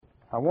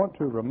I want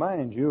to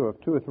remind you of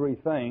two or three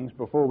things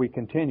before we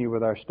continue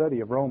with our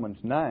study of Romans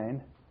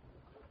 9.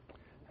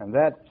 And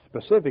that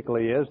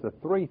specifically is the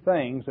three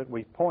things that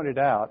we pointed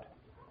out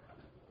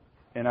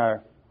in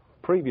our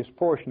previous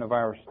portion of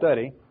our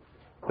study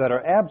that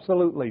are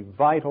absolutely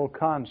vital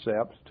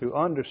concepts to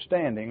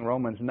understanding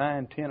Romans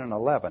 9, 10, and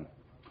 11.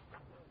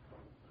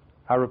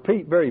 I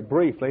repeat very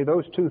briefly,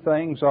 those two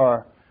things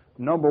are,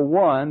 number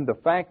one, the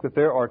fact that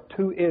there are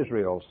two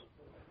Israels.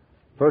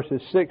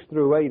 Verses 6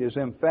 through 8 is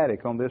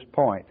emphatic on this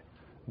point.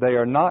 They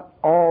are not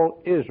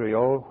all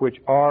Israel which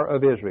are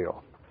of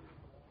Israel.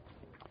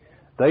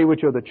 They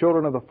which are the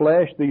children of the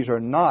flesh, these are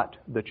not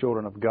the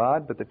children of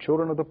God, but the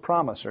children of the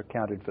promise are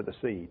counted for the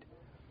seed.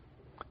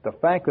 The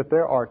fact that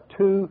there are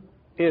two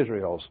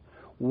Israels,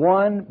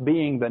 one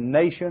being the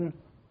nation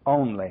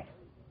only.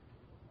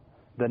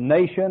 The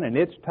nation and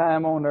its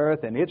time on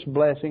earth and its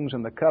blessings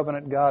and the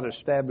covenant God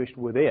established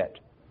with it.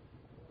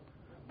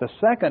 The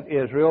second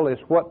Israel is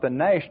what the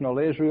national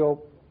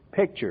Israel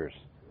pictures.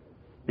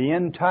 The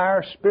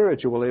entire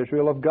spiritual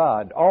Israel of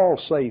God,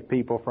 all saved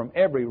people from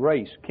every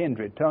race,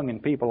 kindred, tongue,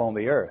 and people on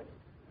the earth.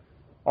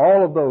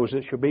 All of those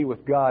that shall be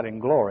with God in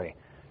glory.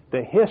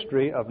 The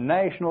history of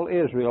national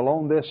Israel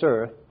on this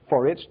earth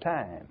for its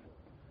time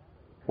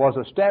was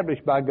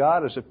established by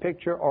God as a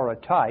picture or a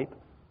type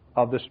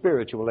of the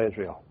spiritual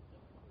Israel.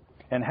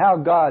 And how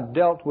God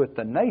dealt with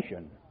the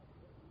nation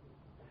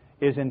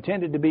is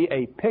intended to be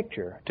a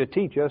picture to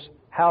teach us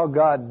how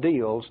God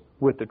deals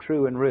with the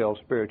true and real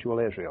spiritual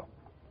Israel.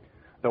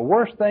 The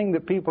worst thing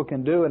that people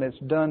can do, and it's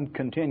done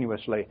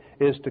continuously,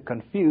 is to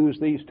confuse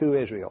these two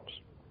Israels,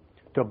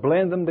 to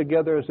blend them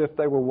together as if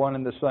they were one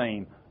and the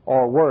same,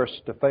 or worse,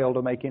 to fail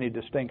to make any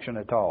distinction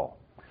at all.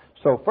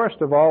 So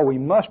first of all, we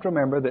must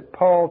remember that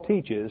Paul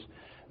teaches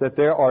that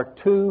there are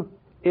two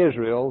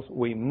Israels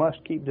we must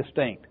keep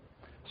distinct.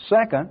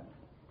 Second,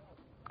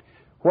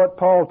 what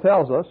Paul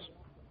tells us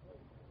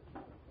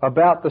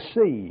about the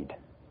seed.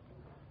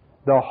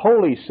 The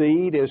holy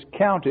seed is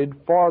counted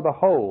for the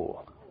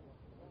whole.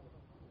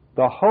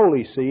 The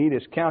holy seed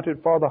is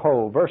counted for the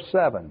whole. Verse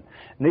 7,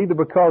 neither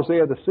because they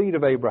are the seed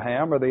of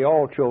Abraham are they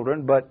all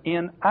children, but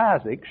in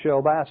Isaac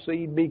shall thy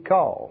seed be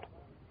called.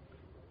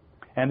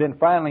 And then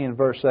finally in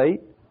verse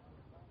 8,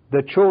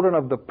 the children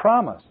of the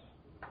promise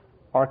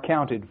are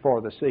counted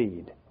for the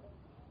seed.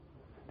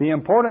 The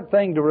important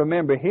thing to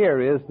remember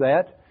here is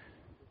that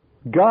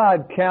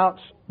God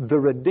counts the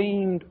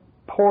redeemed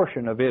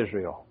portion of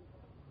Israel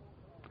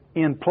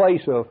in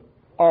place of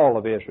all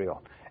of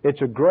Israel.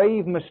 It's a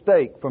grave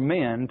mistake for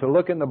men to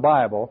look in the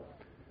Bible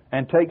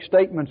and take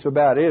statements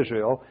about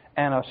Israel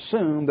and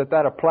assume that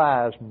that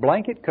applies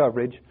blanket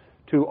coverage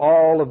to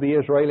all of the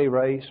Israeli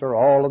race or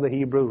all of the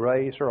Hebrew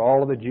race or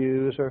all of the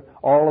Jews or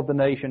all of the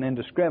nation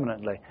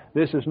indiscriminately.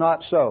 This is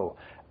not so.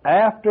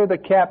 After the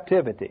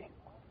captivity,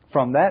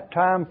 from that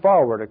time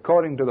forward,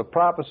 according to the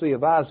prophecy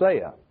of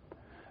Isaiah,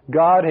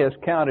 God has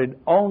counted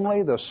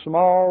only the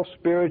small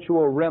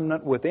spiritual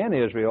remnant within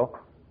Israel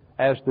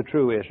as the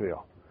true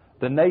Israel.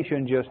 The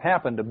nation just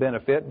happened to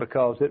benefit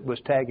because it was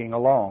tagging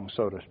along,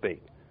 so to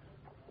speak.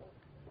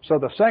 So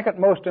the second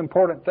most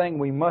important thing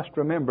we must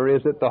remember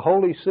is that the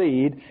holy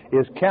seed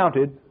is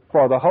counted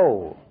for the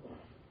whole.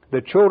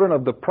 The children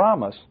of the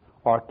promise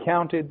are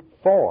counted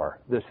for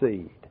the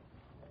seed.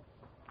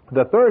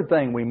 The third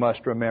thing we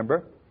must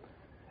remember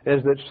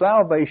is that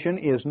salvation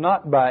is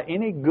not by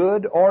any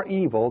good or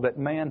evil that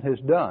man has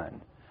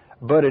done,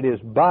 but it is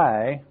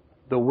by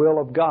the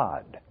will of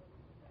God.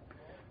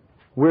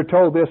 We're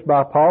told this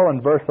by Paul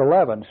in verse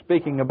 11,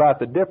 speaking about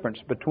the difference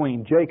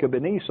between Jacob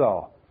and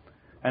Esau,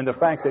 and the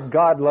fact that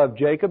God loved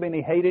Jacob and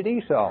he hated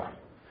Esau.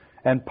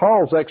 And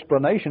Paul's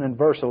explanation in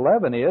verse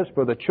 11 is,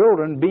 for the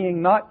children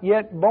being not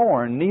yet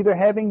born, neither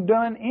having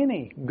done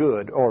any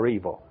good or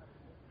evil,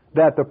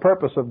 that the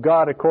purpose of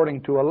God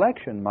according to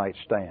election might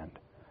stand.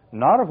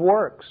 Not of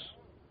works,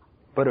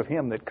 but of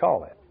him that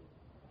calleth.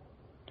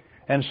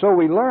 And so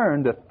we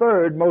learn the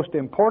third most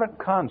important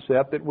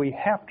concept that we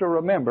have to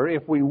remember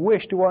if we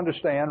wish to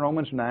understand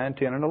Romans 9,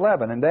 10, and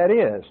 11, and that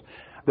is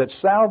that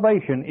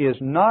salvation is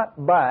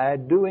not by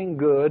doing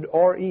good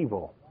or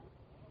evil,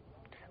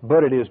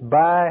 but it is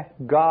by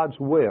God's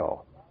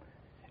will.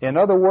 In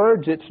other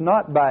words, it's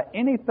not by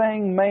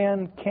anything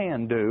man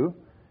can do,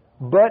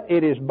 but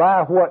it is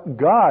by what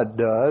God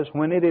does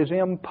when it is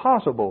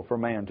impossible for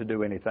man to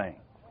do anything.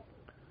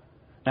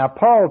 Now,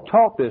 Paul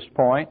taught this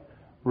point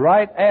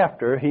right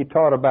after he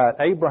taught about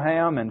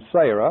Abraham and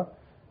Sarah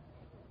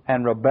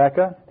and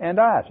Rebekah and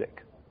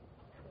Isaac.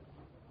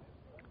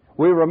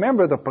 We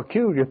remember the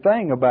peculiar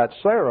thing about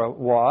Sarah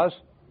was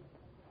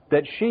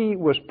that she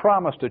was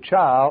promised a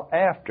child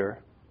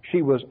after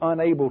she was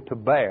unable to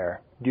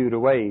bear due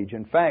to age.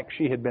 In fact,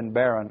 she had been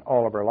barren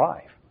all of her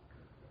life.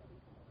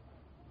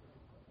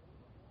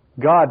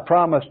 God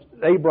promised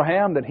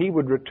Abraham that he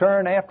would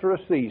return after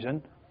a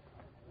season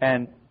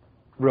and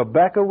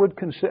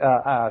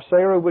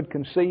Sarah would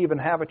conceive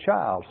and have a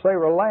child.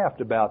 Sarah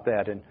laughed about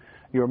that, and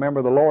you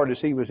remember the Lord, as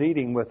he was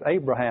eating with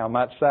Abraham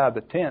outside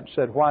the tent,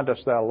 said, "Why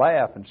dost thou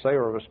laugh?" And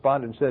Sarah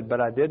responded and said,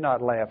 "But I did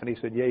not laugh." And he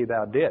said, "Yea,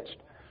 thou didst."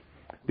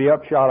 the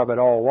upshot of it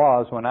all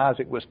was, when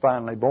Isaac was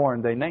finally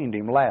born, they named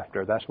him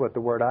Laughter. That's what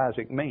the word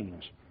Isaac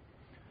means.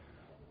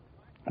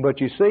 But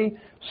you see,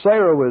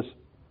 Sarah was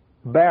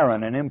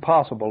barren and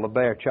impossible to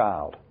bear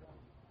child.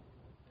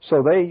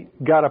 So they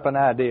got up an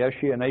idea,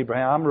 she and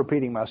Abraham. I'm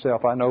repeating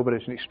myself, I know, but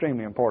it's an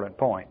extremely important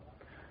point.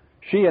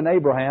 She and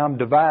Abraham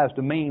devised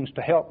a means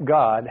to help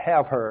God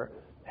have her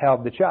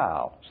have the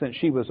child, since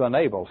she was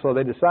unable. So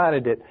they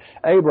decided that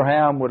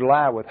Abraham would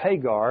lie with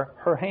Hagar,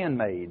 her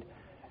handmaid,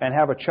 and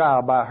have a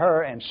child by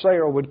her, and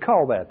Sarah would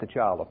call that the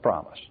child of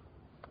promise.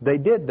 They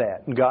did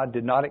that, and God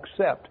did not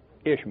accept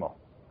Ishmael.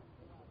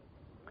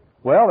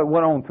 Well, it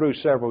went on through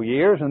several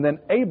years, and then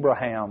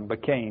Abraham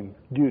became,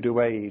 due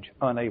to age,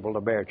 unable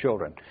to bear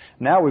children.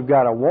 Now we've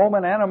got a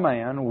woman and a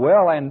man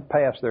well and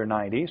past their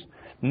 90s,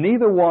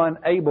 neither one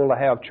able to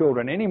have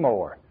children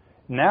anymore.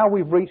 Now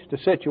we've reached a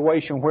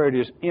situation where it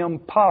is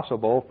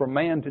impossible for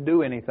man to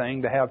do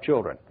anything to have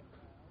children.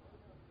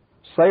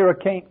 Sarah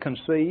can't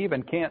conceive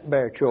and can't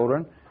bear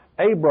children.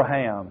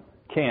 Abraham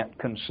can't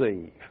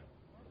conceive.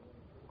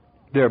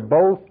 They're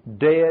both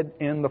dead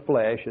in the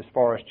flesh as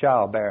far as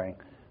childbearing.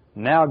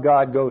 Now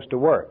God goes to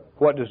work.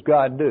 What does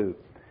God do?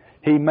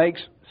 He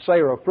makes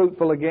Sarah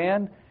fruitful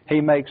again.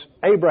 He makes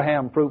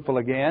Abraham fruitful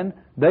again.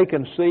 They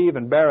conceive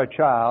and bear a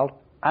child,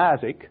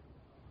 Isaac.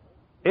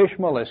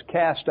 Ishmael is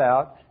cast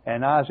out,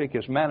 and Isaac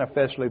is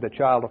manifestly the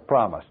child of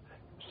promise.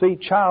 See,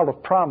 child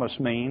of promise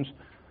means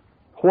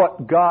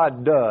what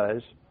God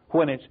does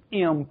when it's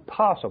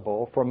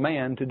impossible for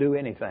man to do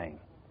anything.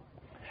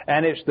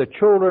 And it's the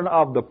children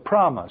of the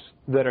promise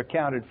that are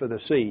counted for the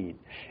seed.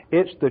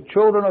 It's the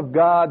children of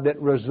God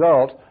that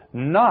result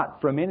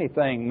not from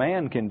anything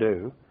man can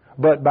do,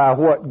 but by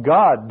what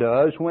God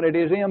does when it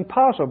is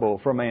impossible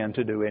for man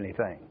to do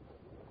anything.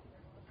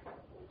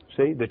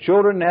 See, the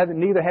children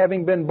neither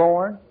having been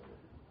born,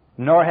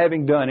 nor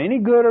having done any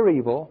good or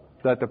evil,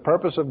 that the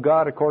purpose of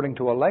God according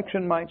to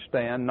election might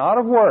stand, not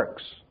of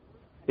works.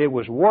 It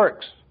was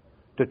works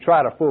to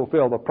try to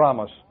fulfill the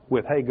promise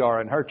with Hagar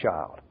and her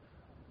child.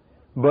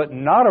 But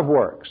not of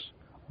works,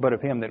 but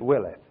of him that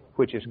willeth,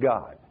 which is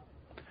God.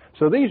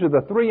 So these are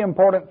the three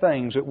important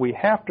things that we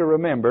have to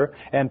remember,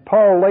 and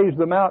Paul lays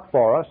them out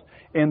for us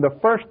in the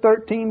first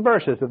 13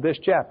 verses of this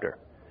chapter.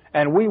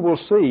 And we will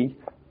see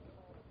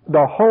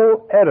the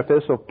whole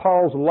edifice of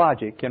Paul's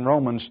logic in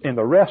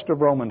the rest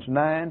of Romans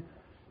 9,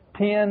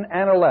 10,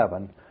 and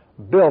 11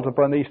 built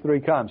upon these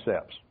three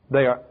concepts.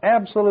 They are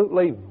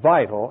absolutely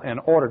vital in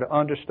order to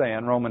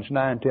understand Romans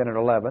 9, 10, and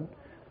 11,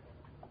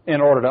 in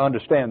order to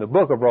understand the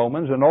book of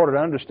Romans, in order to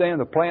understand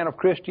the plan of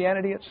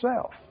Christianity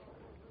itself.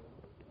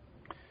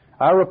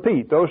 I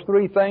repeat, those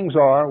three things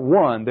are,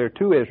 1, there are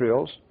 2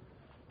 Israels.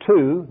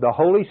 2, the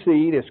holy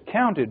seed is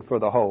counted for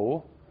the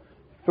whole.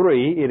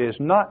 3, it is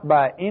not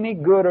by any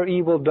good or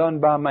evil done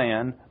by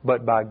man,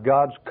 but by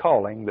God's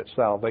calling that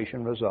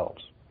salvation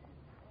results.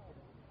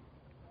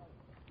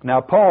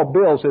 Now, Paul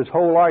builds his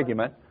whole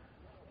argument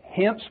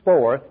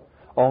henceforth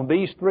on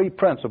these three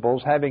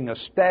principles, having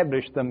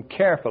established them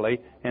carefully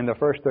in the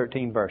first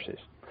 13 verses.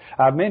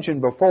 I've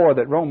mentioned before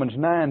that Romans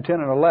 9, 10,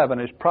 and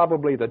 11 is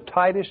probably the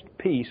tightest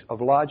piece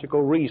of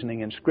logical reasoning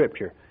in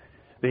Scripture.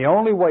 The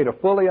only way to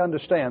fully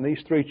understand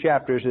these three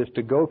chapters is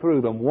to go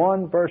through them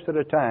one verse at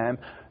a time,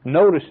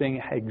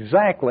 noticing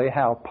exactly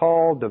how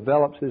Paul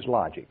develops his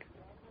logic.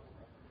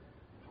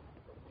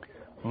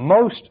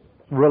 Most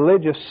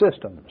religious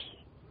systems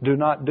do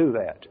not do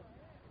that.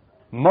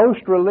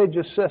 Most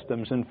religious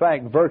systems, in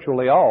fact,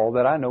 virtually all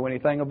that I know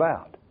anything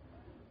about,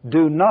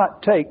 do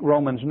not take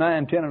Romans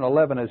 9, 10, and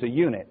 11 as a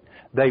unit.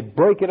 They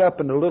break it up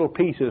into little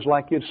pieces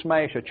like you'd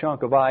smash a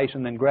chunk of ice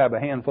and then grab a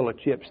handful of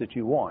chips that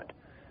you want.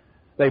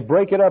 They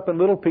break it up in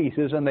little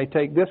pieces, and they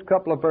take this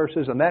couple of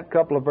verses and that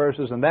couple of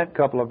verses and that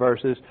couple of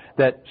verses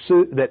that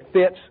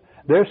fits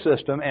their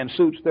system and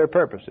suits their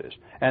purposes.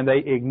 And they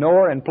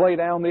ignore and play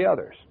down the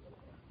others.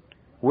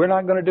 We're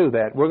not going to do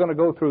that. We're going to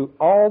go through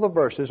all the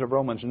verses of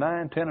Romans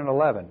 9, 10, and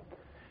 11.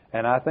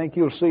 And I think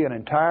you'll see an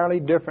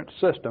entirely different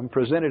system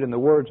presented in the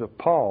words of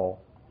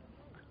Paul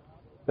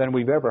than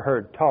we've ever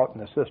heard taught in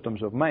the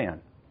systems of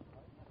man.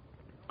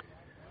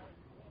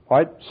 All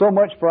right, so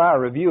much for our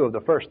review of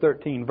the first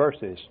 13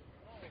 verses.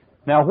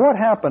 Now, what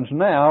happens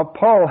now,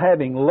 Paul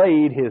having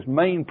laid his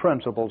main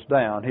principles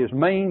down, his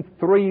main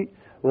 3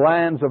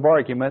 lines of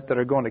argument that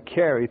are going to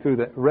carry through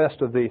the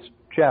rest of this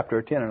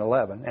chapter 10 and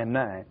 11 and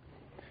 9,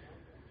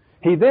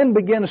 he then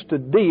begins to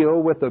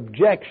deal with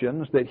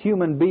objections that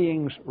human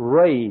beings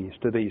raise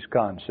to these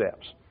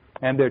concepts.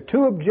 And there are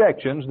 2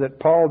 objections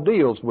that Paul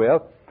deals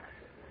with.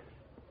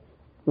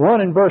 One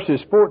in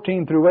verses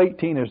 14 through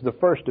 18 is the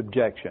first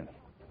objection.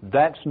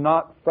 That's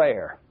not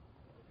fair.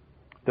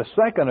 The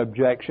second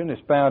objection is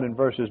found in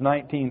verses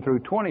 19 through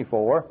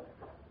 24.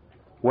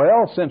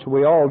 Well, since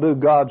we all do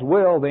God's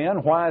will,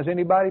 then why is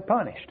anybody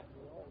punished?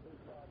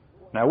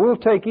 Now, we'll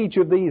take each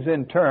of these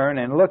in turn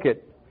and look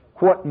at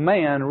what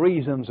man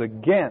reasons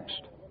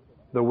against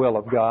the will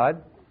of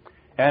God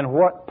and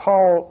what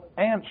Paul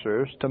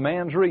answers to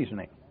man's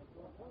reasoning.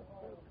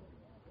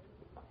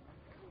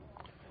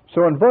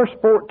 So in verse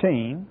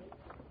 14,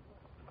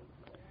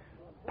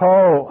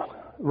 Paul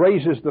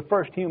raises the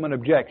first human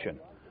objection.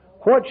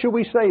 What should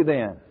we say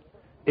then?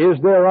 Is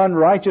there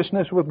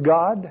unrighteousness with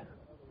God?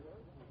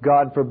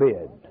 God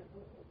forbid.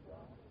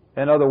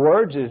 In other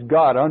words, is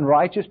God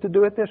unrighteous to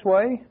do it this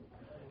way?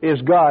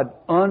 Is God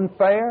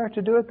unfair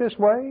to do it this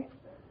way?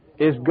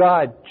 Is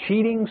God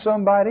cheating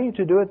somebody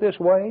to do it this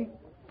way?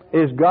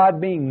 Is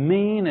God being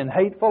mean and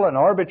hateful and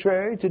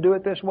arbitrary to do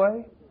it this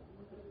way?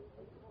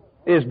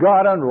 Is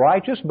God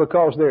unrighteous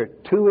because there are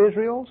two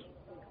Israels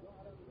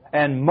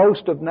and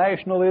most of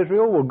national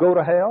Israel will go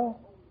to hell?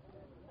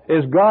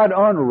 Is God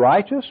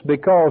unrighteous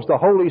because the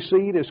Holy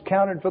Seed is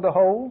counted for the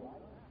whole?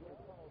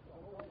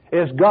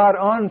 Is God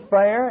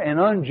unfair and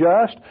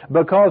unjust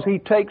because He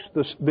takes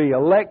the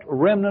elect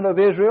remnant of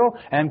Israel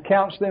and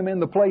counts them in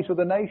the place of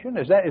the nation?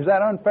 Is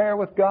that unfair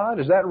with God?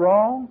 Is that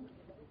wrong?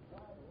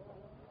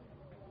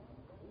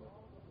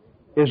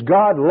 Is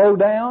God low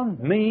down,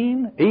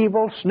 mean,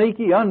 evil,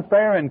 sneaky,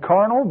 unfair, and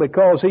carnal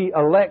because He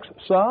elects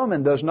some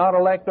and does not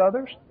elect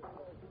others?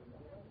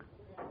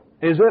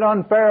 Is it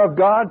unfair of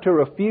God to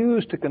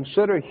refuse to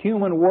consider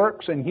human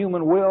works and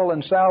human will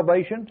and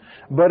salvation,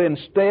 but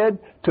instead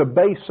to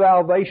base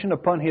salvation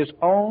upon His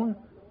own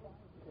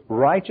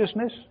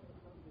righteousness,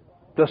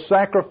 the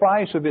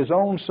sacrifice of His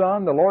own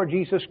Son, the Lord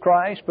Jesus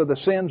Christ, for the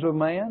sins of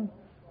man,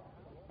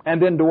 and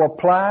then to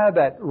apply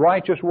that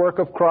righteous work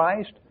of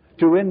Christ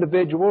to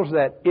individuals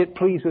that it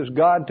pleases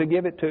God to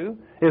give it to?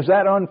 Is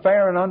that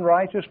unfair and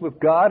unrighteous with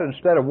God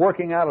instead of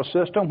working out a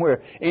system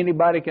where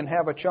anybody can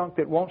have a chunk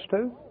that wants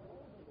to?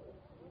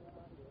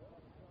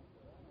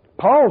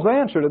 Paul's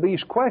answer to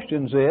these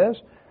questions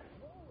is,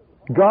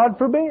 God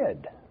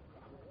forbid.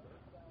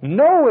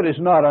 No, it is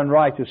not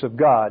unrighteous of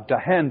God to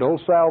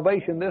handle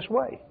salvation this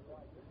way.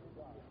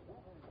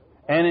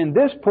 And in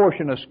this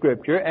portion of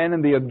Scripture, and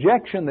in the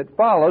objection that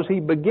follows, he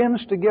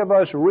begins to give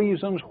us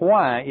reasons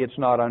why it's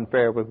not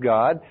unfair with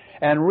God,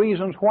 and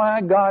reasons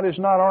why God is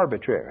not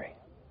arbitrary.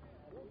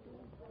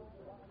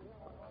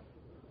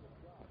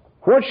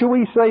 What shall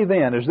we say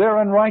then? Is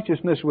there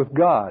unrighteousness with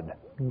God?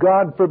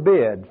 God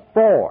forbid.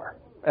 For,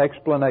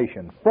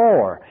 explanation,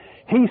 for,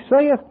 He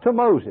saith to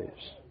Moses,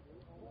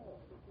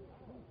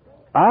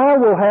 I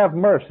will have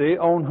mercy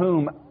on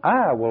whom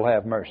I will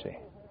have mercy,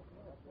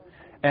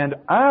 and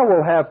I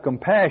will have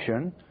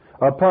compassion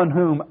upon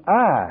whom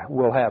I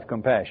will have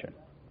compassion.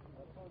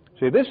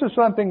 See, this is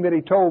something that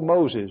He told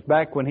Moses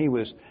back when He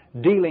was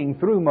dealing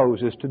through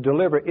Moses to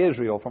deliver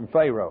Israel from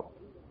Pharaoh.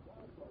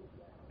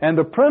 And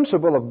the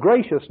principle of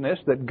graciousness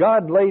that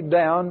God laid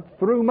down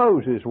through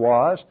Moses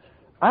was,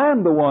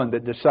 I'm the one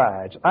that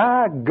decides.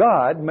 I,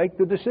 God, make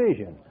the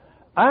decision.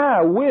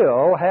 I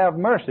will have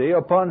mercy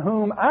upon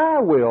whom I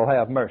will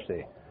have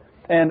mercy.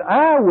 And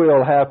I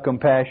will have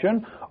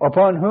compassion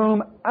upon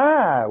whom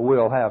I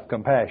will have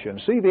compassion.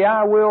 See the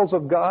I wills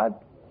of God?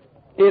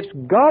 It's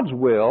God's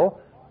will,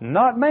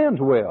 not man's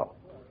will.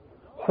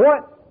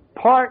 What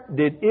part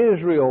did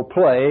Israel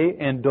play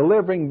in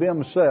delivering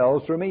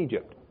themselves from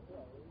Egypt?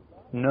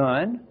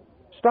 None.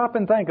 Stop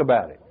and think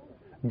about it.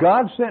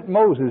 God sent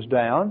Moses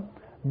down.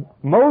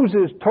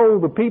 Moses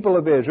told the people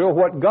of Israel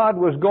what God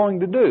was going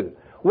to do.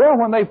 Well,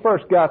 when they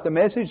first got the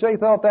message, they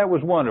thought that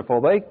was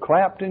wonderful. They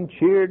clapped and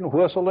cheered and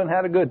whistled and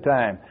had a good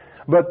time.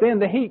 But then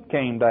the heat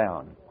came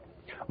down.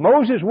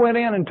 Moses went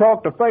in and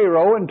talked to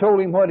Pharaoh and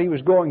told him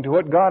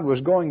what God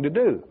was going to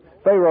do.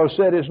 Pharaoh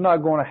said it's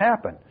not going to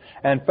happen.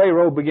 And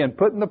Pharaoh began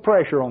putting the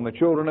pressure on the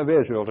children of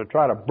Israel to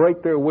try to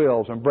break their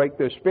wills and break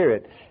their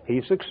spirit.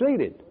 He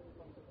succeeded.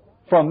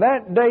 From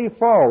that day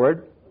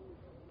forward,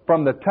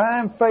 from the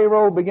time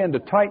Pharaoh began to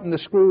tighten the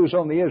screws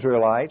on the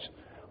Israelites,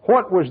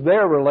 what was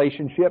their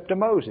relationship to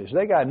Moses?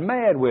 They got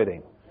mad with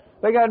him.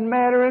 They got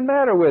madder and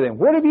madder with him.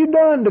 What have you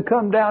done to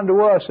come down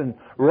to us and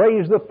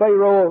raise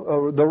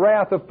the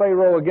wrath of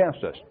Pharaoh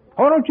against us?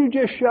 Why don't you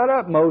just shut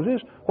up, Moses?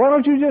 Why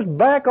don't you just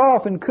back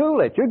off and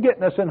cool it? You're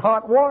getting us in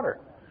hot water.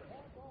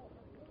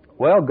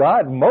 Well,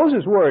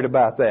 Moses worried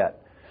about that.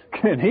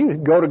 And he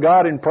would go to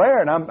God in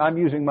prayer, and I'm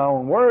using my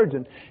own words,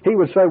 and he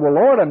would say, well,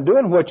 Lord, I'm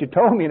doing what you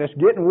told me, and it's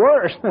getting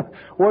worse.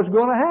 What's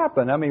going to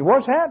happen? I mean,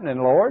 what's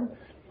happening, Lord?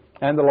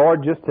 And the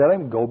Lord just tell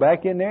him, go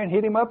back in there and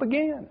hit him up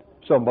again.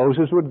 So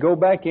Moses would go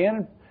back in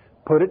and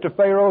put it to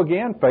Pharaoh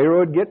again. Pharaoh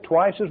would get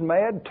twice as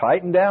mad,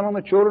 tighten down on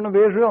the children of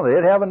Israel.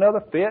 They'd have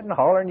another fit and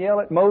holler and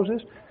yell at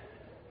Moses.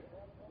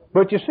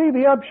 But you see,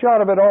 the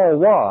upshot of it all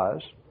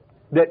was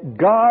that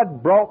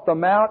God brought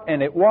them out,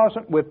 and it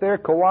wasn't with their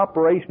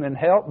cooperation and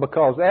help,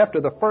 because after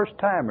the first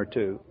time or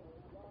two,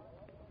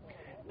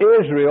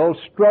 Israel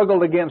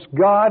struggled against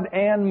God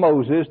and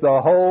Moses the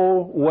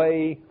whole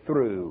way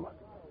through.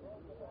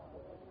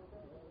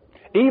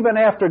 Even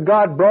after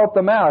God brought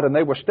them out and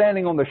they were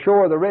standing on the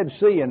shore of the Red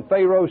Sea and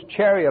Pharaoh's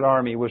chariot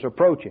army was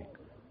approaching,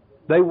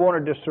 they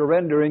wanted to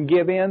surrender and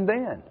give in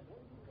then.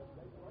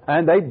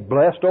 And they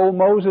blessed old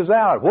Moses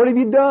out. What have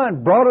you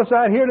done? Brought us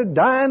out here to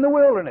die in the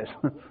wilderness.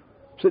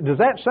 So does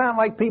that sound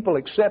like people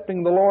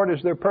accepting the Lord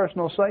as their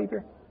personal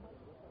Savior?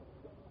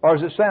 Or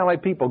does it sound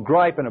like people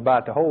griping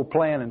about the whole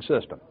plan and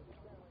system?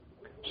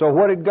 So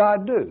what did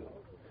God do?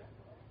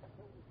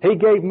 He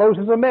gave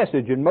Moses a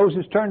message, and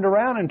Moses turned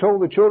around and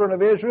told the children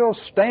of Israel,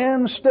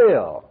 "Stand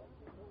still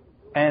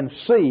and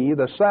see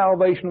the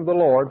salvation of the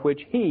Lord,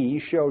 which He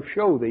shall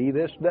show thee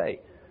this day."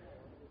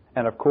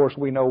 And of course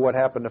we know what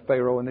happened to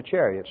Pharaoh and the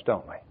chariots,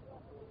 don't we?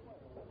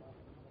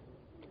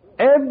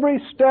 Every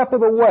step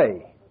of the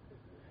way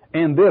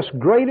in this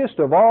greatest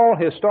of all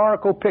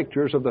historical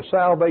pictures of the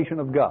salvation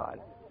of God,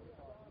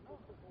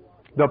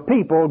 the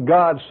people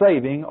God's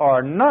saving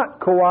are not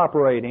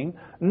cooperating,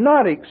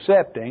 not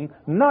accepting,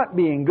 not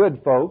being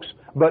good folks,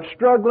 but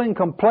struggling,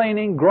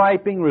 complaining,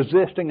 griping,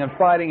 resisting, and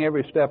fighting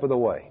every step of the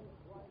way.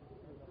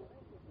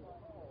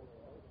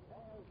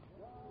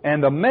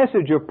 And the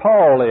message of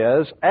Paul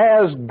is,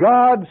 as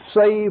God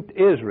saved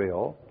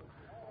Israel,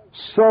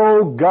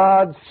 so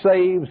God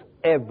saves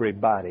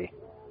everybody.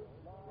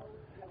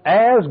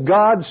 As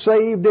God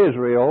saved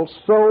Israel,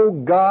 so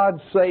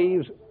God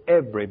saves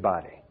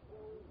everybody.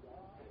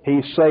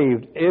 He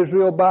saved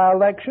Israel by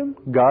election.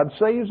 God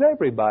saves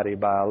everybody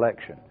by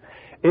election.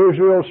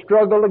 Israel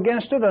struggled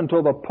against it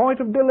until the point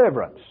of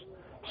deliverance.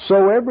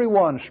 So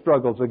everyone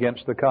struggles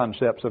against the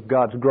concepts of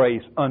God's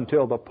grace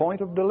until the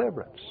point of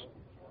deliverance.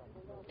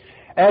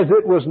 As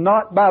it was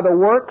not by the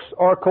works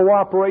or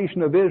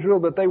cooperation of Israel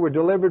that they were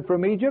delivered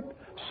from Egypt,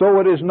 so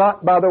it is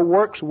not by the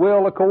works,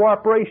 will, or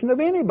cooperation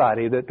of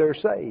anybody that they're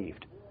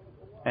saved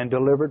and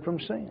delivered from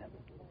sin,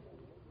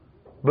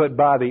 but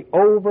by the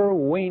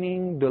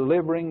overweening,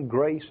 delivering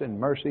grace and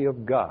mercy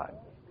of God.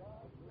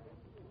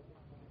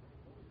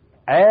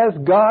 As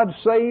God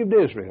saved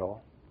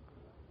Israel,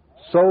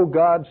 so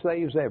God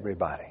saves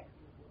everybody.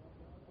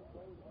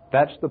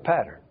 That's the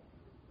pattern.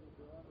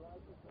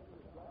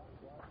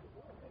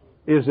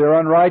 Is there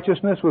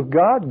unrighteousness with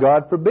God?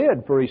 God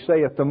forbid. For He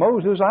saith to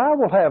Moses, "I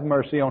will have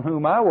mercy on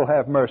whom I will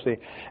have mercy,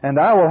 and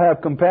I will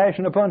have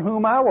compassion upon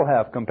whom I will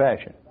have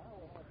compassion."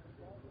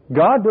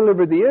 God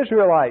delivered the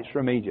Israelites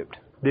from Egypt.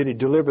 Did He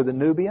deliver the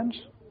Nubians?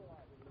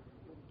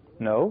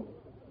 No.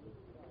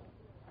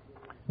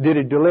 Did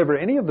He deliver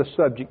any of the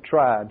subject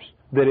tribes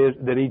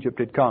that Egypt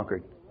had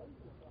conquered?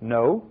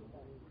 No.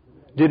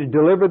 Did He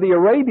deliver the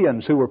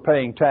Arabians who were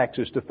paying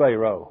taxes to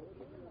Pharaoh?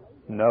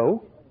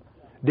 No.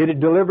 Did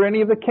it deliver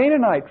any of the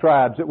Canaanite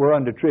tribes that were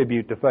under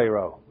tribute to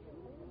Pharaoh?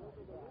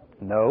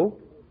 No.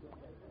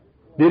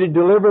 Did it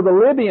deliver the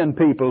Libyan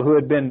people who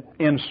had been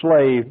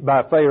enslaved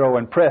by Pharaoh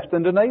and pressed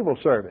into naval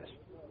service?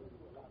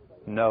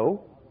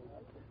 No.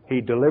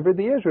 He delivered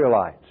the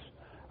Israelites.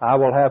 I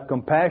will have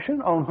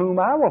compassion on whom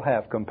I will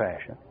have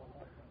compassion.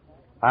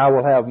 I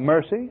will have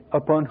mercy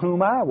upon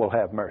whom I will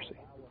have mercy.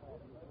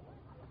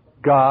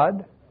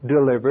 God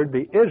delivered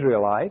the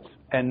Israelites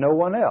and no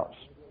one else.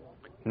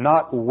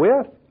 Not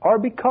with or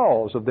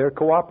because of their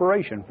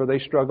cooperation, for they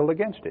struggled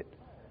against it,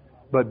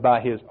 but by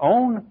His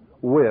own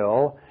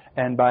will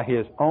and by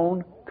His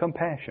own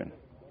compassion.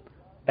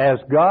 As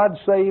God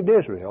saved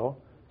Israel,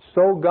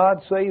 so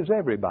God saves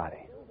everybody.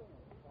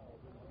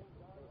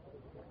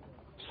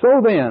 So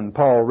then,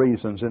 Paul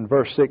reasons in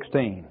verse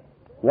 16.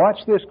 Watch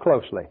this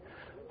closely.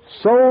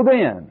 So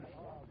then,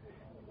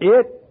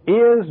 it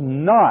is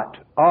not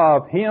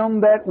of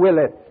him that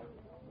willeth,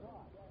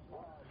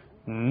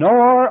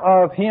 nor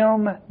of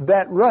him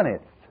that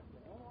runneth,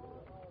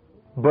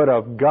 but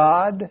of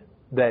God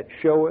that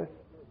showeth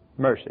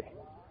mercy.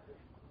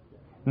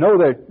 No,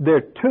 there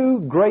are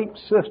two great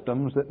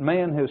systems that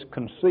man has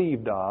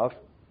conceived of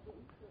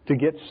to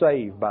get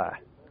saved by.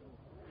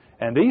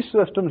 And these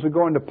systems are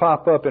going to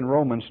pop up in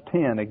Romans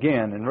 10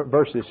 again, in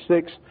verses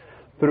 6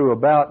 through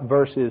about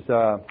verses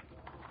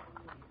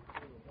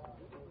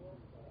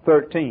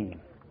 13.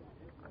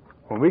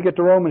 When we get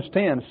to Romans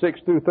 10,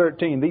 6 through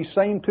 13, these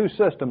same two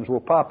systems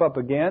will pop up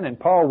again, and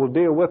Paul will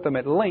deal with them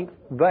at length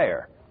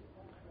there.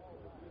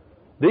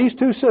 These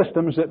two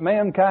systems that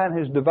mankind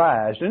has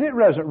devised, and it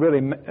doesn't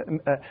really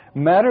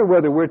matter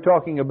whether we're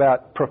talking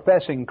about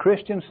professing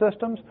Christian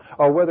systems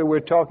or whether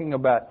we're talking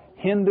about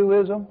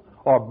Hinduism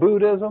or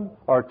Buddhism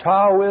or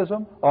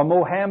Taoism or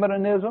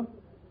Mohammedanism.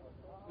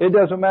 It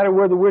doesn't matter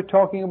whether we're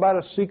talking about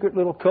a secret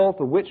little cult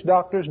of witch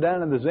doctors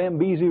down in the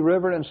Zambezi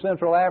River in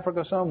Central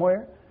Africa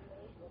somewhere.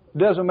 It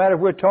doesn't matter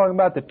if we're talking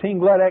about the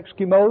Tinglet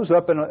Eskimos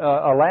up in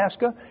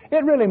Alaska.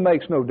 It really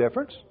makes no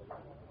difference.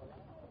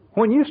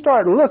 When you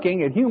start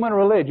looking at human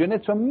religion,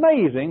 it's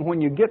amazing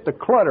when you get the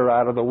clutter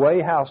out of the way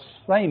how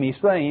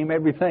same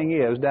everything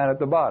is down at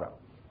the bottom.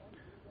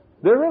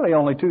 There are really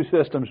only two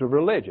systems of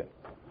religion.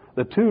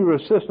 The two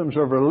systems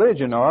of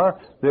religion are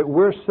that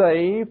we're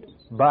saved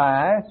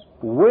by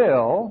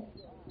will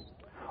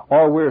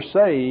or we're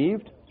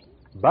saved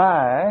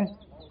by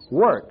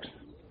works.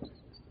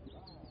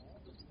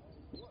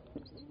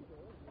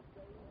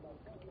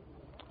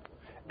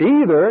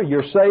 Either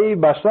you're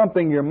saved by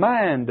something your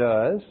mind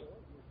does,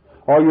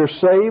 or you're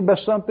saved by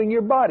something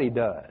your body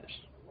does.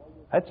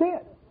 That's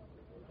it.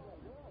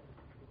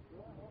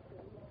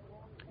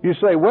 You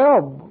say,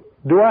 well,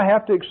 do I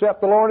have to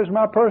accept the Lord as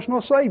my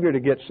personal Savior to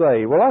get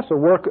saved? Well, that's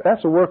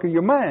a work of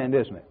your mind,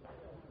 isn't it?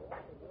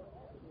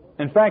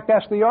 In fact,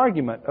 that's the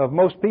argument of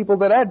most people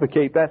that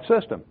advocate that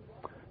system.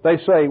 They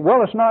say,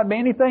 well, it's not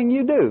anything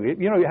you do.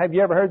 You know, have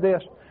you ever heard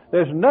this?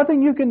 There's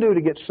nothing you can do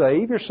to get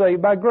saved. You're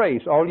saved by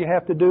grace. All you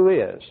have to do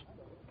is.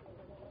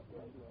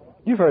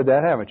 You've heard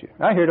that, haven't you?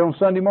 I hear it on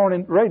Sunday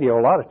morning radio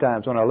a lot of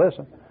times when I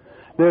listen.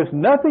 There's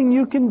nothing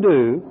you can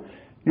do.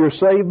 You're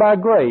saved by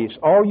grace.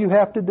 All you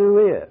have to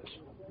do is.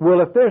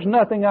 Well, if there's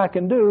nothing I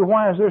can do,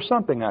 why is there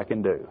something I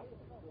can do?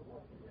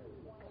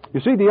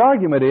 You see, the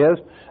argument is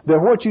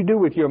that what you do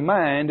with your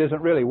mind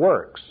isn't really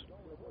works.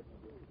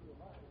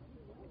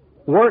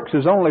 Works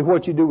is only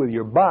what you do with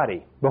your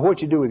body, but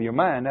what you do with your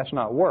mind, that's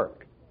not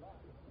work.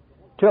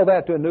 Tell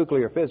that to a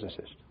nuclear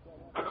physicist.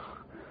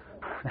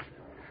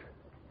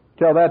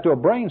 Tell that to a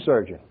brain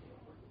surgeon.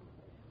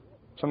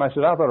 Somebody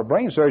said, I thought a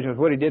brain surgeon was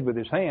what he did with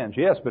his hands.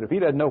 Yes, but if he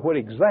doesn't know what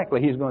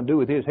exactly he's going to do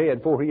with his head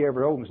before he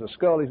ever opens the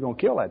skull, he's going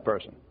to kill that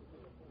person.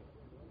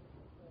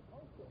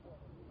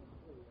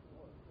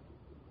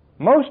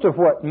 Most of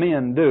what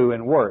men do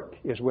in work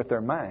is with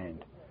their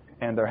mind,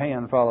 and their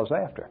hand follows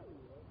after.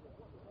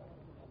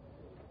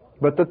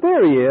 But the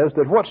theory is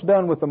that what's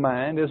done with the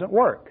mind isn't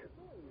work.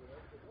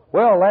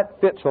 Well, that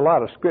fits a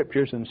lot of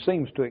scriptures and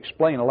seems to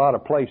explain a lot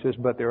of places,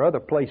 but there are other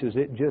places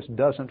it just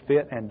doesn't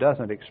fit and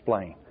doesn't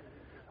explain.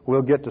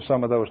 We'll get to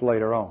some of those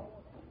later on.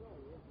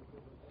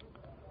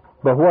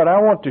 But what I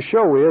want to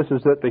show is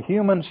that the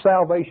human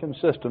salvation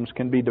systems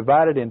can be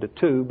divided into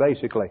two,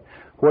 basically.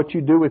 What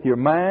you do with your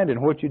mind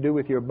and what you do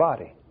with your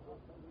body.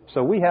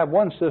 So we have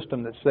one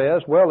system that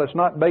says, well, it's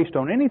not based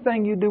on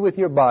anything you do with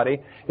your body.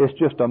 It's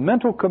just a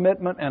mental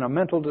commitment and a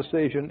mental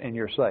decision and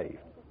you're saved.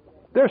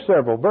 There are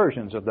several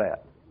versions of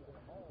that.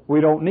 We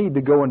don't need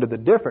to go into the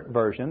different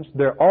versions.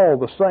 They're all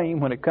the same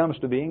when it comes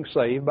to being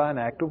saved by an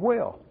act of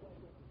will.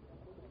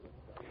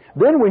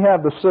 Then we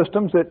have the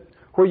systems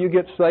where you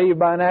get saved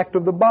by an act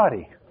of the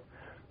body.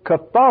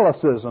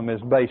 Catholicism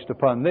is based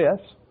upon this,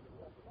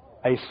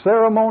 a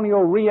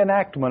ceremonial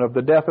reenactment of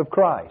the death of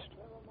Christ.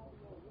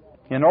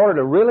 In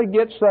order to really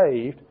get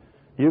saved,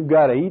 you've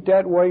got to eat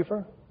that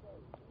wafer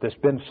that's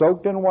been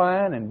soaked in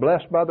wine and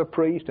blessed by the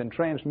priest and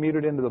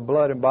transmuted into the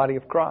blood and body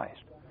of Christ.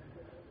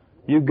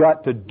 You've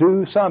got to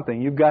do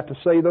something. You've got to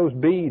say those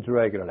beads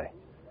regularly.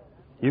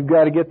 You've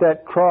got to get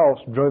that cross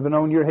driven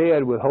on your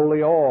head with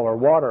holy oil or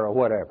water or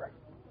whatever.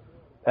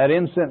 That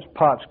incense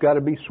pot's got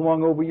to be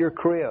swung over your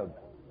crib.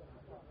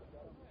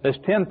 There's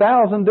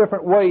 10,000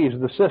 different ways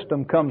the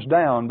system comes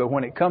down, but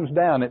when it comes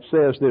down, it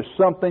says there's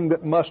something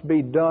that must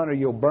be done or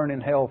you'll burn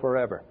in hell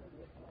forever.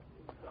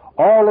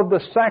 All of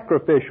the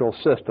sacrificial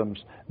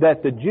systems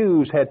that the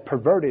Jews had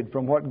perverted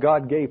from what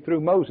God gave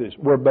through Moses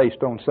were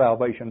based on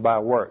salvation by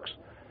works.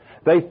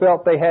 They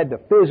felt they had to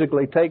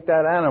physically take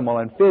that animal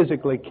and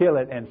physically kill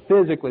it and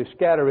physically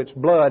scatter its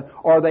blood,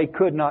 or they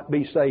could not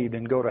be saved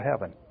and go to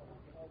heaven.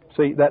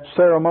 See, that's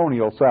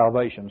ceremonial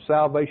salvation,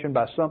 salvation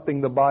by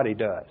something the body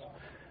does.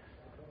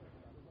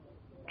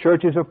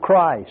 Churches of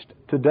Christ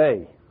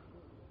today,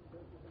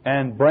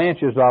 and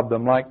branches of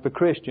them like the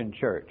Christian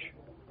church,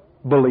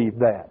 believe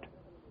that.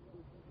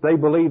 They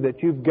believe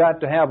that you've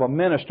got to have a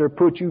minister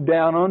put you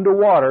down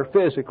underwater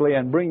physically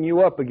and bring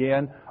you up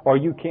again, or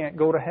you can't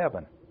go to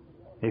heaven.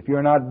 If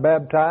you're not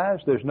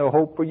baptized, there's no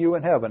hope for you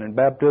in heaven, and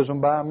baptism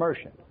by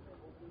immersion.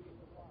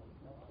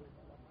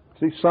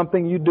 See,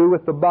 something you do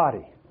with the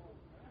body.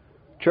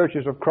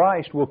 Churches of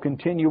Christ will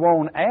continue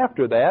on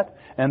after that,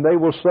 and they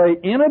will say,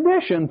 in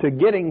addition to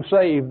getting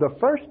saved the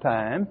first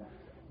time,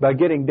 by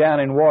getting down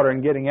in water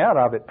and getting out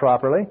of it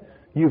properly,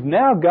 you've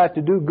now got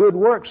to do good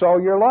works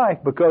all your life,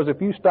 because if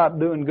you stop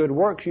doing good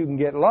works, you can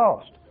get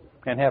lost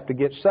and have to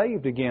get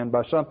saved again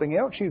by something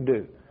else you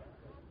do.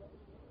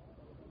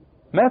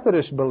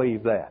 Methodists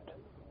believe that.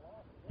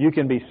 You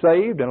can be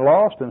saved and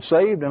lost and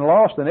saved and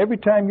lost, and every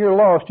time you're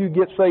lost, you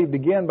get saved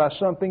again by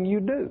something you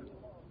do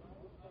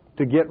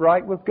to get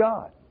right with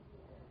God.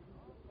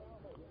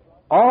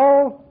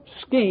 All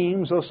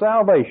schemes of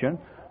salvation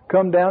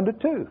come down to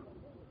two.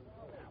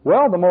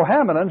 Well, the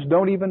Mohammedans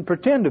don't even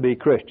pretend to be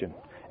Christian.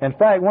 In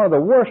fact, one of the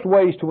worst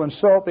ways to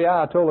insult the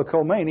Ayatollah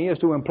Khomeini is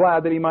to imply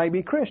that he might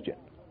be Christian.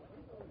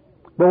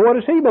 But what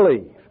does he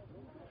believe?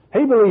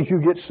 He believes you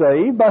get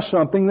saved by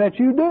something that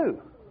you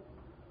do.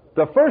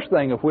 The first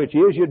thing of which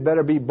is you'd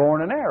better be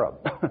born an Arab,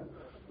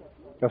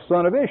 a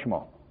son of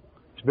Ishmael.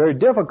 It's very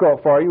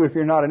difficult for you if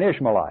you're not an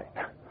Ishmaelite.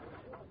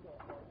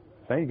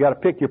 So you've got to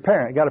pick your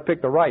parent. You've got to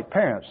pick the right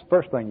parents.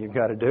 First thing you've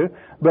got to do.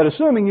 But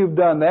assuming you've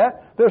done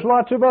that, there's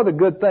lots of other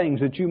good things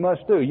that you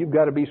must do. You've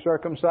got to be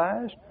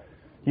circumcised.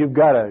 You've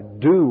got to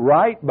do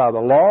right by the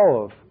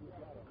law of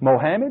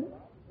Mohammed.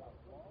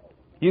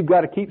 You've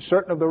got to keep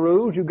certain of the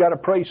rules. You've got to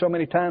pray so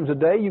many times a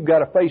day. You've got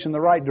to face in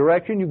the right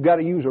direction. You've got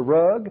to use a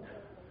rug.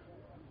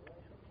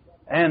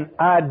 And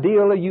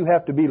ideally, you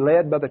have to be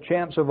led by the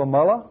chants of a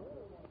mullah.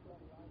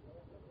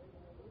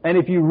 And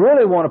if you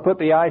really want to put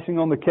the icing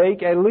on the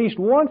cake, at least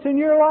once in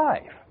your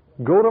life,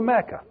 go to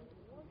Mecca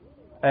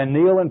and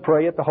kneel and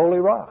pray at the Holy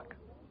Rock.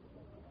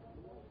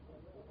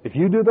 If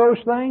you do those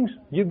things,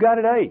 you've got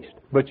it aced.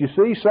 But you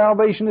see,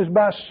 salvation is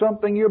by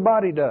something your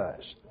body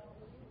does.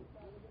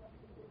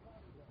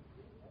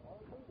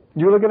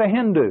 You look at a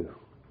Hindu,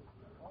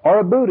 or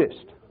a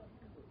Buddhist,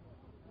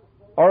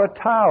 or a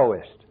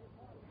Taoist.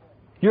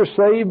 You're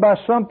saved by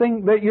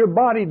something that your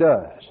body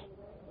does.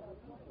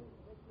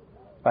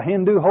 A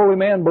Hindu holy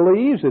man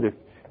believes that if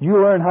you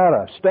learn how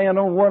to stand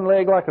on one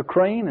leg like a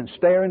crane and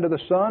stare into the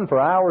sun for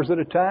hours at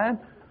a time,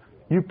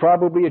 you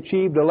probably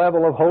achieved a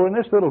level of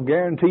holiness that'll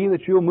guarantee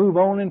that you'll move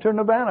on into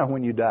nirvana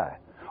when you die,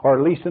 or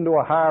at least into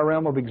a higher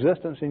realm of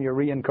existence in your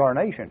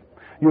reincarnation.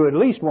 You at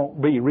least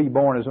won't be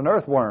reborn as an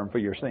earthworm for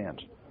your sins.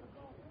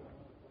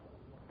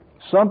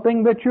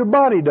 Something that your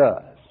body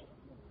does.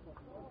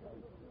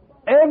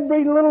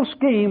 Every little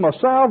scheme of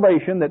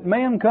salvation that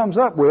man comes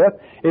up with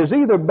is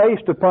either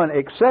based upon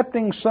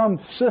accepting some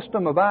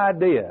system of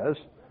ideas,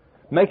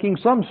 making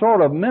some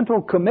sort of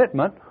mental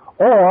commitment,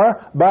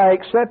 or by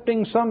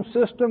accepting some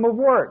system of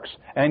works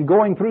and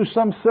going through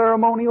some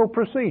ceremonial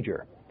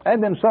procedure.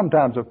 And then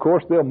sometimes, of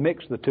course, they'll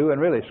mix the two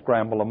and really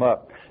scramble them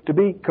up. To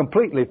be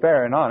completely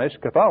fair and honest,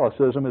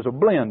 Catholicism is a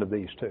blend of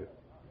these two.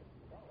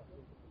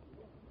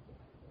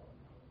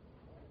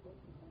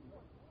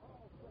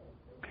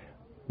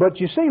 But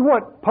you see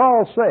what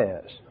Paul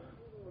says.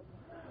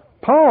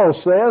 Paul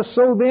says,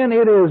 so then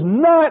it is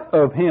not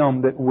of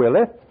him that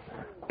willeth.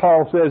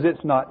 Paul says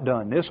it's not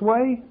done this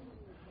way,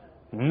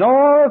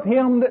 nor of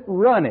him that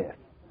runneth.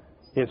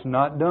 It's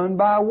not done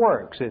by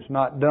works. It's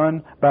not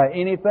done by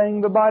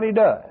anything the body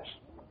does.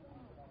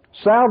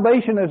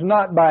 Salvation is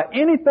not by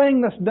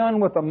anything that's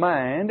done with the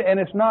mind, and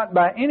it's not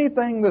by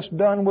anything that's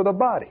done with a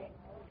body.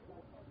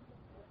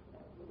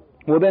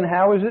 Well, then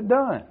how is it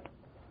done?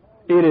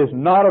 It is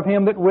not of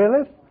him that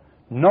willeth,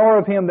 nor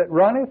of him that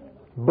runneth,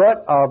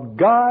 but of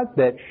God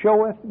that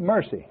showeth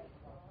mercy.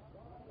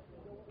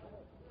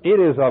 It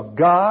is of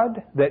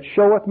God that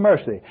showeth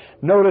mercy.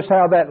 Notice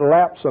how that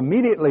laps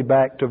immediately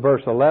back to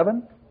verse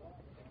 11,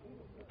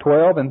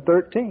 12, and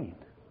 13.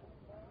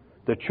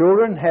 The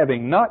children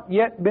having not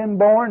yet been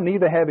born,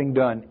 neither having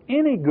done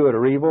any good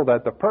or evil,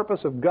 that the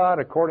purpose of God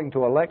according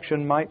to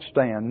election might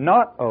stand,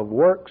 not of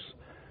works,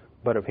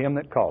 but of him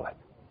that calleth.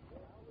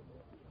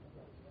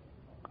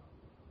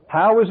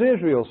 How was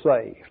Israel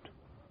saved?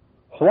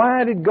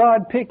 Why did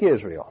God pick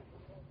Israel?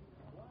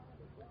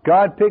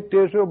 God picked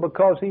Israel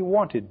because He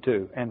wanted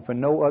to, and for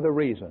no other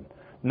reason.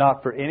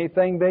 Not for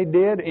anything they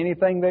did,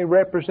 anything they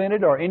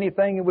represented, or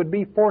anything it would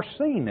be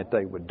foreseen that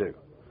they would do.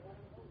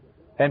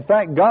 In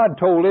fact, God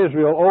told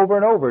Israel over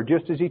and over,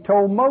 just as He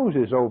told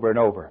Moses over and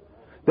over,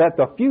 that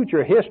the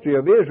future history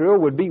of Israel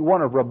would be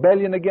one of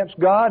rebellion against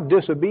God,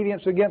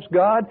 disobedience against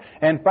God,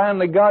 and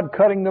finally God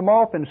cutting them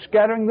off and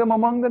scattering them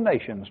among the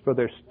nations for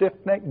their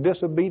stiff-necked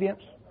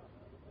disobedience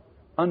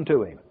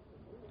unto Him.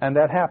 And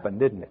that happened,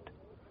 didn't it?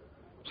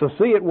 So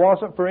see, it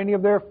wasn't for any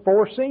of their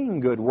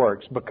foreseen good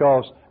works,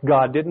 because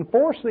God didn't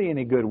foresee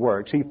any good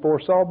works. He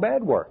foresaw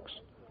bad works.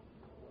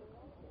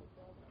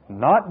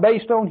 Not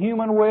based on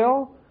human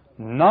will,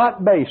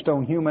 not based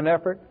on human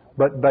effort,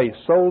 but based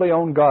solely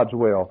on God's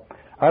will.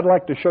 I'd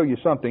like to show you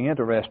something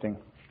interesting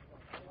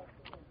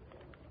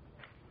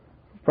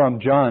from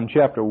John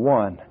chapter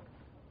 1.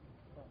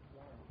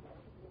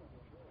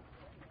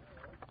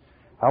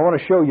 I want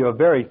to show you a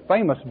very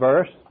famous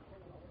verse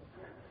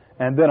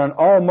and then an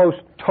almost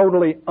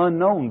totally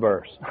unknown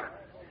verse.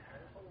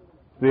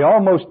 The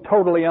almost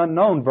totally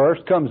unknown verse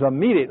comes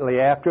immediately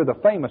after the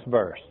famous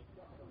verse.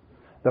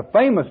 The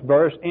famous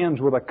verse ends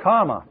with a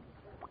comma.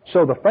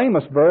 So the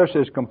famous verse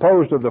is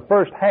composed of the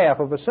first half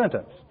of a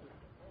sentence,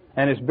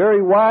 and it's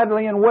very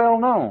widely and well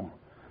known.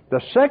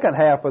 The second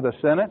half of the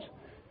sentence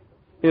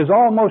is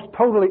almost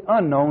totally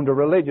unknown to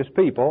religious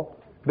people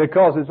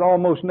because it's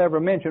almost never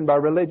mentioned by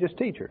religious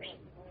teachers.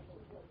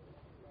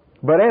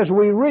 But as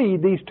we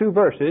read these two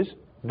verses,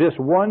 this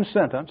one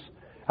sentence,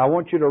 I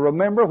want you to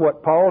remember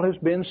what Paul has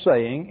been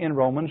saying in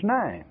Romans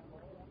 9.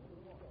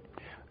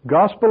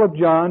 Gospel of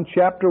John,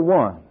 chapter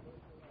 1.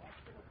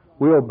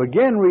 We'll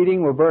begin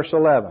reading with verse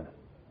 11,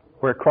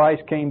 where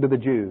Christ came to the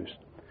Jews.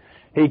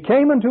 He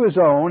came unto His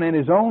own, and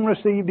His own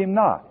received Him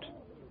not.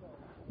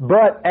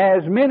 But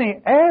as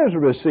many as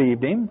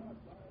received Him,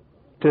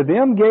 to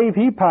them gave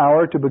He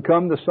power to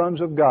become the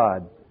sons of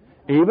God,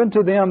 even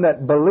to them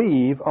that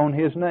believe on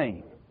His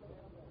name.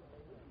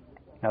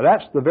 Now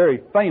that's the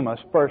very famous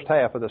first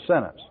half of the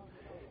sentence.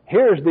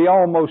 Here's the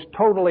almost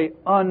totally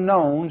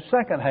unknown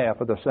second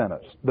half of the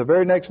sentence, the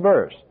very next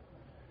verse.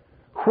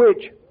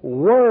 Which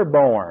were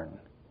born.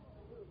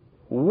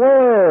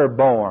 Were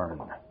born.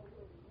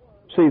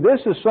 See,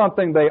 this is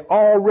something they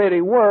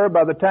already were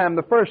by the time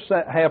the first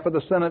half of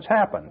the sentence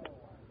happened.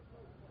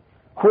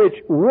 Which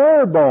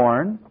were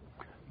born,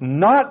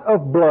 not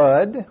of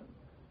blood.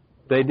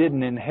 They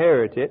didn't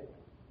inherit it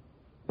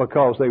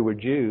because they were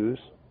Jews.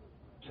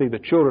 See, the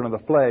children of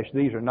the flesh,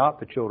 these are not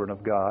the children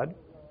of God.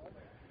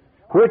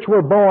 Which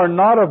were born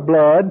not of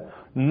blood,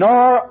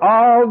 nor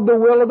of the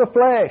will of the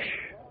flesh.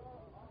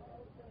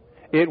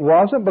 It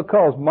wasn't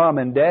because Mom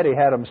and Daddy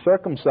had them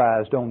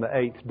circumcised on the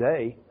 8th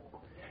day.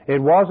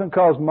 It wasn't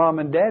because Mom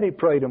and Daddy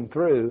prayed them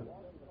through.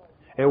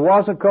 It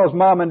wasn't because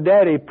Mom and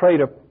Daddy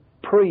prayed a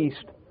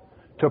priest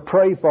to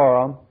pray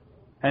for them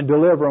and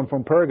deliver them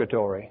from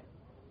purgatory.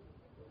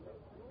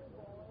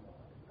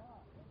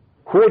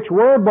 Which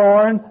were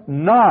born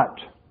not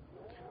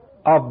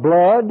of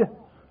blood,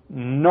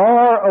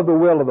 nor of the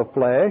will of the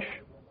flesh,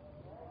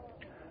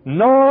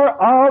 nor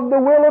of the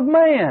will of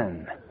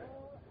man.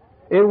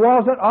 It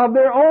wasn't of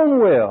their own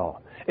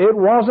will. It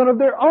wasn't of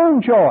their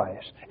own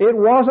choice. It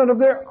wasn't of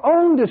their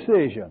own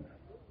decision.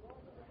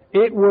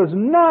 It was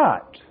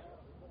not.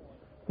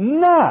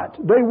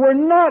 They were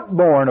not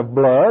born of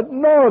blood,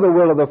 nor the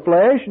will of the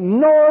flesh,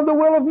 nor the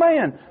will of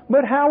man.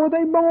 But how were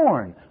they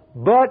born?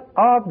 But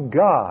of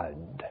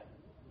God.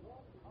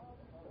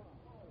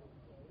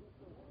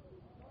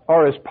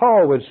 Or as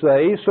Paul would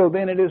say, so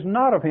then it is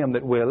not of him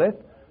that willeth,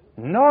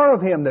 nor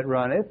of him that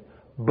runneth,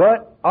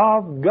 but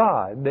of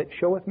God that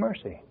showeth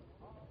mercy.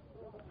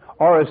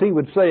 Or as he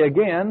would say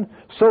again,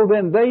 so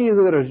then they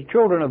that are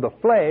children of the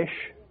flesh,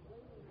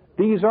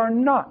 these are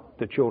not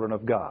the children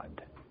of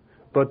God,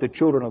 but the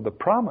children of the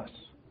promise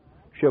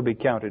shall be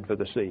counted for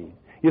the seed.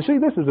 You see,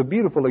 this is a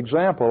beautiful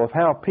example of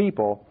how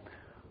people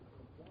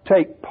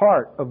take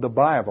part of the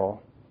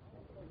Bible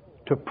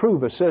to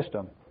prove a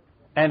system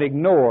and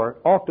ignore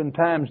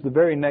oftentimes the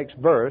very next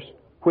verse,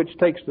 which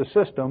takes the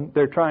system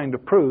they're trying to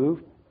prove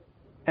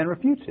and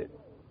refutes it.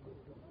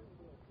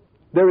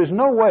 There is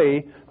no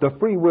way the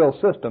free will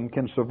system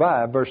can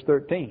survive verse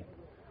 13.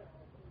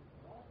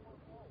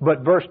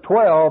 But verse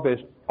 12 is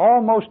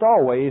almost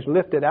always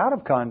lifted out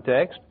of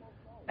context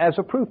as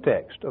a proof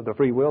text of the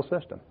free will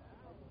system.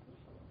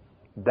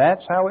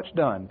 That's how it's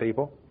done,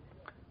 people.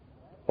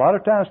 A lot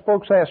of times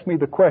folks ask me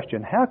the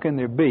question, how can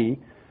there be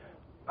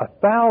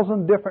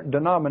 1,000 different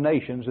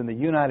denominations in the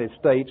United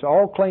States,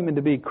 all claiming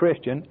to be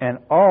Christian, and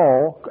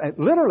all,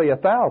 literally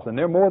 1,000,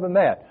 they're more than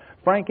that.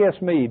 Frank S.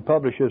 Mead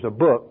publishes a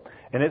book,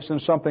 and it's in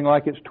something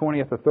like its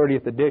 20th or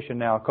 30th edition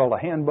now, called A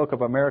Handbook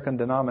of American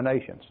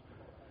Denominations.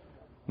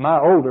 My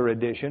older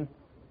edition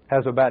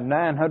has about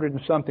 900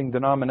 and something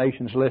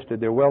denominations listed.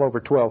 There are well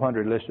over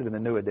 1,200 listed in the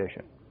new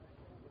edition.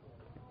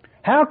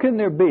 How can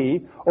there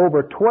be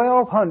over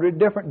 1,200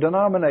 different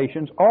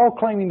denominations, all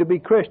claiming to be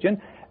Christian,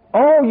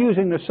 all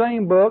using the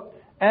same book,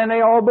 and they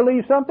all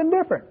believe something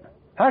different?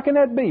 How can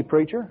that be,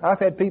 preacher? I've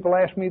had people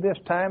ask me this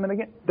time and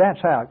again. That's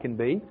how it can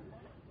be.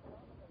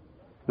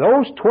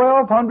 Those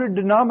 1,200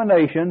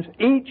 denominations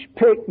each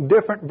pick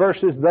different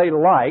verses they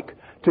like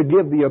to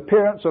give the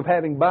appearance of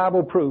having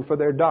Bible proof for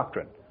their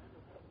doctrine.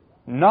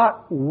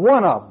 Not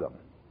one of them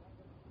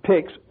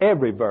picks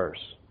every verse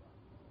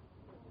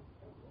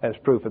as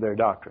proof of their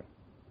doctrine.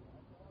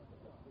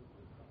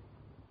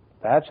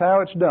 That's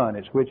how it's done.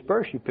 It's which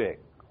verse you pick.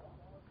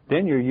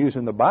 Then you're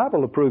using the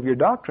Bible to prove your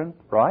doctrine,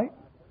 right?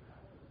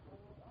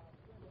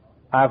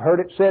 I've heard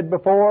it said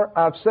before,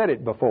 I've said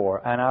it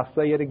before, and I'll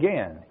say it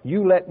again.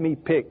 You let me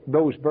pick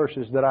those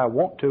verses that I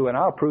want to, and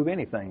I'll prove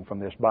anything from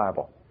this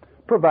Bible,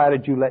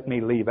 provided you let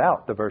me leave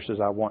out the verses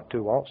I want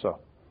to also.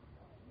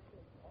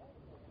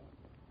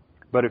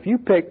 But if you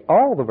pick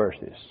all the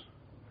verses,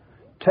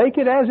 take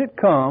it as it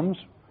comes,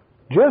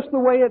 just the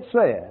way it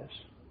says,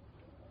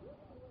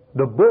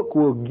 the book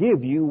will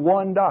give you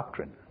one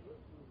doctrine.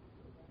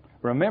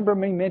 Remember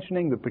me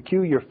mentioning the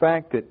peculiar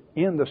fact that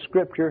in the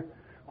Scripture,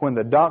 when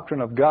the doctrine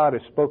of God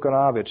is spoken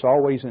of, it's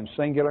always in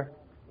singular?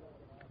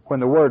 When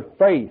the word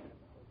faith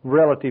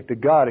relative to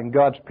God and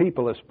God's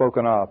people is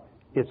spoken of,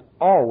 it's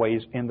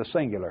always in the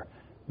singular.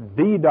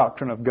 The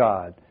doctrine of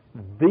God,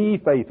 the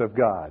faith of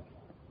God.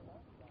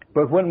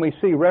 But when we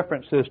see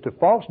references to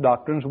false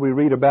doctrines, we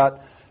read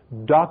about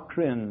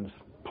doctrines,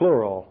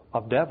 plural,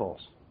 of devils.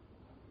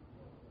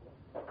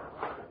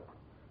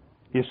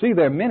 You see,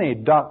 there are many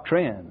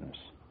doctrines.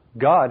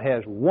 God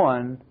has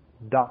one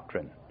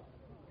doctrine.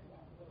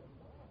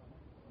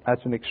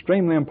 That's an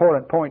extremely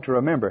important point to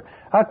remember.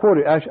 I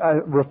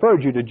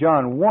referred you to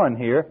John 1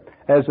 here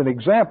as an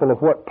example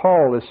of what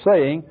Paul is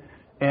saying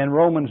in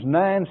Romans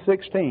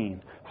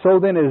 9:16. So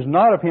then it is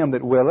not of him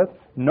that willeth,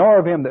 nor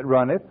of him that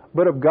runneth,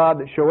 but of God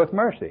that showeth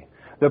mercy.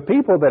 The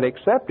people that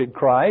accepted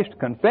Christ,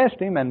 confessed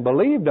Him, and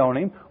believed on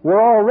Him were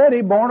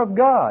already born of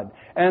God.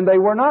 And they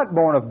were not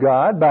born of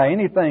God by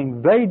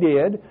anything they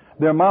did,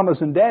 their mamas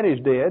and daddies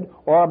did,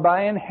 or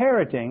by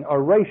inheriting a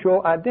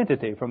racial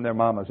identity from their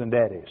mamas and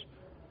daddies.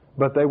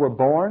 But they were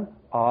born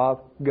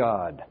of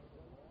God.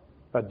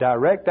 A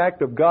direct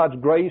act of God's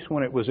grace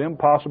when it was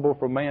impossible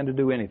for man to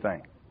do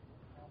anything.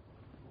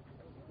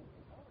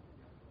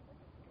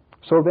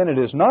 So then it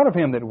is not of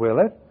him that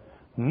willeth,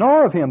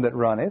 nor of him that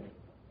runneth,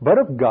 but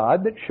of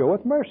God that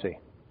showeth mercy.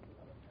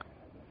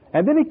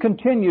 And then he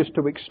continues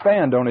to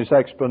expand on his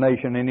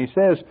explanation, and he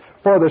says,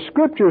 For the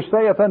Scripture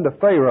saith unto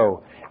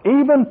Pharaoh,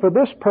 Even for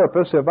this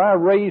purpose have I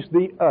raised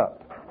thee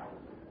up,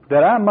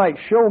 that I might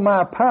show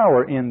my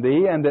power in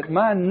thee, and that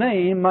my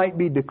name might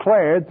be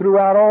declared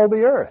throughout all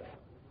the earth.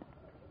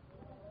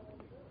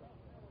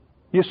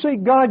 You see,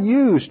 God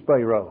used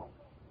Pharaoh,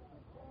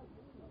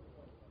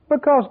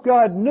 because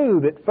God knew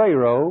that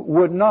Pharaoh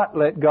would not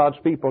let God's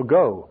people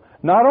go.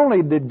 Not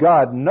only did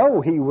God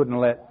know He wouldn't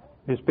let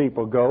His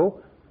people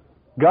go,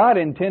 God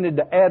intended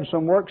to add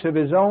some works of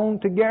His own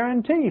to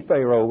guarantee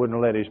Pharaoh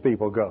wouldn't let His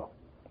people go.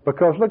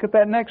 Because look at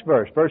that next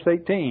verse, verse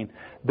 18.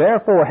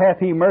 Therefore hath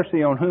He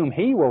mercy on whom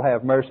He will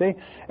have mercy,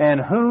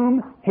 and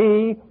whom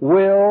He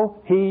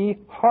will He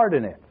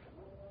hardeneth.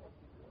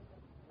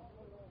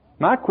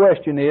 My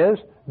question is,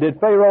 did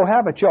Pharaoh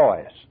have a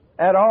choice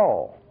at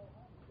all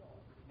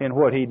in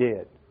what he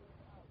did?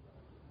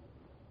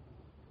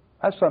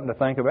 That's something to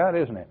think about,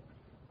 isn't it?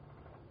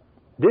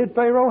 Did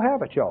Pharaoh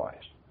have a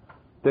choice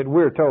that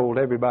we're told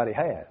everybody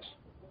has?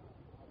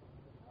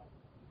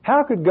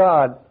 How could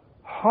God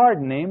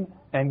harden him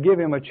and give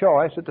him a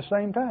choice at the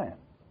same time?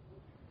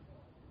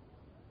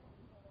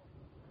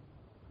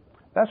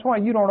 That's why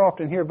you don't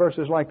often hear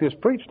verses like this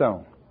preached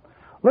on.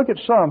 Look at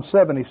Psalm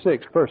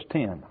 76, verse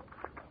 10.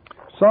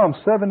 Psalm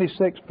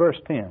 76, verse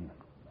 10.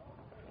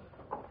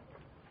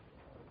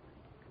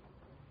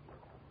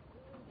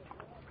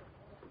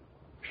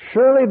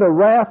 Surely the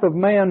wrath of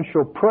man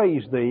shall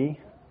praise thee,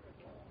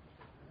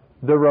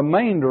 the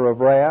remainder of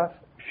wrath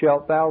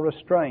shalt thou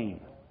restrain.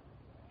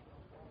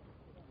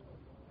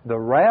 The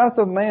wrath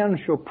of man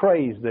shall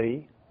praise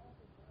thee,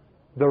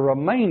 the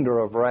remainder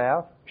of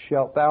wrath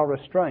shalt thou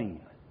restrain.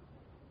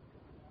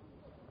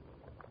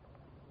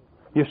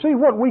 You see,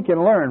 what we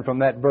can learn from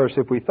that verse,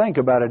 if we think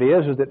about it,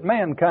 is that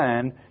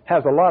mankind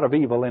has a lot of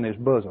evil in his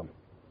bosom.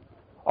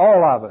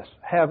 All of us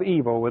have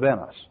evil within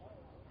us.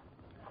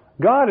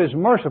 God is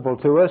merciful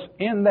to us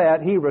in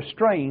that He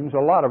restrains a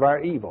lot of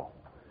our evil.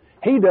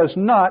 He does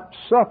not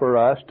suffer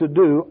us to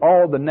do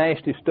all the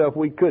nasty stuff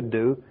we could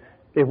do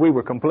if we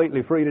were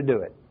completely free to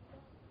do it.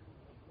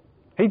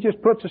 He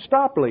just puts a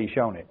stop leash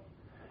on it.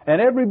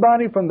 And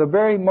everybody from the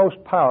very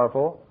most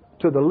powerful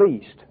to the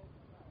least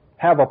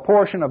have a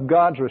portion of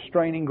God's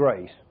restraining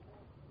grace.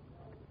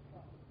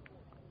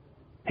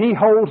 He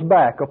holds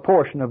back a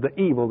portion of the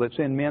evil that's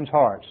in men's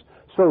hearts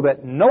so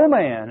that no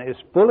man is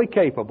fully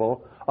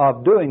capable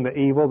of doing the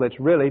evil that's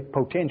really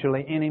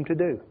potentially in him to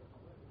do.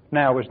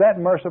 Now, is that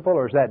merciful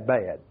or is that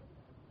bad?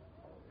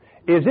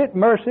 Is it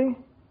mercy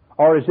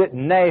or is it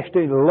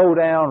nasty,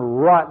 low-down,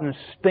 rotten,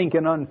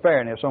 stinking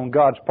unfairness on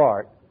God's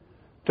part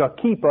to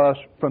keep us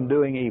from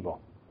doing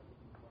evil?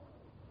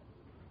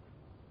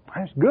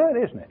 That's good,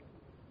 isn't it?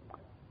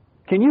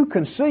 Can you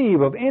conceive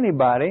of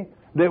anybody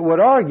that would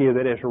argue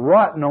that it's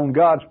rotten on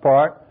God's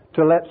part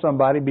to let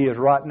somebody be as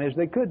rotten as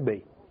they could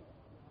be,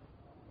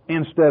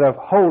 instead of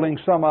holding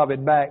some of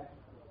it back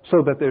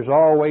so that there's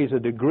always a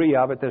degree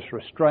of it that's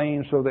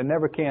restrained so they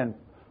never can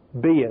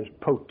be as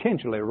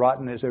potentially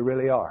rotten as they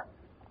really are?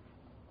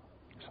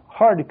 It's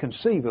hard to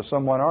conceive of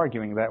someone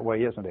arguing that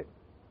way, isn't it?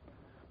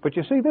 But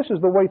you see, this is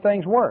the way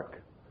things work.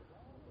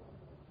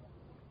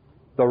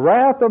 The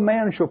wrath of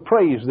man shall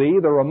praise thee,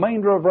 the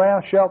remainder of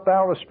wrath shalt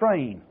thou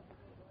restrain.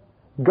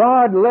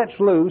 God lets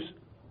loose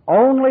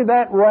only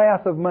that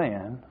wrath of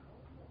man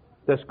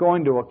that's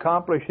going to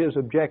accomplish His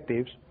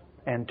objectives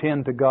and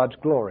tend to God's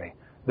glory.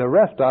 The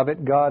rest of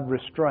it, God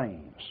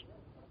restrains.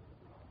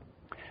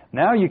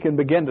 Now you can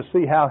begin to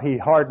see how He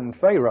hardened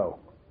Pharaoh.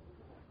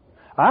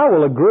 I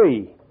will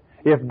agree,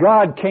 if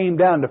God came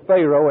down to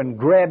Pharaoh and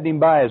grabbed him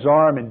by his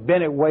arm and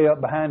bent it way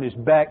up behind his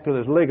back till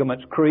his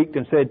ligaments creaked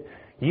and said,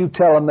 "You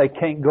tell them they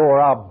can't go or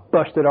I'll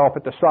bust it off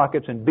at the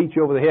sockets and beat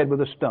you over the head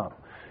with a stump."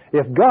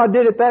 If God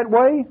did it that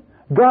way,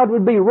 God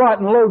would be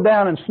rotten, low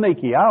down, and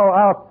sneaky.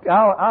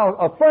 I'll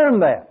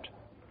affirm that.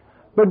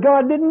 But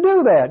God didn't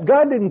do that.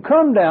 God didn't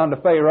come down to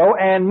Pharaoh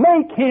and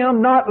make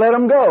him not let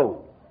him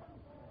go.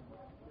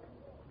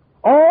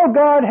 All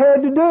God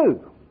had to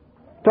do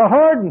to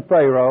harden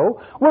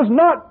Pharaoh was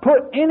not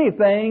put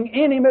anything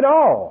in him at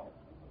all.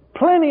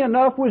 Plenty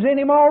enough was in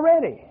him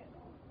already.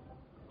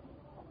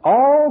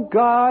 All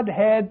God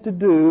had to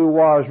do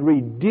was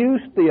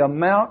reduce the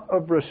amount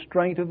of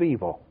restraint of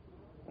evil.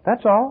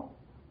 That's all.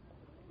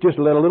 Just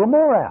let a little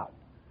more out,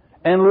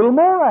 and a little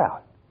more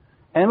out,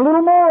 and a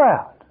little more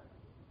out.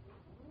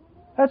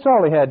 That's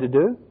all He had to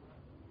do.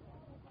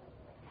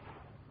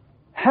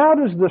 How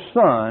does the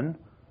sun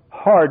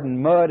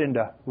harden mud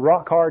into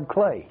rock-hard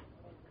clay?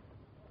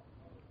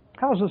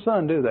 How does the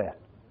sun do that?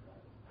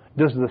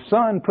 Does the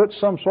sun put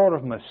some sort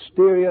of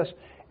mysterious,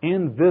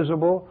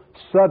 invisible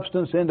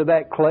substance into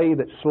that clay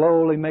that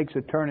slowly makes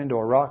it turn into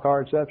a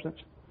rock-hard substance?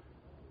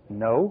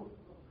 No.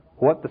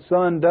 What the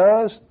sun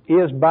does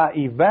is by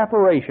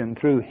evaporation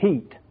through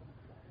heat,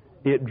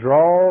 it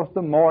draws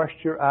the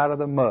moisture out of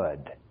the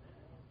mud.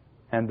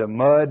 And the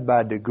mud,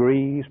 by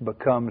degrees,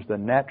 becomes the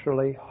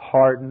naturally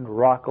hardened,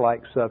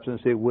 rock-like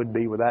substance it would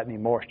be without any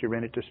moisture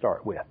in it to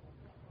start with.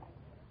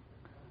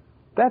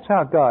 That's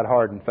how God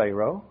hardened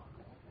Pharaoh.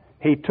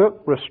 He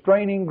took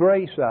restraining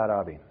grace out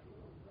of him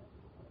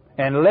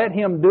and let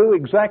him do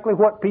exactly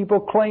what people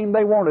claim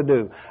they want to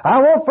do. I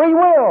want free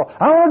will.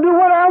 I want to do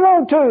what I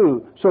want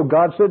to. So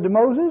God said to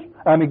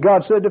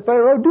God said to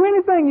Pharaoh, do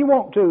anything you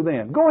want to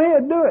then. Go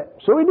ahead, do it.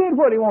 So he did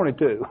what he wanted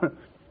to.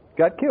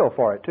 Got killed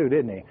for it too,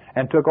 didn't he?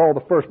 And took all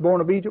the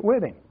firstborn of Egypt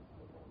with him.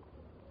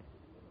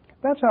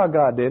 That's how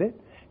God did it.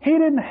 He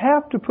didn't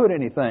have to put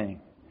anything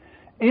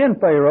in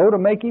Pharaoh to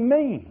make him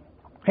mean.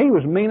 He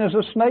was mean as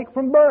a snake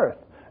from birth.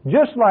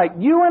 Just like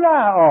you and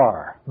I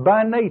are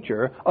by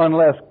nature,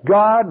 unless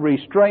God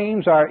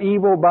restrains our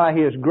evil by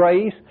His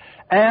grace,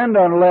 and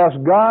unless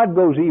God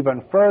goes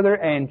even further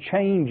and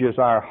changes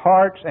our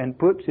hearts and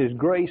puts His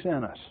grace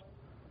in us.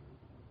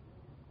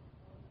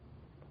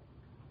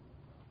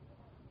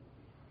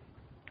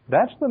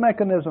 That's the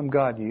mechanism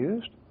God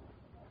used.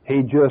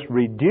 He just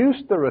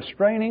reduced the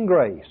restraining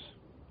grace.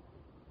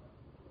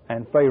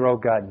 And Pharaoh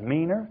got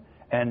meaner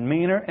and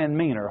meaner and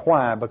meaner.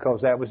 Why? Because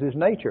that was his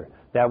nature.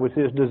 That was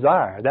his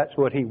desire. That's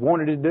what he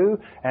wanted to do,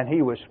 and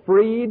he was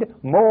freed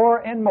more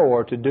and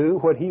more to do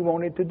what he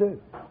wanted to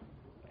do.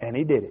 And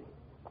he did it.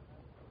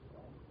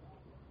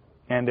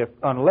 And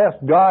unless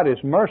God is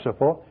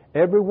merciful,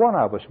 every one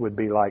of us would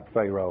be like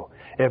Pharaoh.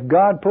 If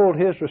God pulled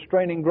His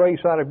restraining grace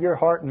out of your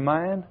heart and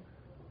mind,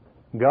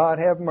 God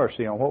have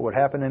mercy on what would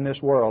happen in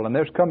this world. And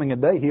there's coming a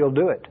day He'll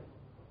do it.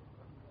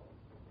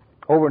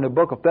 Over in the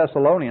book of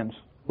Thessalonians,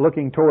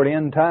 looking toward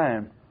end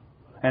time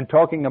and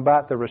talking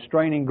about the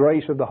restraining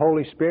grace of the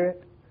Holy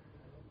Spirit,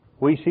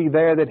 we see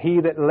there that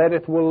he that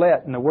letteth will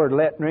let, and the word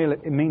let really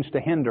it means to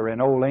hinder in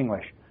Old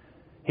English.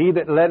 He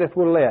that letteth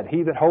will let,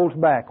 he that holds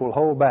back will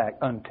hold back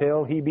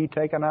until he be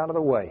taken out of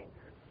the way.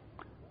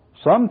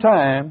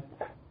 Sometime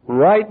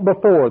right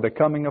before the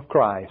coming of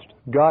Christ,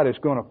 God is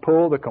going to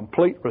pull the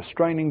complete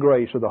restraining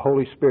grace of the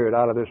Holy Spirit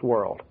out of this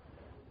world.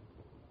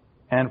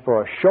 And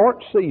for a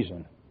short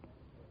season,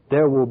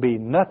 there will be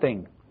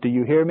nothing, do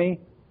you hear me?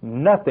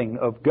 Nothing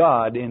of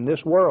God in this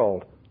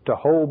world to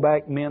hold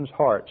back men's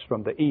hearts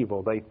from the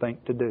evil they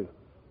think to do.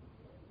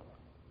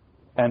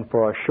 And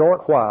for a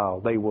short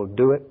while, they will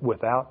do it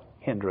without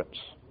hindrance.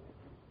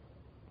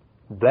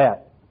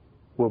 That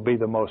will be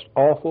the most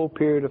awful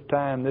period of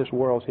time this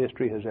world's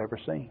history has ever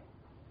seen.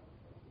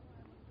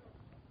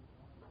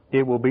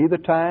 It will be the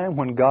time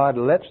when God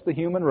lets the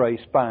human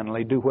race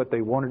finally do what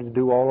they wanted to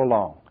do all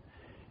along.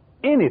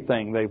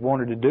 Anything they've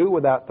wanted to do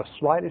without the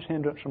slightest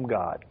hindrance from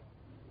God,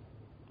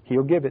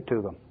 He'll give it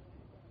to them.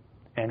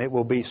 And it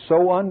will be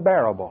so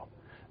unbearable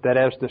that,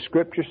 as the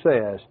Scripture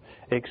says,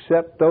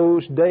 except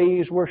those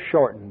days were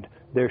shortened,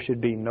 there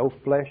should be no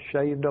flesh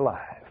shaved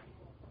alive.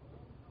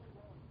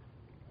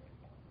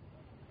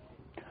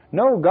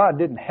 No, God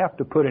didn't have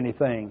to put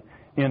anything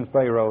in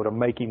Pharaoh to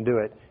make him do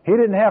it. He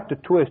didn't have to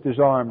twist his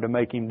arm to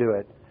make him do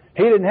it.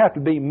 He didn't have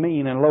to be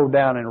mean and low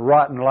down and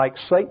rotten like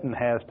Satan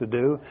has to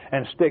do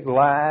and stick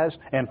lies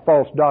and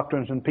false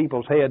doctrines in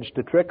people's heads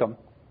to trick them.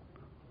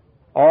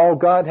 All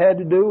God had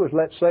to do was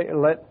let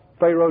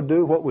Pharaoh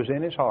do what was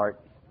in his heart.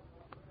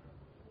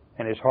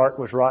 And his heart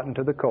was rotten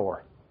to the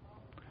core,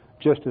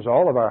 just as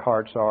all of our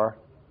hearts are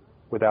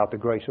without the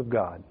grace of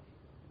God.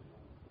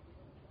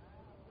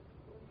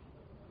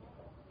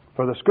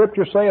 For the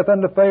Scripture saith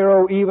unto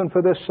Pharaoh, even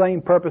for this same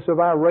purpose have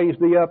I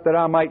raised thee up, that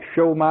I might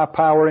show my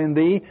power in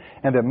thee,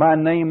 and that my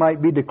name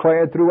might be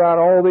declared throughout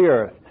all the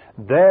earth.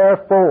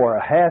 Therefore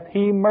hath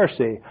he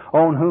mercy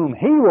on whom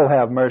he will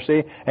have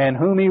mercy, and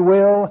whom he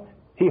will,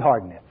 he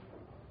hardeneth.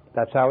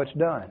 That's how it's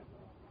done.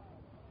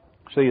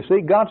 So you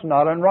see, God's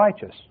not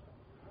unrighteous.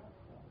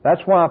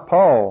 That's why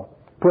Paul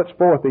puts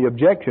forth the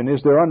objection,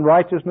 is there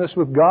unrighteousness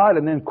with God?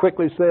 And then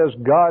quickly says,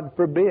 God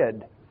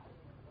forbid.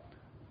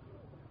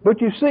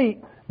 But you see,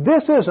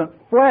 this isn't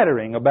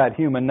flattering about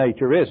human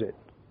nature, is it?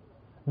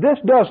 This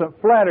doesn't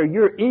flatter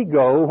your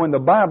ego when the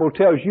Bible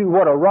tells you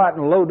what a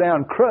rotten,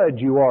 low-down crud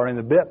you are in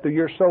the depth of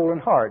your soul and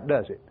heart,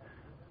 does it?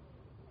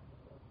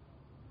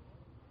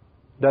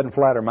 Doesn't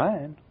flatter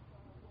mine.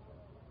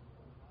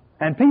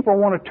 And people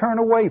want to turn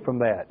away from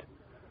that.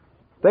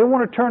 They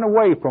want to turn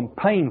away from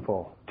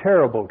painful,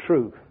 terrible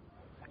truth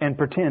and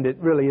pretend it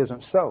really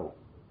isn't so.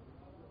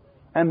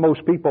 And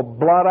most people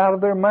blot out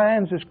of their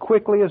minds as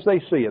quickly as they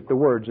see it, the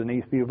words in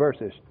these few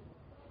verses,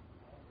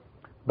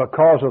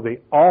 because of the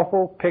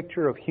awful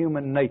picture of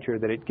human nature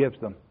that it gives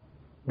them,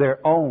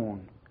 their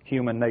own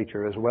human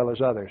nature as well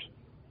as others.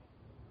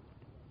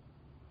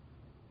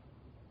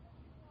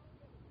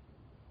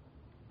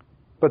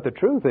 But the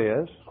truth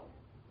is,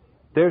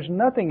 there's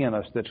nothing in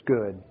us that's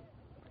good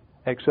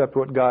except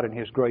what God in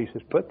His grace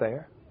has put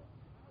there.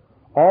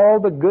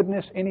 All the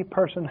goodness any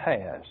person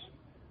has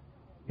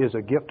is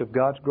a gift of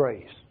God's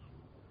grace.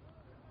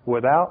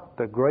 Without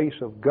the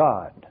grace of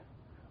God,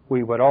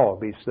 we would all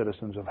be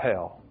citizens of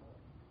hell.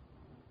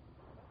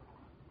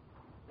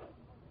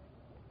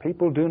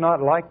 People do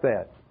not like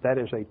that. That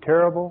is a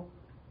terrible,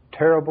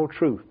 terrible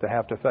truth to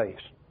have to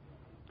face.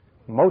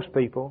 Most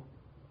people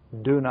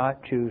do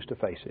not choose to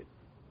face it.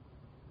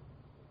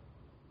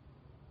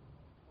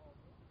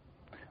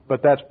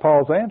 But that's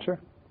Paul's answer.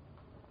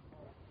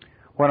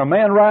 When a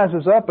man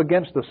rises up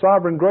against the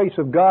sovereign grace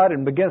of God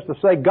and begins to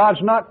say,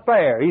 God's not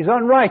fair, He's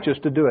unrighteous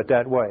to do it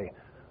that way,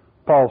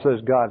 Paul says,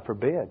 God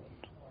forbid.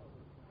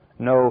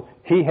 No,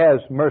 He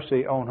has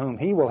mercy on whom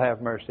He will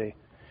have mercy,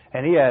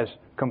 and He has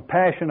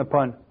compassion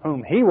upon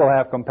whom He will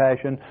have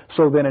compassion,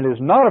 so then it is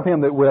not of him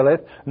that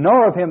willeth,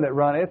 nor of him that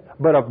runneth,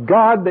 but of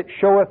God that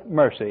showeth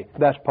mercy.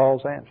 That's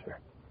Paul's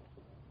answer.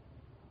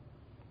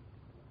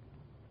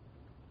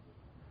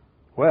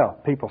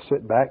 Well, people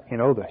sit back. You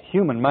know, the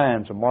human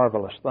mind's a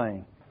marvelous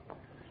thing.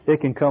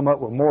 It can come up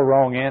with more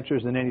wrong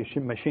answers than any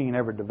machine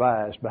ever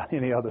devised by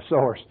any other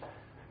source.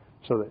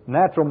 So the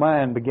natural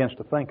mind begins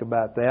to think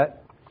about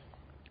that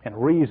and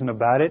reason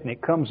about it, and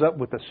it comes up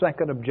with the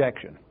second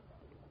objection.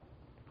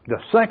 The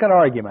second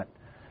argument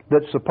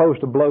that's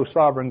supposed to blow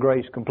sovereign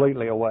grace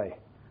completely away.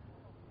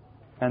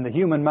 And the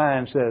human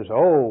mind says,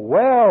 oh,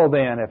 well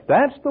then, if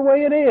that's the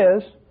way it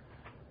is,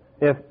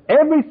 if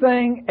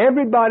everything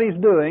everybody's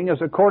doing is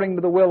according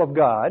to the will of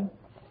God,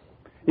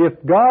 if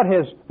God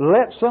has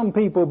let some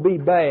people be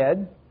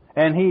bad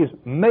and He's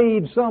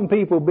made some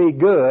people be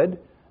good,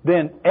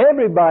 then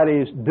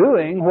everybody's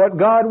doing what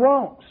God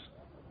wants.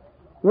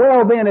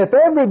 Well then, if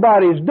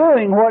everybody's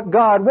doing what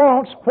God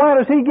wants, why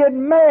does He get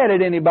mad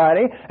at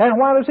anybody? And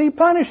why does He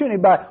punish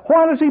anybody?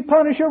 Why does He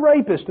punish a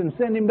rapist and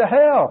send him to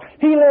hell?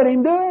 He let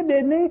him do it,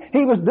 didn't He?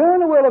 He was doing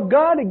the will of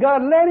God, and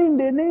God let him,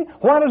 didn't He?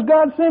 Why does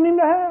God send him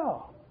to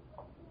hell?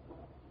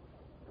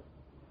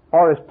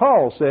 Or as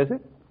Paul says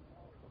it,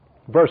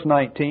 verse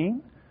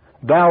 19,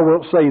 Thou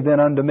wilt say then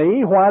unto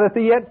me, Why doth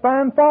he yet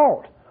find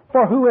fault?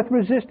 For who hath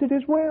resisted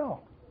His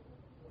will?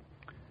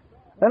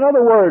 In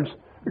other words,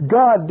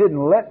 God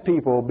didn't let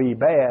people be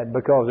bad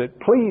because it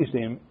pleased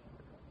Him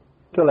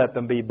to let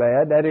them be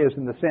bad. That is,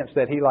 in the sense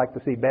that He liked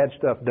to see bad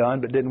stuff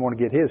done but didn't want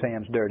to get His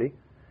hands dirty.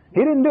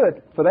 He didn't do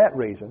it for that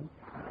reason.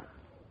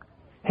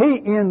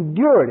 He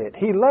endured it.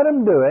 He let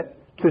them do it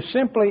to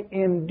simply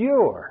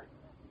endure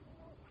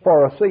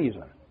for a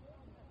season,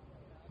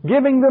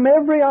 giving them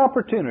every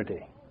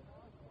opportunity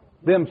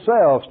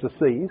themselves to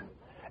cease,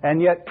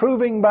 and yet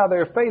proving by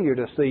their failure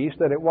to cease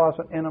that it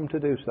wasn't in them to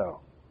do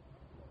so.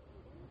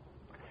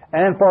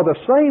 And for the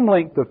same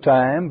length of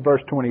time,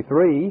 verse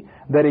 23,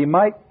 that He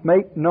might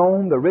make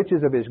known the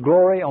riches of His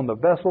glory on the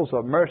vessels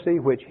of mercy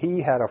which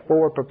He had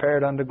afore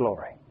prepared unto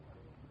glory.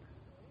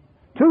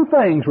 Two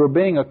things were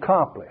being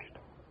accomplished.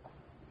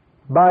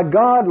 By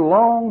God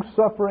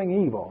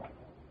long-suffering evil,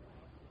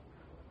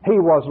 He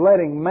was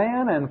letting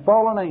man and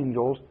fallen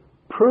angels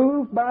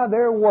prove by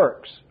their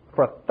works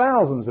for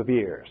thousands of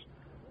years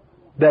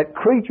that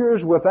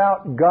creatures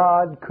without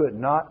God could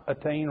not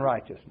attain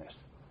righteousness.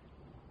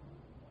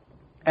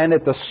 And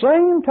at the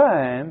same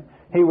time,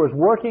 He was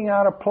working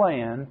out a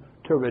plan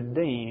to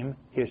redeem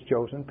His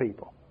chosen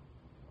people.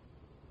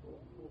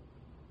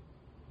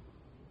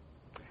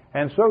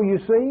 And so you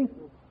see,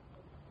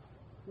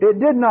 it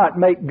did not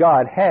make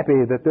God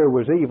happy that there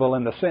was evil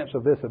in the sense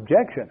of this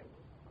objection.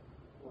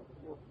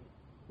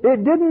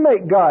 It didn't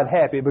make God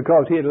happy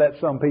because He had let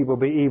some people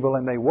be evil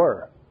and they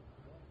were.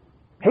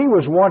 He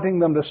was wanting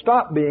them to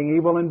stop being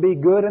evil and be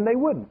good, and they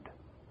wouldn't.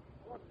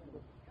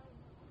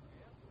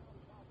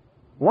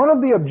 One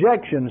of the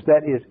objections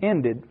that is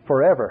ended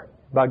forever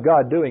by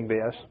God doing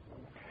this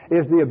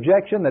is the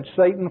objection that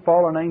Satan,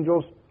 fallen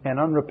angels, and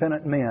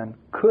unrepentant men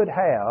could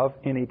have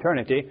in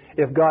eternity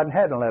if God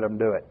hadn't let them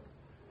do it.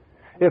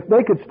 If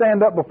they could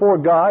stand up before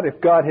God,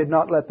 if God had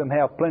not let them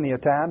have plenty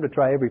of time to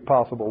try every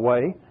possible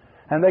way,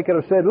 and they could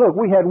have said, look,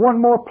 we had one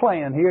more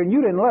plan here, and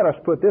you didn't let us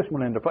put this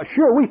one into play.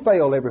 Sure, we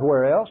failed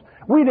everywhere else.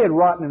 We did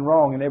rotten and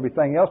wrong and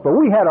everything else, but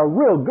we had a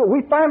real good,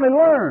 we finally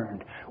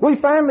learned. We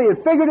finally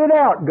had figured it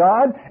out,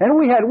 God, and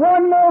we had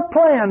one more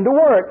plan to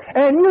work,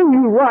 and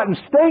you rotten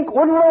stink,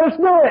 wouldn't let us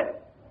do it.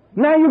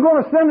 Now you're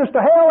going to send us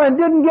to hell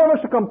and didn't give us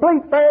a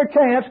complete fair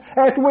chance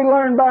after we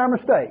learned by our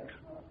mistakes.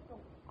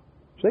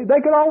 See, they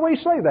could always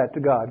say that to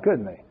God,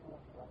 couldn't they?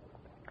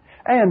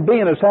 And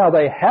being as how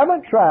they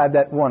haven't tried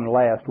that one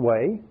last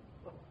way,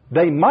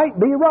 they might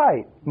be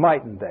right,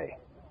 mightn't they?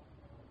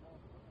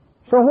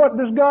 So what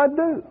does God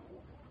do?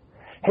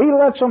 He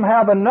lets them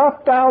have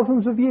enough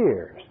thousands of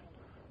years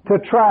to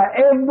try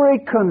every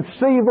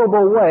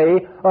conceivable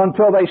way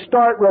until they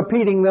start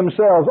repeating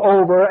themselves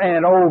over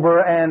and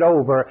over and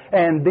over,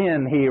 and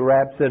then He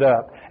wraps it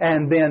up.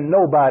 And then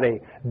nobody,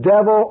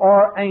 devil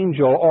or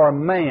angel or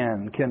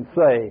man, can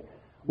say,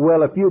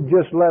 well, if you'd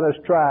just let us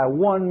try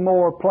one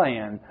more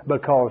plan,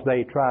 because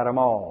they tried them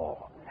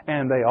all,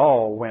 and they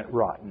all went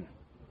rotten.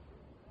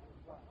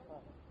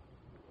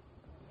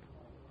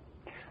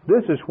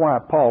 This is why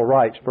Paul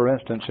writes, for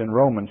instance, in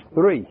Romans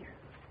 3,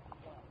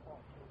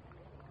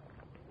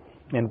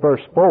 in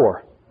verse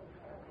 4,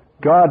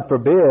 God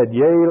forbid,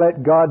 yea,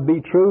 let God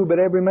be true, but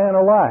every man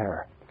a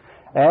liar.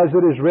 As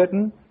it is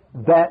written,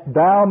 that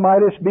thou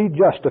mightest be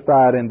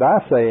justified in thy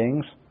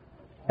sayings,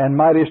 and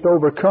mightest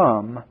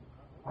overcome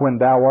when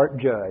thou art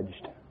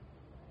judged.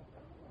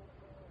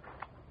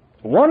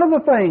 One of the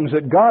things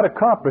that God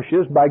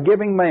accomplishes by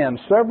giving man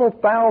several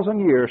thousand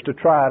years to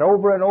try it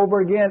over and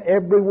over again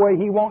every way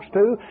he wants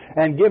to,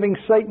 and giving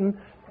Satan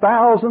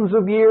thousands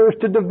of years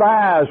to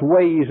devise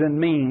ways and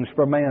means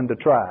for man to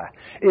try,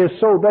 is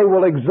so they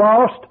will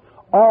exhaust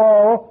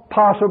all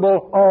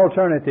possible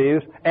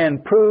alternatives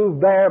and prove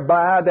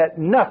thereby that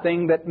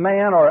nothing that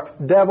man or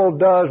devil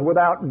does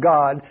without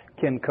God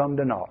can come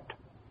to naught.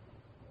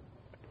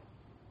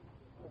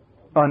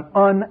 An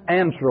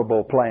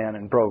unanswerable plan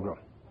and program.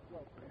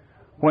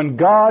 When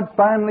God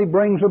finally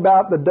brings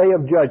about the day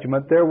of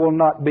judgment, there will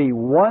not be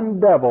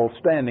one devil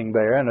standing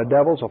there, and a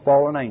devil's a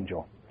fallen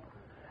angel.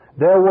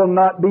 There will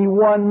not be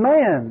one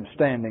man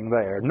standing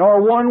there,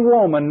 nor one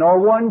woman, nor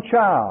one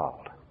child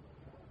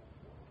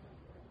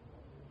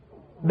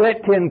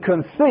that can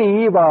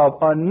conceive of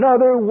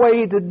another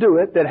way to do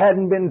it that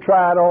hadn't been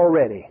tried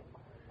already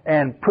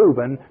and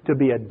proven to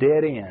be a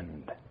dead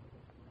end.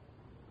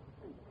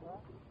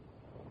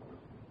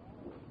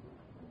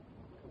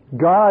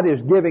 God is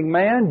giving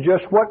man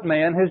just what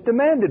man has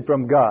demanded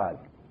from God.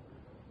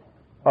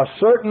 A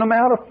certain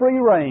amount of free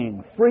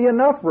rein, free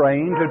enough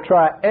rein to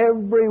try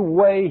every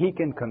way he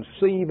can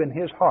conceive in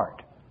his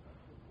heart.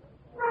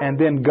 And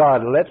then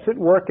God lets it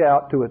work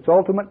out to its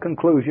ultimate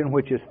conclusion,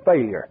 which is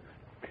failure.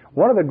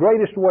 One of the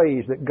greatest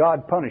ways that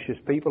God punishes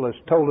people is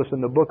told us in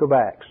the book of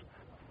Acts,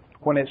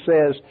 when it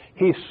says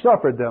He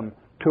suffered them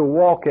to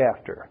walk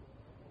after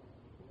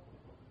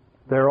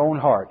their own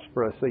hearts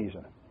for a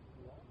season.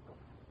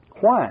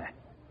 Why?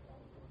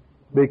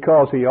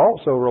 Because He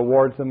also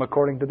rewards them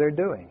according to their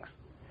doings.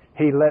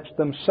 He lets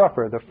them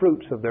suffer the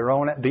fruits of their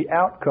own, the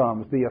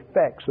outcomes, the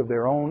effects of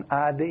their own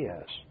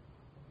ideas.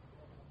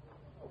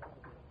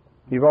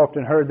 You've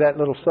often heard that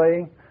little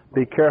saying,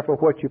 be careful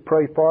what you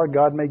pray for,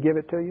 God may give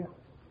it to you.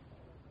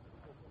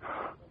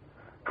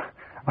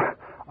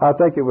 I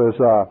think it was,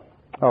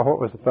 what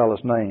was the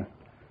fellow's name?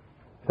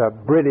 It's a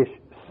British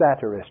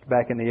satirist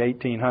back in the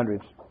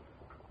 1800s.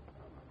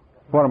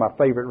 One of my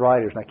favorite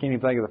writers, and I can't even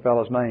think of the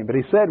fellow's name. But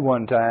he said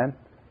one time,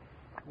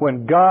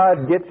 when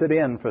God gets it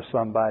in for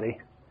somebody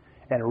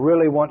and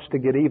really wants to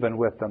get even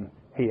with them,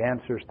 He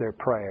answers their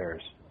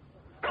prayers.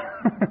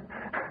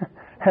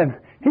 And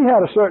he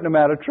had a certain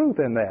amount of truth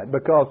in that,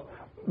 because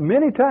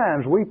many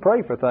times we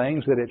pray for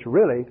things that it's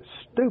really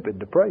stupid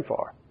to pray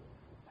for.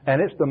 And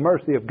it's the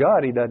mercy of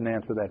God He doesn't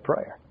answer that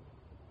prayer.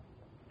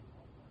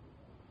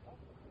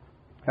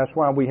 That's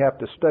why we have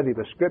to study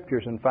the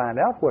Scriptures and find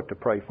out what to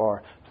pray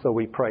for, so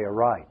we pray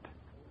aright.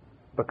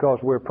 Because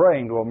we're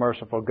praying to a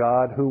merciful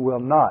God who will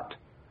not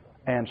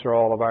answer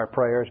all of our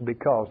prayers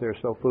because they're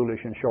so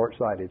foolish and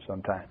short-sighted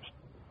sometimes.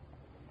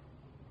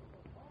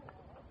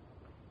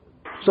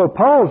 So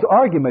Paul's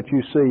argument,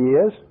 you see,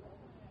 is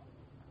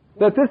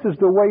that this is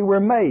the way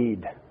we're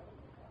made.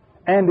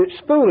 And it's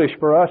foolish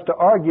for us to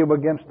argue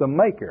against the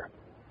maker.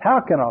 How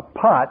can a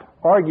pot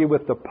argue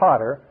with the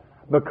potter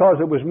because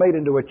it was made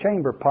into a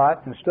chamber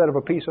pot instead of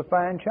a piece of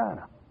fine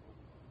china?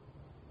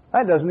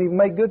 That doesn't even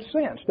make good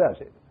sense, does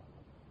it?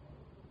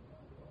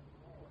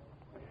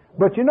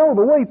 But you know,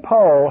 the way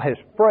Paul has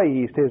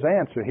phrased his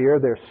answer here,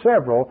 there's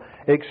several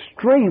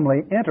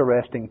extremely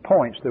interesting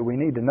points that we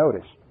need to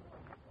notice.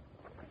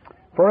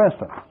 For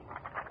instance,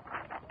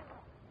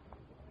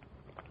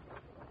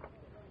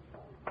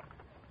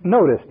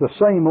 notice the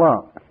same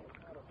lump.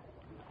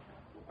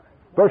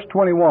 Verse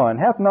 21,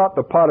 hath not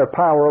the potter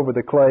power over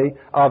the clay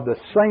of the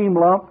same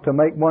lump to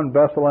make one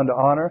vessel unto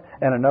honor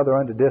and another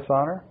unto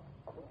dishonor?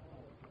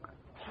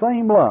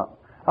 Same lump.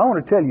 I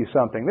want to tell you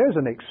something. There's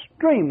an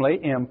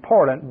extremely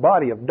important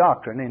body of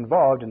doctrine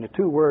involved in the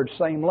two words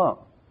same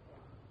lump.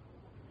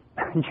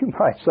 You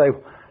might say,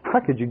 how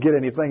could you get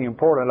anything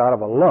important out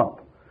of a lump?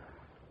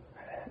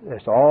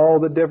 It's all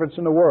the difference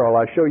in the world.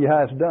 I'll show you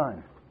how it's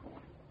done.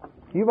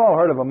 You've all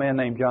heard of a man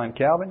named John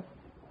Calvin.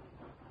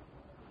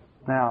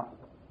 Now,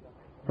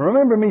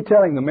 remember me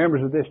telling the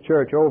members of this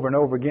church over and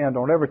over again,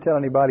 don't ever tell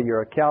anybody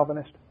you're a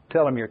Calvinist.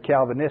 Tell them you're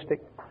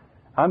Calvinistic.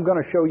 I'm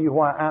going to show you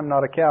why I'm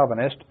not a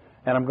Calvinist,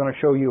 and I'm going to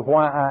show you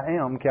why I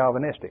am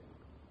Calvinistic.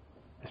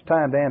 It's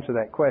time to answer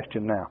that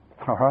question now,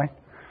 all right?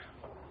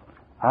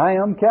 I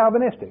am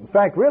Calvinistic. In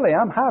fact, really,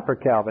 I'm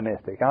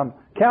hyper-Calvinistic. I'm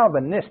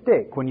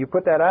Calvinistic. When you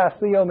put that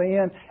IC on the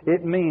end,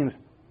 it means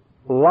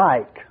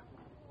like.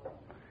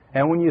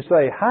 And when you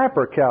say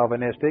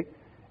hyper-Calvinistic,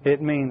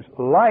 it means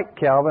like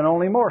Calvin,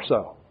 only more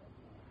so.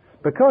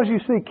 Because you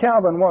see,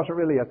 Calvin wasn't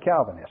really a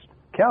Calvinist.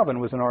 Calvin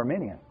was an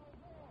Arminian.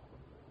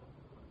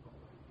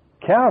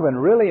 Calvin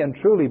really and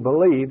truly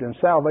believed in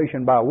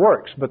salvation by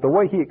works, but the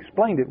way he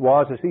explained it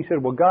was, is he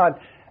said, well, God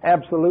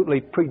absolutely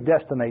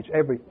predestinates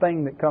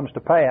everything that comes to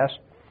pass,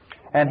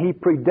 and He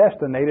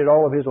predestinated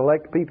all of His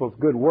elect people's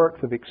good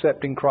works of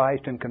accepting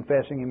Christ and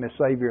confessing Him as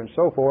Savior and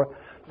so forth.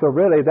 So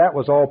really that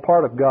was all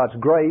part of God's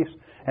grace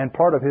and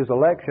part of His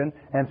election,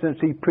 and since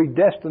He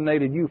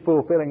predestinated you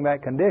fulfilling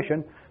that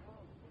condition,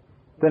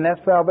 then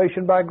that's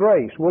salvation by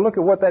grace. Well, look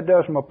at what that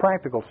does from a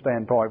practical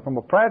standpoint. From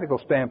a practical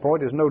standpoint,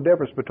 there's no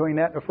difference between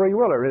that and a free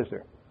willer, is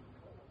there?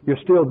 You're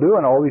still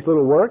doing all these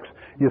little works.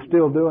 You're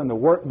still doing the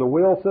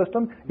will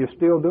system. You're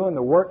still doing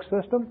the work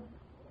system.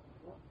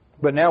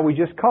 But now we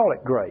just call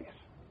it grace.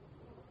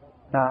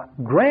 Now,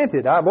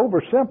 granted, I've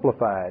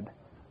oversimplified,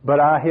 but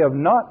I have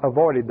not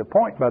avoided the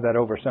point by that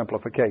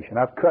oversimplification.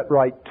 I've cut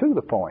right to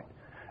the point.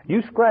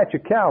 You scratch a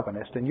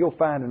Calvinist and you'll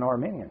find an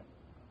Arminian.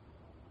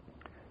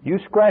 You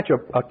scratch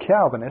a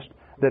Calvinist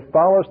that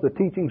follows the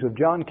teachings of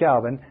John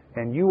Calvin,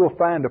 and you will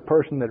find a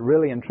person that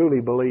really and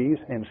truly believes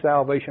in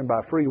salvation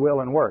by free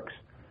will and works.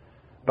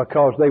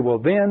 Because they will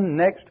then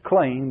next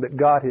claim that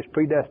God has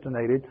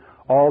predestinated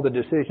all the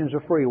decisions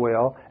of free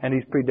will, and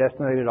He's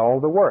predestinated all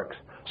the works.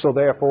 So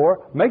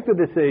therefore, make the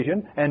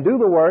decision and do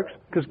the works,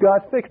 because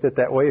God fixed it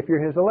that way if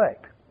you're His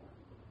elect.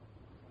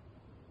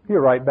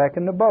 You're right back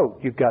in the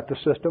boat. You've got the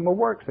system of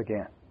works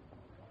again.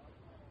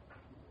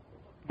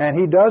 And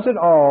He does it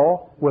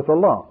all with a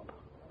lump.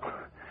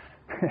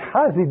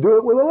 How does He do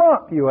it with a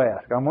lump, you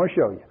ask? I'm going to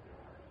show you.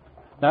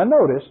 Now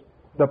notice,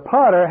 the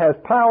potter has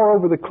power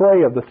over the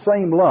clay of the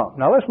same lump.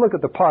 Now let's look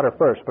at the potter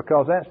first,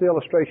 because that's the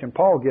illustration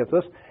Paul gives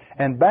us,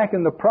 And back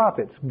in the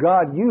prophets,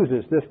 God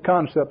uses this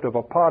concept of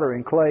a potter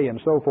and clay and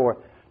so forth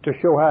to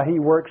show how He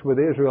works with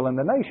Israel and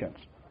the nations.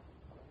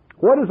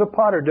 What does a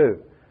potter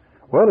do?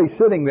 Well, he's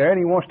sitting there and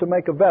he wants to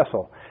make a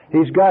vessel.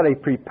 He's got a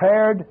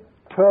prepared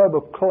tub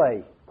of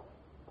clay.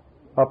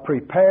 A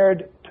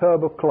prepared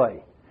tub of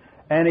clay.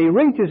 And he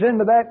reaches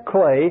into that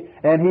clay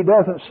and he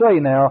doesn't say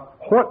now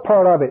what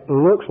part of it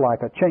looks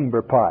like a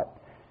chamber pot.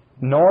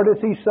 Nor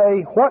does he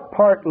say what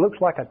part looks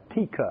like a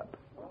teacup.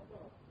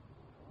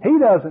 He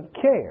doesn't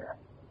care.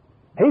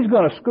 He's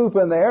going to scoop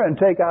in there and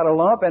take out a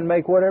lump and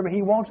make whatever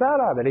he wants out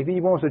of it. If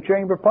he wants a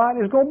chamber pot,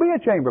 it's going to be a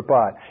chamber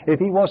pot. If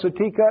he wants a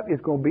teacup,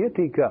 it's going to be a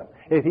teacup.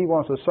 If he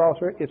wants a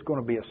saucer, it's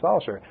going to be a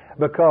saucer.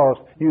 Because,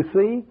 you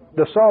see,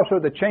 the saucer,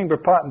 the chamber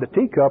pot, and the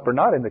teacup are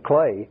not in the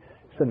clay.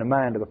 It's in the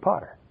mind of the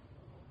potter.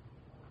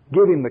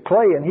 Give him the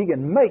clay and he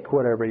can make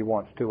whatever he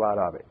wants to out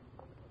of it.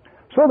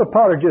 So the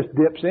potter just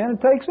dips in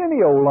and takes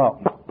any old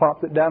lump,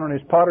 pops it down on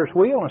his potter's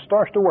wheel and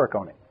starts to work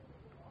on it.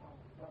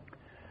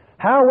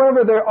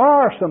 However, there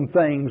are some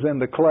things in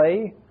the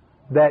clay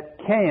that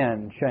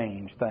can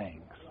change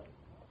things.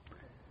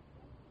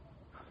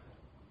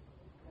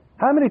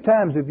 How many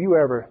times have you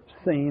ever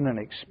seen an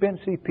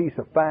expensive piece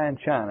of fine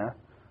china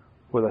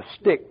with a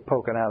stick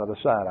poking out of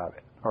the side of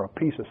it, or a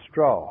piece of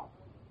straw,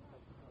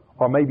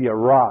 or maybe a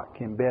rock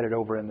embedded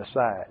over in the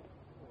side?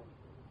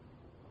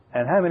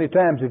 And how many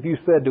times have you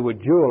said to a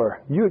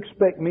jeweler, you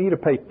expect me to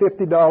pay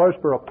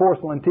 $50 for a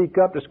porcelain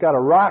teacup that's got a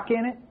rock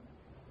in it?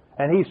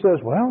 And he says,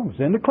 well, it's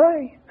in the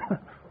clay.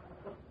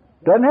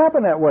 Doesn't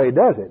happen that way,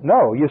 does it?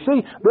 No. You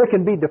see, there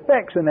can be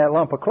defects in that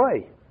lump of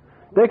clay.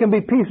 There can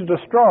be pieces of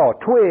straw,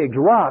 twigs,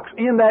 rocks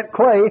in that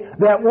clay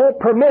that won't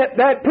permit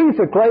that piece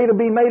of clay to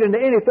be made into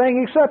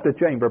anything except a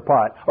chamber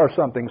pot or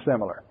something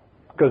similar.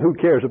 Because who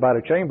cares about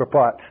a chamber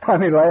pot? I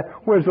mean,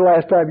 when's the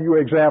last time you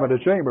examined a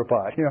chamber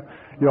pot? You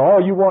know,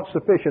 all you want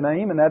sufficient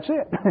aim and that's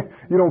it.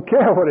 You don't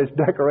care what it's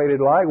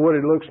decorated like, what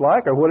it looks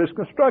like, or what it's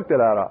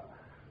constructed out of.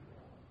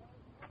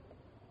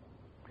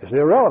 It's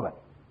irrelevant.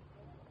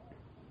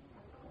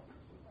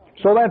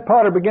 So that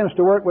potter begins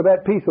to work with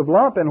that piece of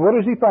lump, and what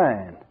does he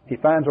find? He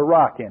finds a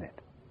rock in it,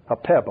 a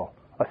pebble,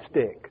 a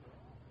stick.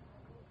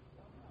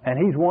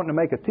 And he's wanting to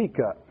make a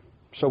teacup.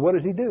 So what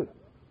does he do?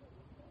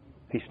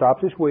 He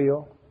stops his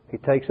wheel, he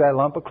takes that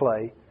lump of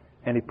clay,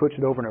 and he puts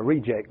it over in a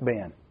reject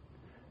bin.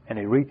 And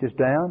he reaches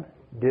down,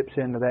 dips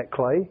into that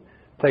clay,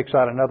 takes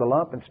out another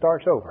lump, and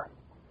starts over.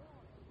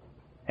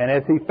 And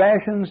as he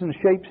fashions and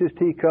shapes his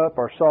teacup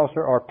or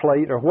saucer or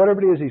plate or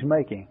whatever it is he's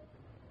making,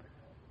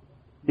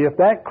 if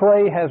that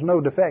clay has no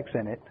defects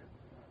in it,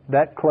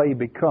 that clay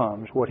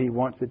becomes what he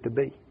wants it to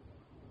be.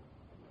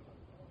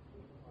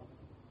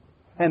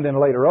 And then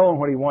later on,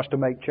 when he wants to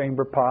make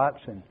chamber pots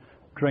and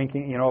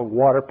drinking,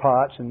 water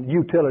pots and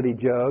utility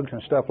jugs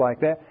and stuff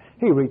like that,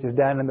 he reaches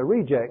down in the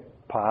reject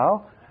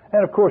pile.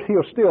 And of course,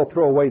 he'll still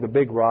throw away the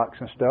big rocks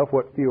and stuff,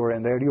 what few are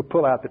in there. He'll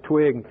pull out the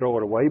twig and throw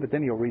it away, but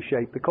then he'll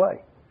reshape the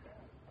clay.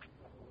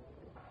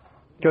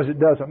 Because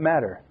it doesn't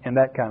matter in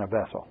that kind of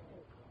vessel.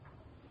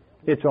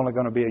 It's only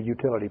going to be a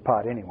utility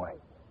pot anyway.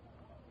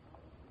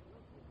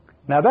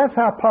 Now that's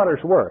how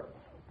potters work.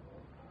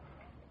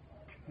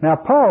 Now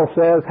Paul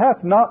says,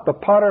 hath not the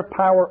potter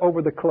power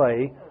over the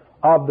clay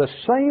of the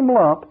same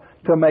lump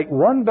to make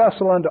one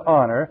vessel unto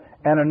honor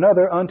and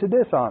another unto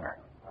dishonor?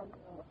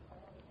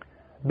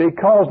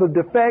 Because of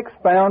defects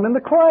found in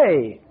the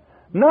clay.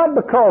 Not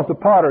because the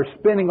potter's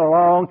spinning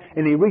along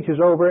and he reaches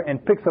over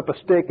and picks up a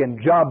stick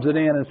and jobs it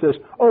in and says,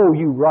 oh,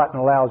 you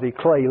rotten, lousy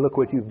clay, look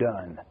what you've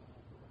done.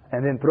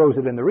 And then throws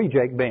it in the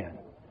reject bin.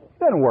 It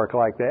doesn't work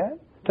like that.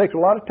 It takes a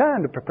lot of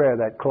time to prepare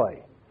that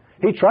clay.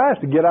 He tries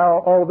to get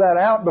all of that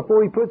out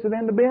before he puts it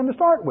in the bin to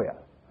start with.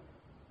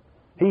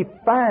 He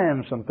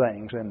finds some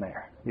things in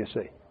there, you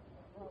see.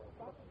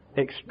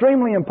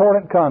 Extremely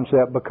important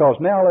concept, because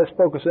now let's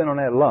focus in on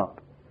that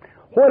lump.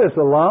 What is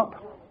a lump?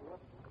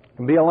 It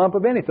can be a lump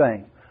of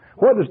anything.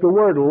 What does the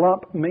word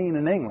lump mean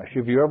in English?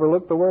 Have you ever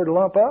looked the word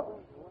lump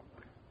up?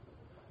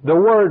 The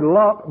word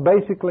lump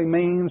basically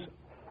means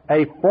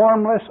a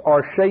formless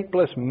or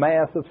shapeless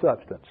mass of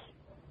substance.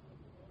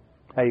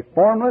 A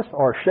formless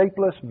or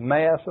shapeless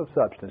mass of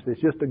substance.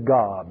 It's just a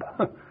gob.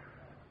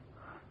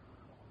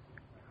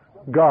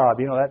 Gob,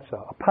 that's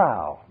a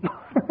pile.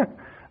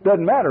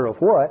 Doesn't matter of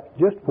what,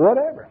 just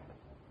whatever.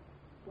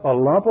 A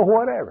lump of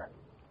whatever.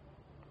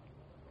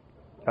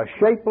 A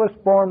shapeless,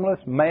 formless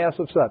mass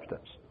of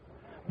substance.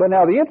 But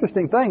now the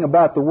interesting thing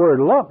about the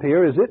word lump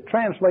here is it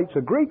translates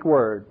a Greek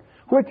word,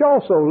 which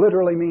also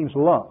literally means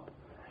lump.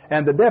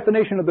 And the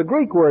definition of the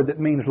Greek word that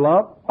means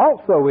lump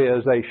also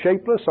is a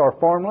shapeless or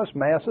formless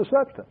mass of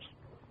substance.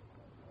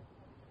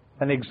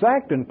 An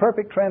exact and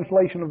perfect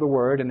translation of the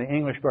word in the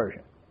English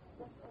version.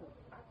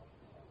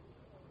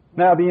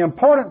 Now the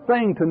important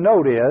thing to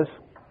note is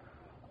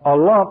a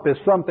lump is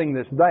something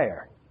that's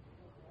there,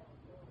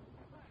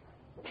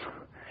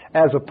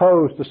 as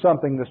opposed to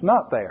something that's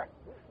not there.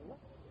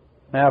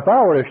 Now if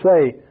I were to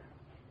say,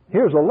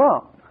 here's a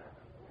lump,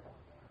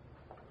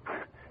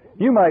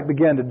 you might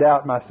begin to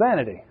doubt my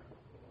sanity.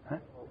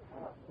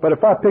 But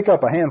if I pick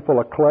up a handful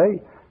of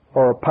clay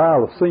or a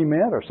pile of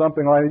cement or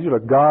something like that, just a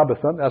gob of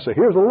something. I say,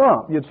 here's a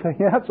lump. You'd say,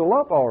 yeah, it's a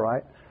lump, all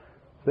right.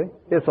 See?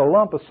 It's a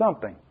lump of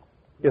something.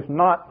 It's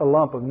not a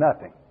lump of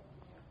nothing.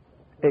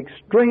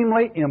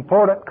 Extremely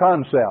important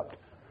concept.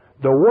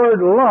 The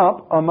word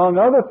lump, among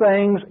other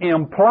things,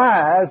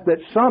 implies that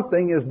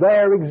something is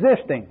there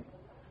existing.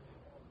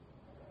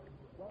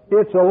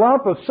 It's a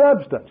lump of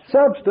substance.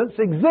 Substance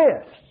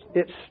exists.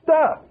 It's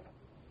stuff.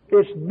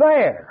 It's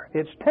there.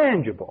 It's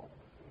tangible.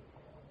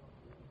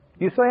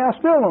 You say, I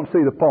still don't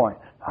see the point.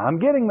 I'm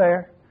getting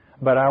there,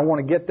 but I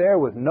want to get there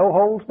with no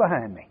holes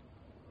behind me.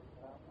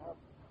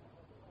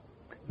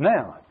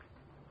 Now,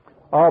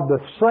 of the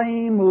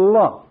same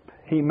lump,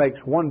 he makes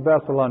one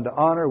vessel unto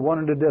honor, one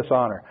unto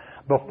dishonor.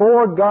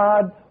 Before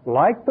God,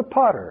 like the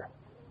potter,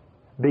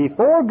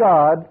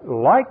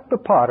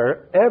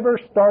 ever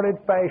started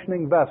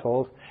fashioning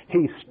vessels,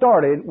 he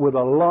started with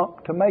a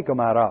lump to make them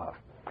out of.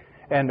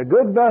 And the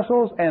good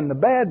vessels and the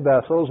bad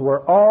vessels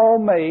were all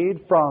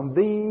made from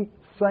the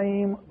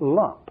same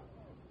lump.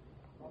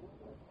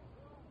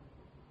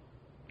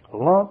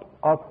 Lump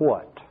of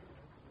what?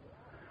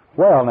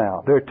 Well,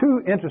 now, there are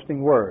two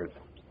interesting words.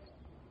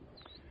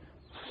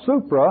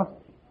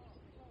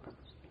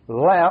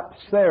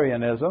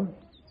 Supralapsarianism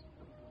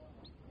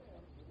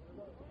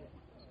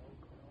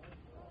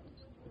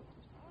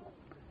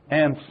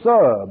and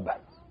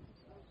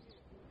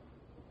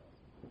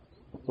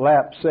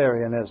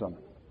sublapsarianism.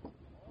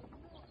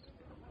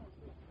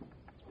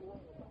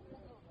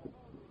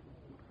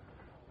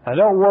 Now,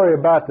 don't worry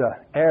about the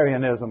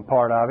Arianism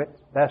part of it.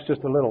 That's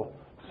just a little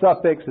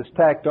suffix that's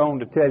tacked on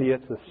to tell you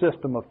it's a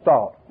system of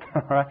thought.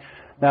 All right?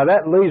 Now,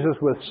 that leaves us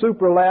with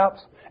supralapse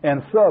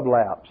and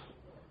sublapse.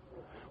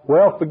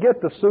 Well,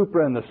 forget the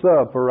supra and the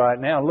sub for right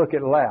now. Look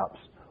at lapse.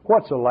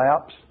 What's a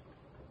lapse?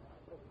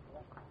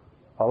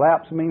 A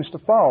lapse means to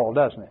fall,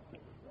 doesn't it?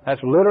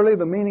 That's literally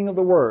the meaning of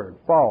the word,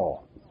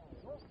 fall.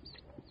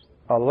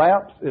 A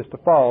lapse is to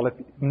fall.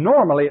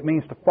 Normally it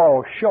means to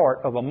fall short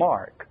of a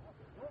mark,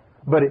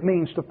 but it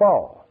means to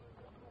fall.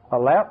 A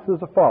lapse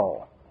is a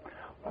fall.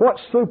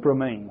 What's supra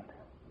mean?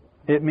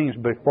 It means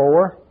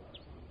before.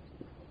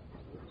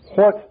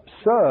 What's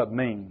sub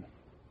mean?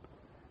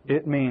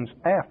 It means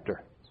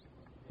after.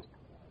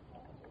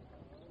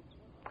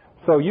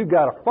 So you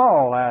got a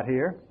fall out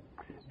here,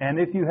 and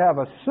if you have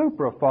a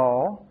supra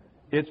fall,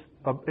 it's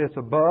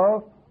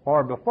above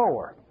or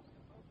before.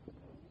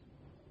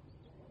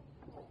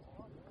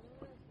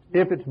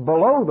 If it's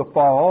below the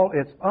fall,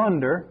 it's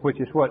under, which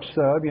is what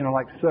sub,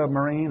 like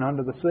submarine,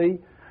 under the sea,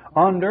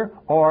 under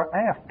or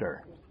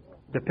after.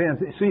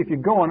 Depends. See, if you're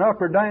going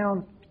up or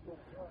down,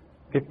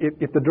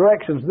 if the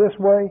direction's this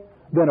way,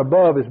 then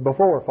above is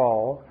before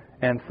fall,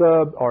 and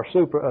sub or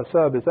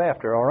sub is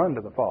after or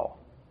under the fall.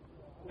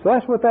 So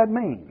that's what that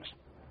means.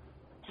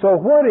 So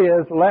what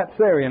is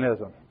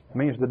Lapsarianism? It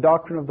means the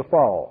doctrine of the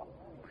fall.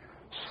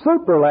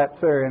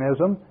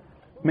 Supralapsarianism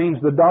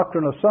means the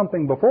doctrine of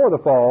something before the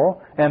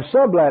fall, and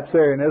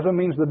sublapsarianism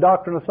means the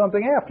doctrine of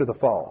something after the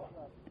fall.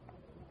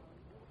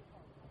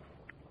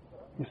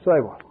 You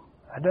say, well,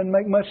 that doesn't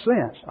make much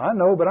sense. I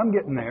know, but I'm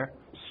getting there.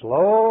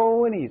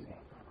 Slow and easy.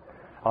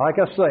 Like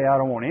I say, I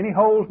don't want any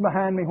holes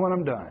behind me when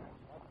I'm done.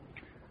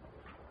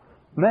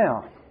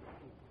 Now,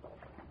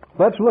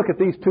 let's look at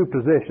these two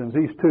positions,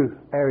 these two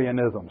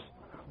Arianisms.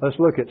 Let's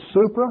look at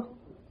supra,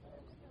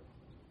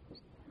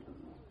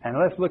 and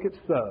let's look at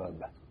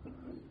sub.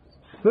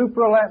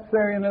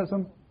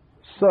 Supralapsarianism,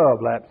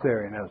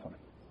 sublapsarianism.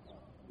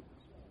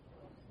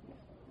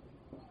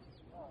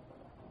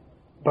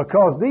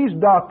 Because these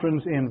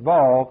doctrines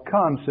involve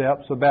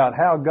concepts about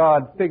how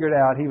God figured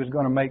out He was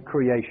going to make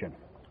creation.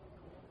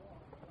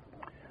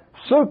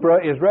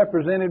 Supra is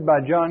represented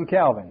by John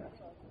Calvin.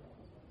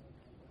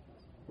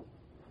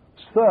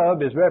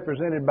 Sub is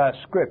represented by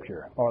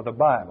Scripture, or the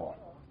Bible.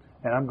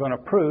 And I'm going to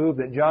prove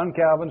that John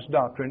Calvin's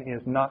doctrine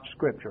is not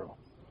scriptural.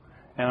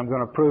 And I'm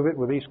going to prove it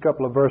with these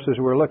couple of verses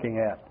we're looking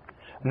at.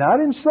 Now, I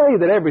didn't say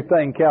that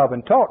everything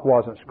Calvin taught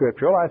wasn't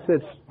scriptural. I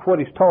said what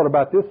he's taught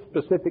about this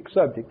specific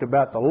subject,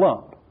 about the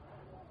lump.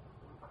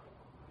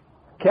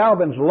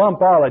 Calvin's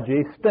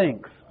lumpology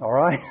stinks, all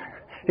right?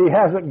 He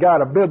hasn't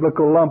got a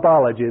biblical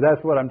lumpology.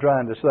 That's what I'm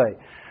trying to say.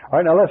 All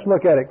right, now let's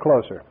look at it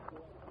closer.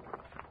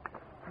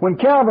 When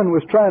Calvin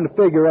was trying to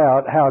figure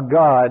out how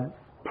God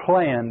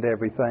planned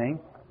everything,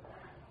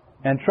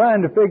 and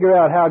trying to figure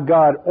out how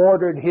God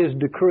ordered His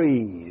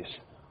decrees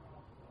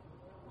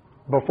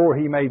before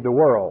He made the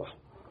worlds,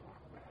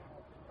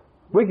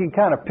 we can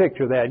kind of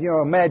picture that.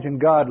 Imagine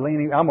God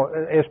leaning,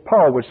 as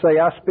Paul would say,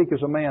 I speak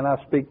as a man, I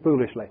speak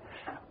foolishly.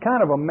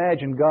 Kind of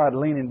imagine God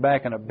leaning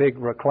back in a big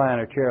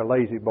recliner chair,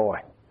 lazy boy.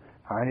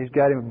 All right, he's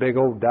got him a big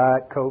old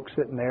Diet Coke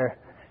sitting there,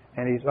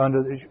 and he's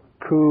under the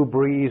cool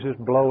breeze is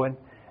blowing,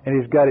 and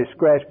he's got his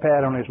scratch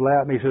pad on his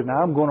lap, and he says,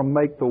 now I'm going to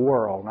make the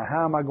world. Now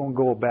how am I going to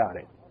go about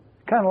it?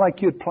 Kind of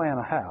like you'd plan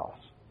a house.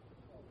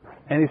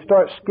 And he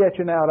starts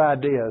sketching out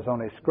ideas on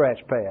his scratch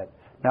pad.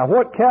 Now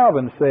what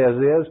Calvin says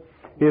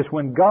is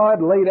when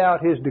God laid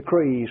out His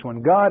decrees,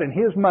 when God in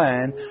His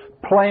mind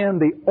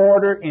planned the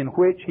order in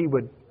which He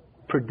would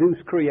produce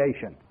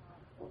creation.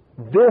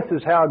 This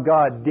is how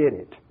God did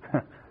it.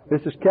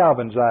 This is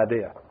Calvin's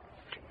idea.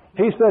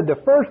 He said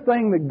the first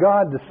thing that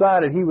God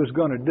decided He was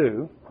going to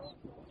do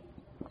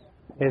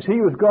is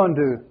He was going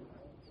to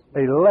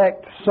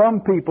elect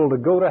some people to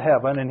go to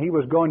heaven, and He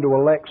was going to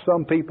elect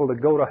some people to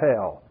go to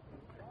hell.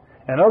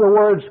 In other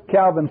words,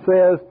 Calvin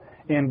says,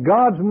 in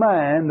God's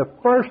mind, the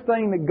first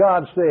thing that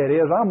God said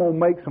is, I'm going to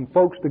make some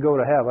folks to go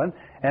to heaven,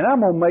 and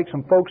I'm going to make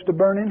some folks to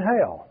burn in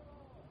hell.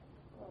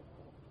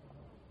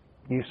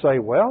 You say,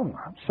 well,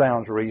 that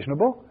sounds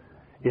reasonable.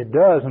 It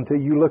does until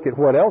you look at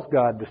what else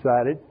God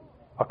decided,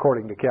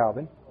 according to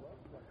Calvin.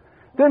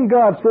 Then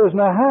God says,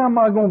 now how am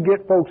I going to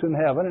get folks in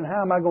heaven, and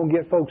how am I going to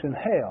get folks in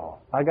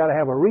hell? I got to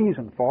have a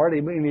reason for it.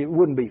 I mean, it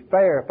wouldn't be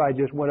fair if I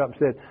just went up and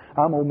said,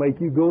 I'm going to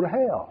make you go to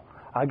hell.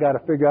 I got to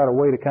figure out a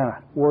way to kind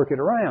of work it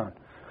around.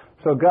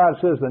 So God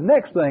says, the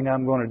next thing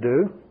I'm going to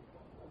do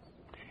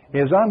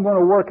is I'm going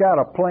to work out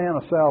a plan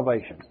of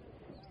salvation.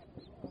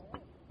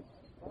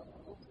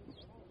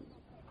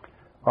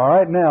 All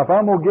right, now if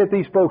I'm going to get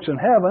these folks in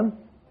heaven,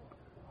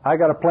 I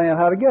got to plan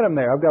how to get them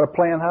there. I've got to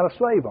plan how to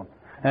save them.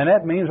 And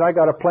that means I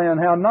got to plan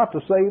how not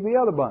to save the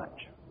other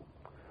bunch.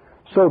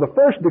 So the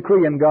first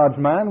decree in God's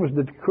mind was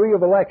the decree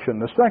of election.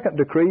 The second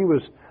decree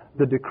was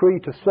the decree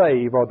to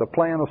save, or the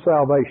plan of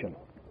salvation.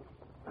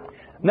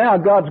 Now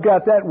God's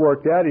got that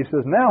worked out. He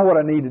says, now what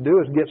I need to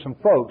do is get some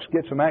folks,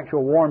 get some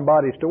actual warm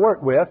bodies to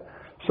work with.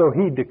 So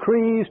He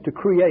decrees to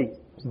create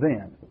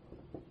then.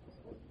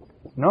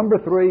 Number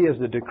 3 is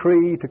the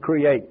decree to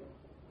create.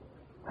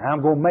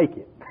 I'm going to make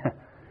it.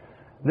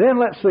 Then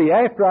let's see,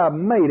 after I've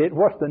made it,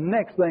 what's the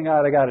next thing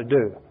I've got to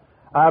do?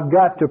 I've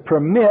got to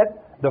permit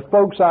the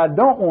folks I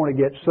don't want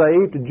to get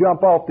saved to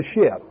jump off the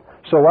ship.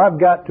 So I've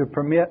got to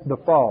permit the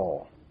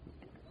fall.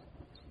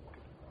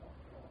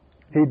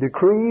 He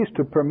decrees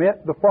to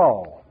permit the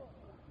fall.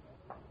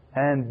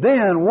 And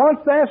then, once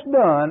that's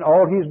done,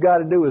 all He's got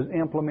to do is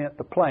implement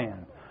the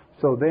plan.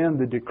 So then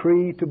the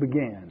decree to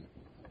begin.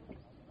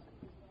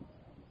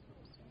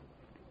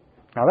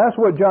 Now that's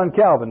what John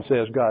Calvin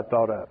says God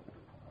thought up.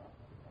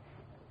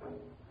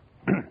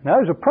 Now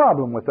there's a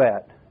problem with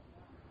that.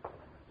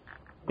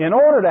 In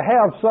order to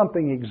have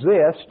something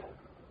exist,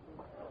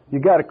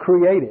 you've got to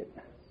create it.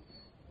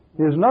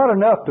 It's not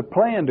enough to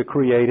plan to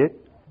create it.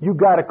 You've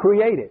got to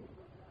create it.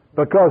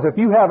 Because if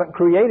you haven't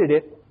created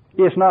it,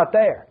 it's not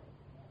there.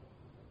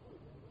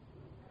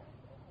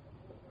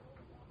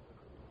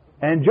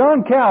 And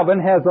John Calvin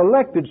has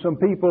elected some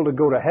people to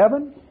go to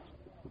heaven.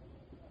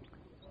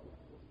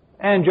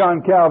 And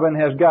John Calvin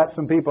has got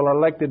some people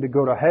elected to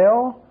go to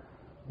hell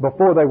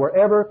before they were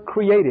ever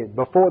created,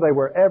 before they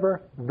were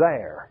ever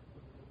there.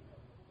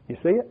 You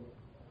see it?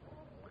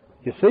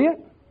 You see it?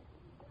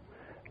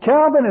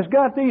 Calvin has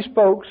got these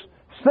folks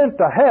sent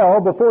to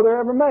hell before they're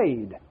ever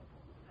made.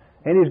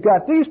 And he's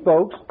got these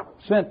folks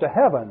sent to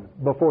heaven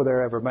before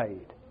they're ever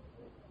made.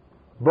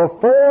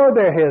 Before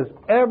there is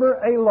ever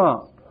a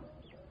lump.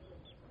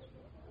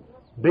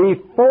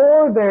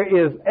 Before there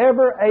is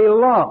ever a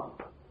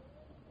lump,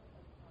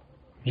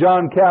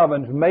 John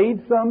Calvin's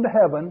made some to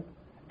heaven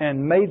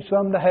and made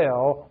some to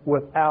hell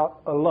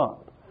without a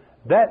lump.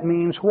 That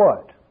means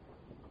what?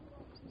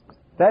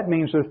 That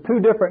means there's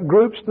two different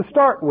groups to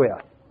start with.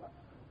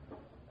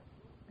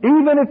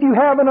 Even if you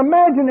have an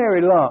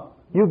imaginary lump,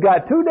 you've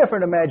got two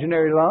different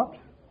imaginary lumps.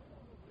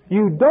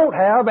 You don't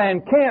have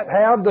and can't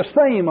have the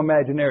same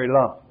imaginary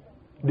lump.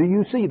 Do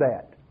you see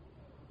that?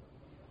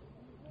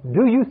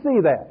 Do you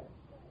see that?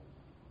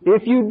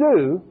 If you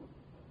do,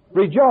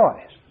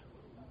 rejoice.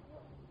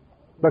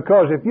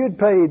 Because if you'd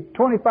paid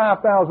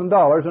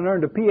 $25,000 and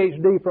earned a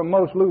PhD from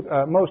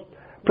most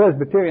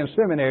Presbyterian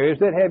seminaries,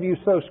 they'd have you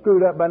so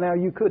screwed up by now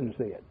you couldn't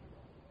see it.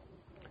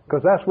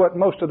 Because that's what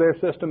most of their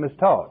system is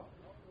taught.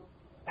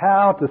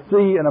 How to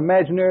see an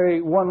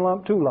imaginary one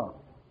lump, two lump.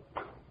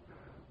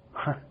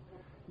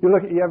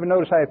 You ever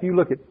notice how if you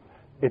look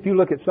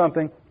at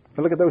something,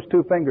 and look at those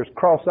two fingers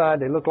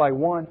cross-eyed, they look like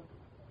one?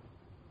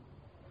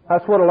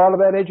 That's what a lot of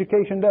that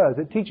education does.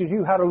 It teaches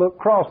you how to look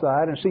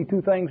cross-eyed and see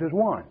two things as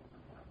one.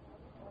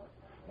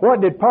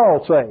 What did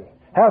Paul say?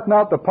 Hath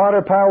not the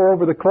potter power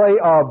over the clay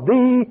of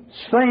the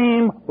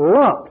same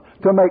lump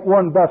to make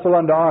one vessel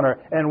unto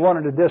honor and one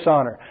unto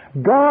dishonor?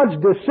 God's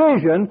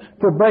decision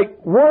to break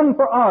one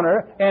for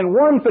honor and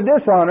one for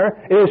dishonor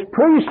is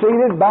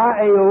preceded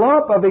by a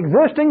lump of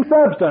existing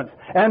substance.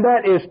 And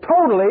that is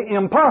totally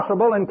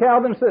impossible in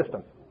Calvin's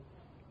system.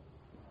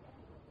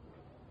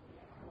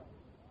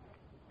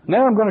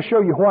 Now I'm going to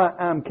show you why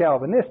I'm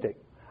Calvinistic.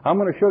 I'm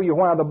going to show you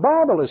why the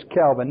Bible is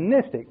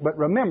Calvinistic. But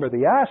remember, the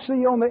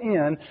IC on the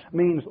end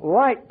means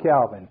like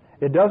Calvin.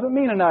 It doesn't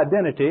mean an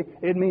identity.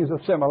 It means a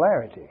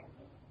similarity.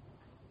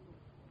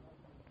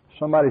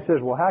 Somebody says,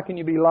 well, how can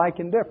you be like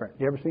and different?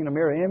 You ever seen a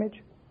mirror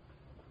image?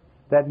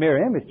 That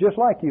mirror image is just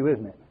like you,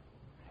 isn't it?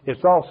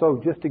 It's also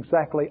just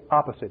exactly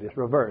opposite. It's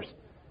reverse,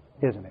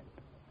 isn't it?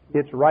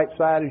 Its right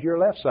side is your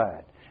left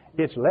side.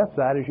 Its left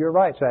side is your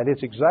right side.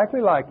 It's exactly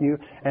like you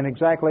and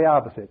exactly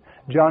opposite.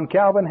 John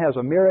Calvin has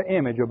a mirror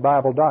image of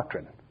Bible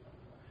doctrine.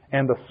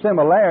 And the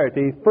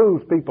similarity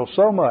fools people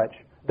so much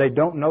they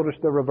don't notice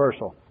the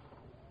reversal.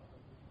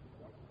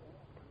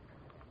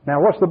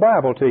 Now, what's the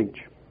Bible teach?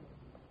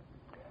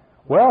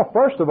 Well,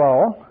 first of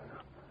all,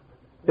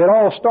 it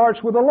all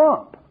starts with a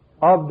lump,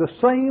 of the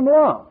same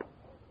lump.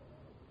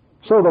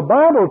 So the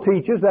Bible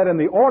teaches that in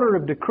the order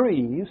of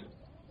decrees,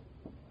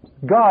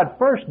 God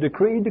first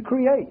decreed to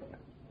create.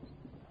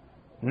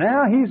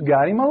 Now He's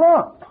got him a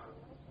lump.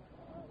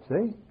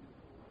 See?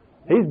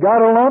 He's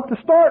got a lump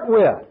to start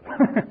with.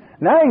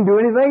 Now He can do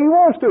anything He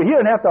wants to. He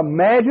doesn't have to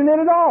imagine it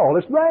at all.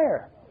 It's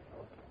there.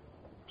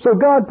 So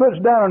God puts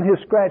down on His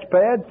scratch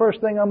pad,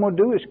 first thing I'm going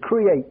to do is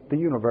create the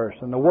universe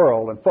and the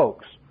world and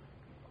folks.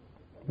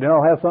 Then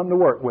I'll have something to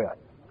work with.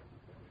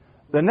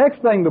 The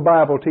next thing the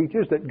Bible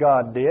teaches that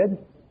God did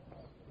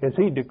is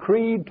He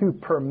decreed to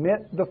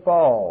permit the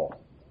fall.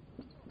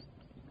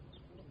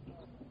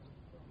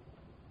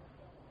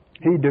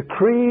 He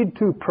decreed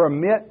to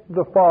permit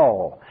the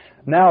fall.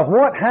 Now,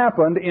 what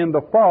happened in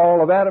the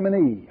fall of Adam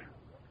and Eve?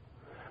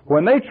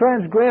 When they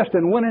transgressed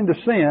and went into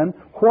sin,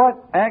 what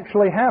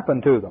actually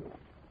happened to them?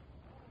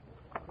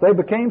 They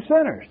became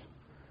sinners.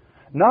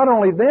 Not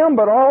only them,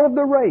 but all of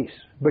the race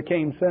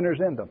became sinners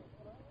in them.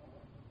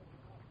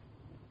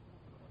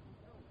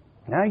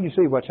 Now you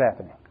see what's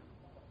happening.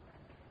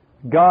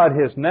 God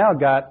has now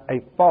got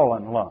a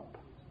fallen lump.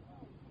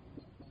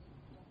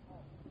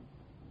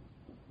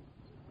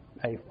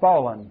 A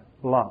fallen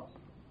lump.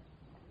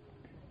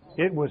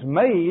 It was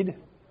made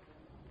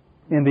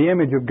in the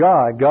image of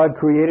God. God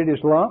created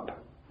His lump,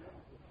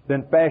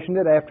 then fashioned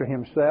it after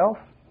Himself.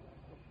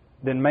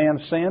 Then man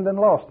sinned and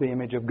lost the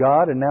image of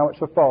God, and now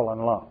it's a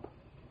fallen lump.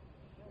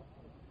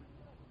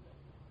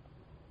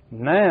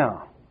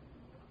 Now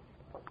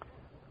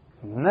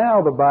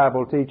the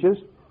Bible teaches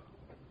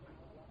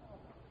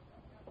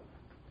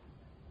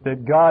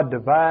that God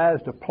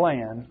devised a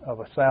plan of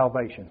a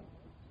salvation.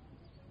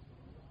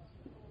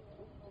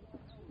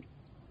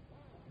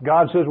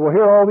 God says, well,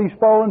 here are all these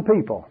fallen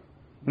people.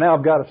 Now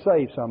I've got to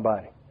save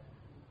somebody.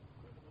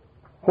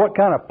 What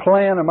kind of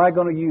plan am I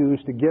going to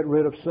use to get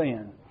rid of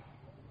sin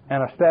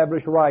and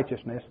establish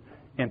righteousness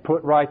and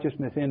put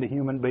righteousness into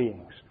human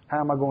beings? How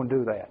am I going to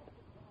do that?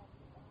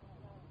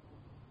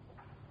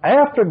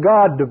 After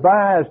God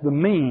devised the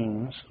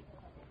means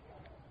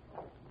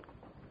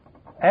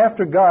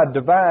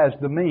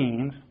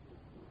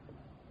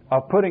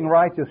of putting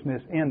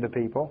righteousness into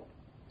people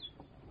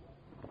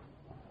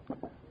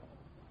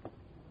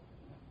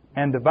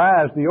and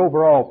devised the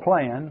overall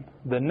plan,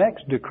 the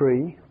next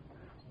decree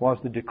was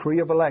the decree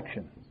of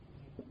election.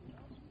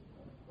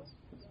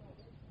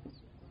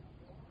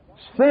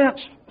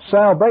 Since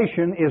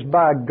salvation is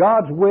by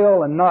God's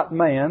will and not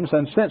man's,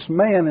 and since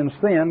man in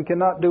sin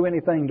cannot do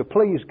anything to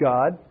please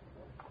God,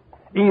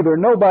 either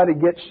nobody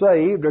gets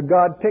saved or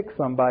God picks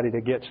somebody to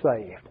get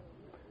saved.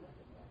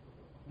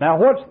 Now,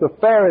 what's the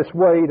fairest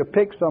way to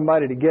pick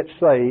somebody to get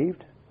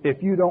saved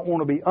if you don't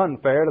want to be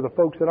unfair to the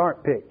folks that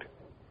aren't picked?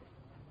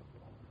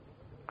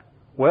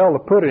 Well, to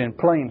put it in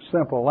plain,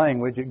 simple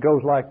language, it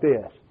goes like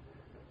this.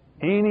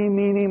 Eeny,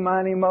 meeny,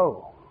 miny,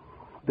 mo.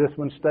 This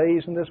one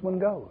stays and this one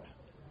goes.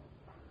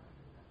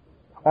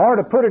 Or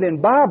to put it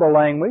in Bible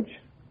language,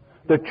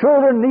 the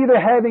children neither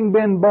having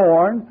been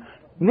born,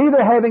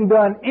 neither having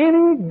done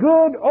any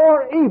good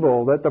or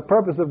evil, that the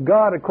purpose of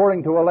God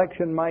according to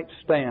election might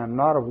stand,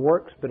 not of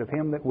works, but of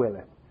Him that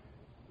willeth.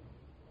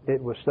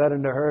 It was said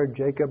unto her,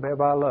 Jacob have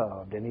I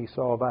loved, and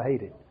Esau have I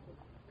hated.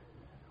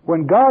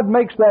 When God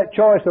makes that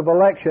choice of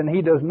election,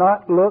 He does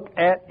not look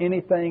at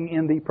anything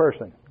in the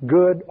person,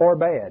 good or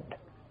bad.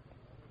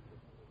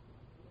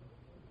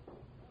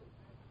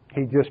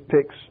 He just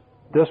picks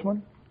this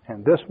one,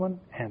 and this one,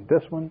 and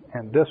this one,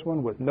 and this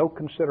one with no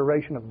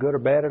consideration of good or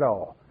bad at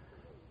all.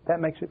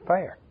 That makes it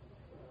fair.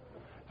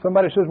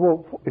 Somebody says,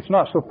 well, it's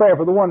not so fair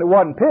for the one that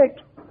wasn't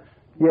picked.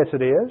 Yes,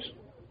 it is.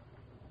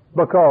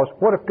 Because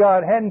what if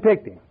God hadn't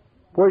picked him?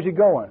 Where's he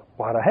going?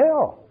 Why, to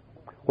hell.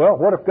 Well,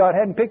 what if God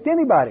hadn't picked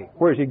anybody?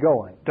 Where's he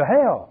going? To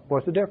hell.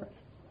 What's the difference?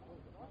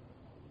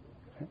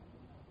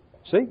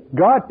 See,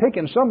 God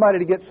picking somebody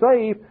to get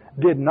saved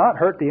did not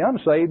hurt the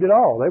unsaved at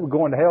all. They were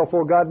going to hell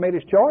before God made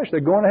His choice.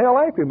 They're going to hell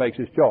after He makes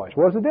His choice.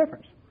 What's the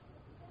difference?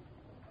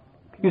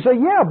 You say,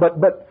 yeah, but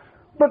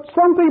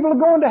some people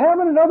are going to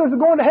heaven and others are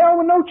going to hell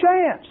with no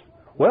chance.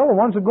 Well, the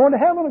ones that are going to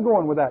heaven are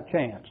going without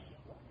chance.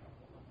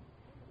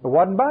 It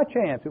wasn't by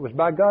chance. It was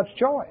by God's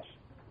choice.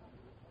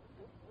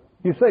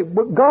 You say,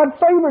 but God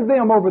favored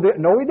them over there.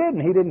 No, He didn't.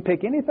 He didn't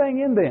pick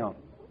anything in them.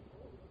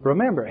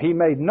 Remember, He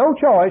made no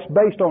choice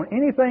based on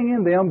anything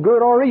in them,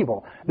 good or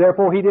evil.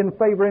 Therefore, He didn't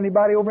favor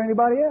anybody over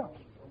anybody else.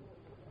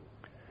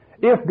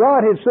 If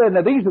God had said,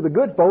 now these are the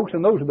good folks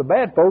and those are the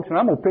bad folks, and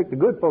I'm going to pick the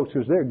good folks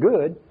because they're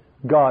good,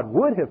 God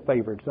would have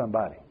favored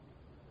somebody.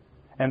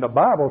 And the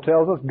Bible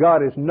tells us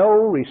God is no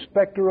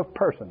respecter of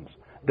persons.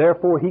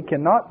 Therefore, He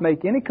cannot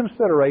make any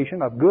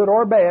consideration of good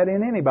or bad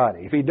in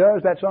anybody. If He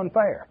does, that's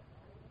unfair.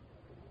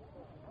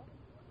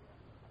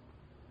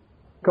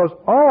 Because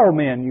all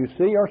men, you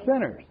see, are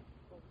sinners.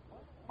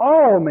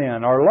 All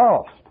men are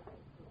lost.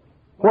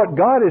 What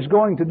God is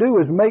going to do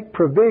is make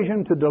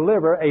provision to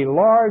deliver a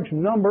large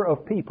number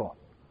of people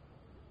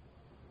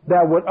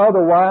that would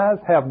otherwise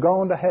have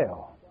gone to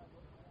hell.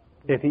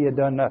 if he had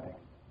done nothing.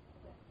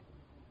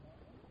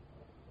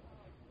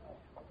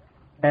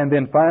 And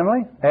then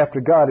finally, after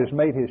God has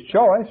made his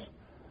choice,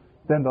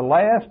 then the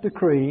last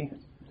decree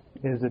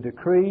is the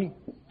decree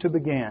to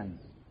begin,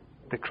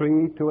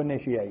 decree to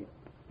initiate.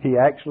 He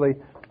actually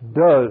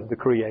does the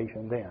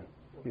creation then,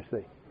 you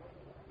see.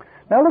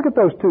 Now look at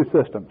those two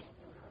systems.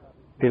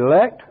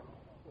 Elect,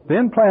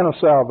 then plan of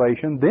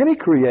salvation, then he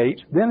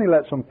creates, then he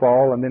lets them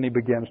fall, and then he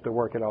begins to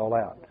work it all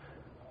out.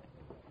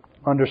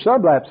 Under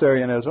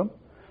sublapsarianism,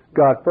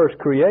 God first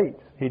creates.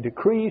 He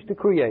decrees to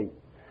create.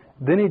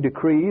 Then he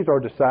decrees or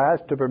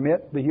decides to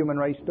permit the human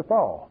race to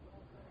fall.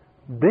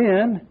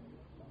 Then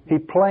he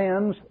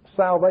plans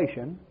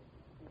salvation,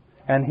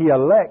 and he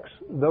elects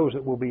those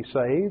that will be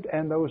saved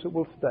and those that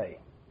will stay.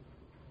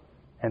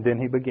 And then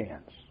he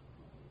begins.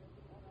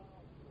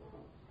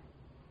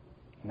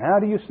 Now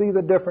do you see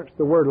the difference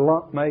the word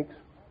lump makes?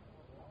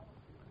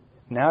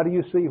 Now do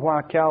you see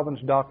why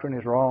Calvin's doctrine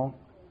is wrong?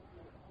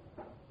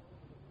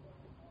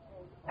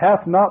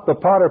 Hath not the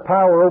potter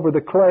power over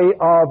the clay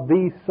of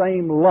the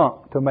same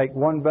lump to make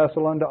one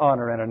vessel unto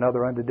honor and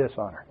another unto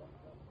dishonor?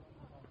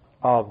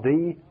 Of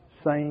the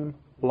same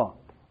lump.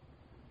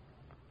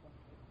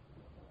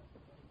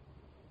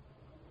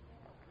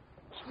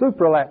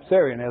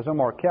 Supralapsarianism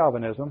or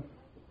Calvinism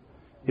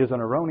is an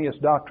erroneous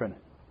doctrine.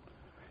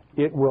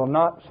 It will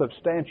not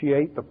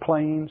substantiate the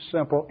plain,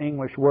 simple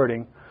English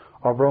wording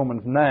of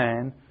Romans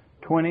 9,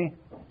 20,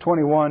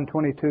 21,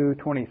 22,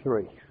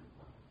 23.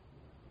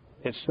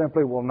 It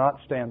simply will not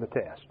stand the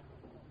test.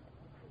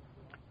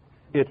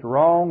 It's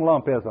wrong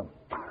lumpism.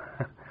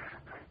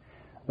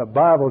 The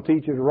Bible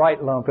teaches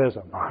right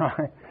lumpism.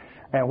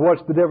 And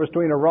what's the difference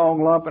between a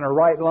wrong lump and a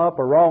right lump?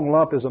 A wrong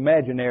lump is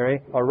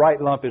imaginary. A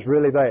right lump is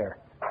really there.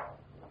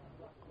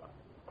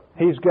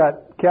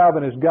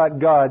 Calvin has got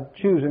God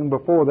choosing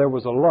before there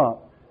was a lump.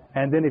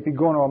 And then if you're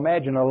going to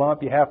imagine a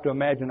lump, you have to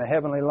imagine a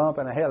heavenly lump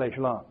and a hellish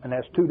lump. And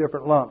that's two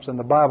different lumps. And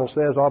the Bible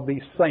says of the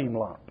same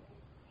lump.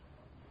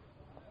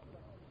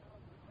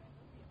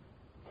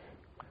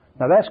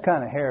 Now that's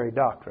kind of hairy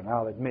doctrine,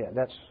 I'll admit.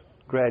 That's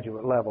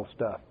graduate level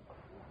stuff.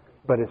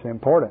 But it's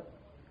important.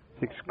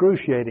 It's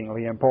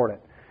excruciatingly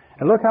important.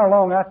 And look how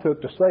long I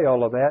took to say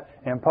all of that,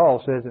 and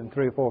Paul says it in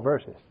 3 or 4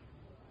 verses.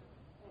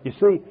 You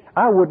see,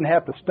 I wouldn't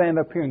have to stand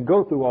up here and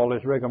go through all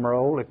this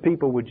rigmarole if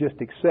people would just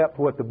accept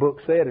what the book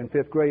said in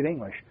 5th grade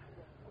English.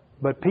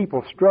 But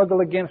people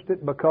struggle against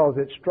it because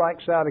it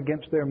strikes out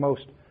against their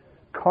most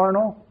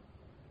carnal,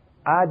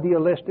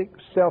 idealistic,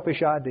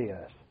 selfish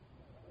ideas.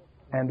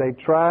 And they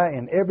try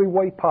in every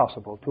way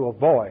possible to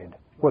avoid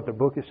what the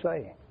book is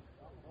saying.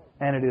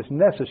 And it is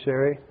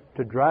necessary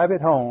to drive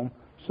it home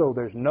so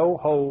there's no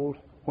holes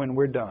when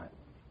we're done.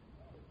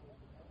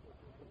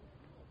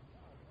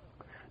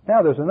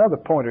 Now there's another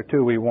point or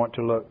two we want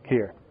to look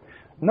here.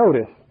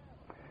 Notice,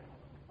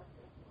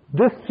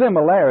 this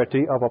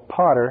similarity of a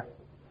potter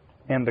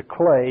and the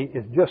clay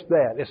is just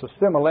that. It's a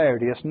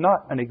similarity. It's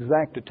not an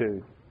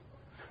exactitude.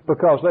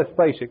 Because let's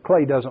face it,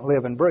 clay doesn't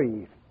live and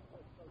breathe.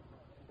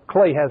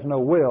 Clay has no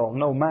will,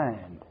 no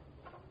mind.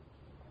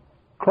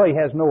 Clay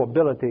has no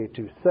ability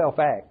to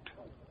self-act.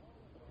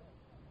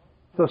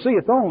 So see,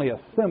 it's only a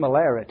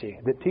similarity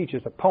that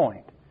teaches a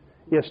point.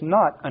 It's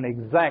not an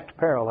exact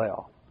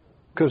parallel,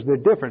 because there are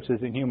differences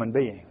in human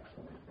beings.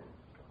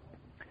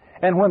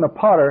 And when the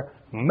potter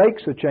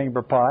makes a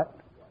chamber pot,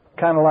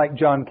 kind of like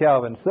John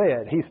Calvin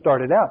said, he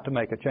started out to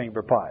make a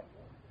chamber pot.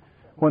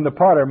 When the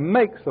potter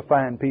makes a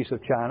fine piece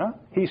of china,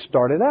 he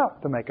started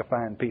out to make a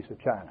fine piece of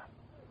china.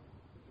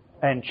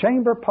 And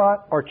chamber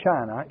pot or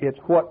china, it's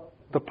what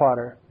the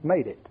potter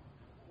made it.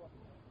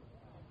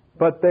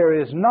 But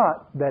there is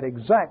not that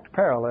exact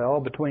parallel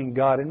between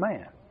God and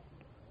man.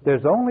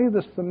 There's only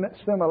the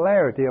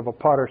similarity of a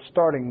potter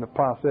starting the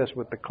process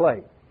with the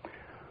clay.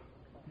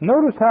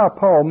 Notice how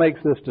Paul makes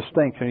this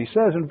distinction. He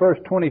says in verse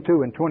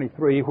 22 and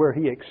 23, where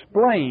he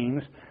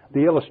explains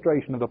the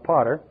illustration of the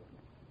potter,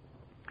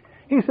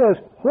 he says,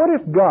 "What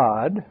if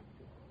God,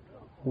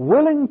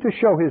 willing to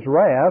show his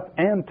wrath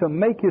and to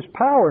make his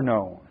power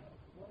known,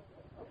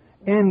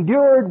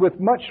 endured with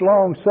much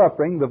long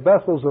suffering the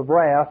vessels of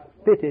wrath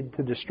fitted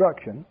to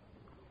destruction,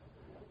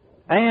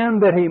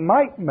 and that he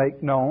might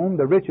make known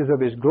the riches of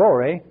his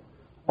glory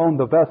on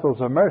the vessels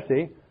of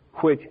mercy,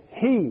 which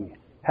he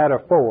had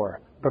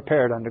afore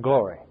prepared unto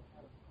glory."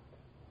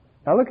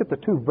 Now look at the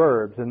two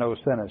verbs in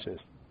those sentences.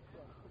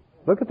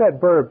 Look at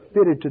that verb,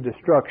 fitted to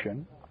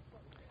destruction,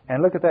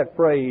 and look at that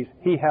phrase,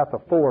 he hath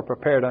afore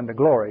prepared unto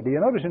glory. Do you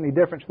notice any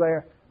difference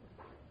there?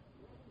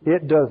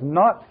 It does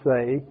not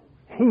say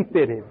he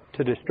fitted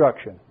to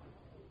destruction.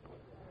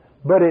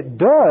 But it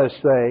does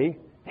say,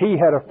 he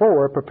had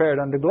afore prepared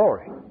unto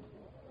glory.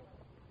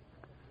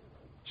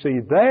 See,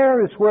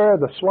 there is where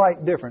the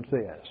slight difference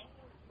is.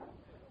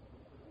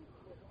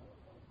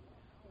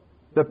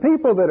 The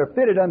people that are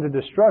fitted unto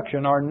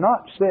destruction are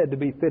not said to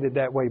be fitted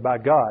that way by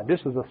God. This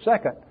is a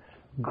second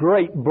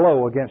great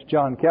blow against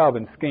John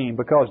Calvin's scheme,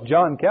 because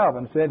John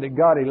Calvin said that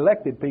God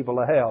elected people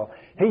to hell.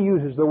 He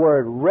uses the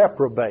word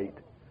reprobate.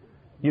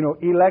 You know,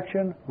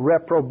 election,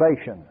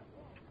 reprobation.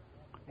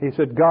 He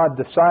said God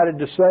decided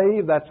to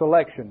save, that's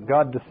election.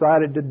 God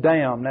decided to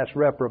damn, that's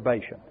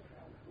reprobation.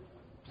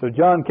 So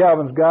John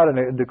Calvin's got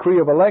a decree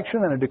of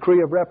election and a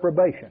decree of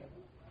reprobation.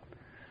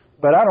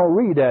 But I don't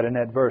read that in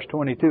that verse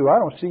 22. I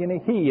don't see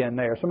any he in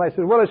there. Somebody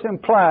says, well, it's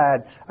implied.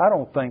 I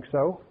don't think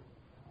so.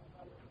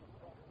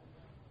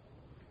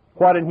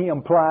 Why didn't he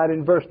imply it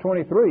in verse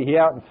 23? He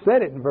out and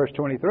said it in verse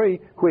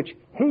 23, which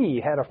he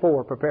had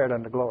afore prepared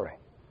unto glory.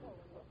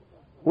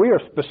 We are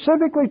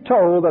specifically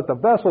told that the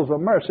vessels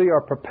of mercy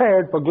are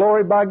prepared for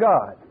glory by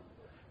God.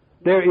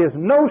 There is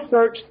no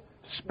such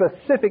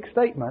specific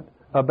statement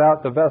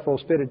about the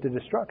vessels fitted to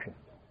destruction.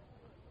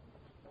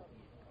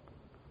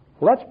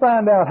 Let's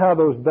find out how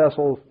those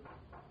vessels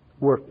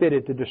were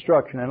fitted to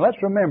destruction. And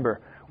let's remember,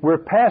 we're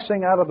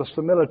passing out of the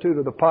similitude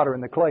of the potter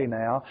and the clay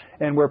now,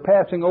 and we're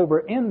passing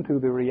over into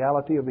the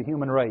reality of the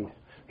human race,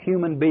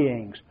 human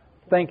beings,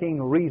 thinking,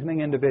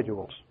 reasoning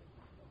individuals.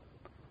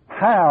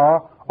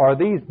 How are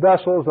these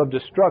vessels of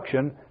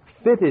destruction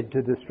fitted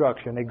to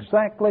destruction?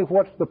 Exactly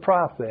what's the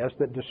process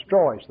that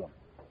destroys them?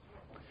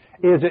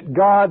 Is it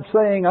God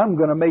saying, I'm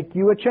going to make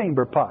you a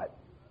chamber pot?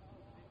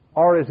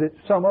 Or is it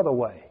some other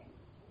way?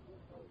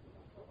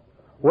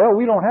 Well,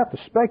 we don't have to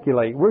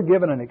speculate. We're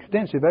given an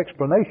extensive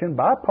explanation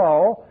by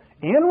Paul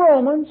in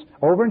Romans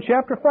over in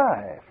chapter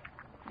 5.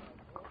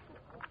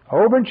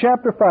 Over in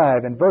chapter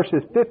 5 in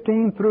verses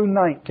 15 through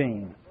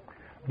 19.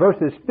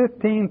 Verses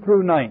 15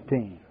 through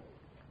 19.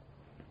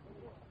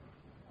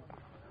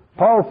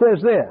 Paul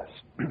says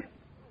this,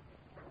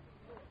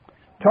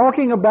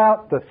 talking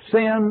about the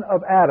sin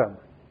of Adam.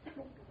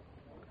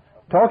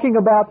 Talking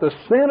about the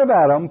sin of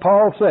Adam,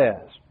 Paul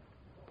says,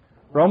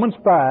 Romans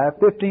 5,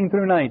 15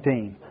 through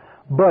 19,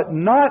 but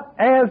not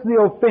as the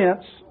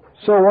offense,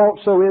 so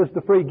also is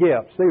the free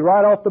gift. See,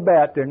 right off the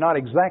bat, they're not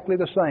exactly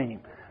the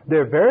same.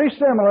 They're very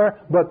similar,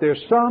 but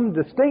there's some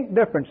distinct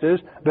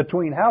differences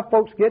between how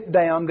folks get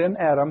damned in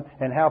Adam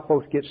and how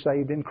folks get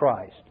saved in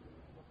Christ.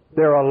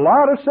 There are a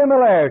lot of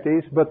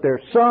similarities, but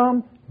there's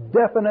some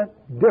definite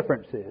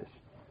differences.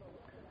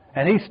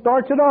 And he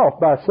starts it off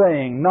by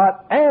saying,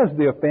 not as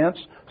the offense,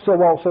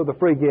 so also the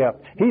free gift.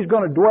 He's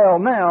going to dwell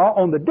now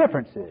on the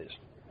differences.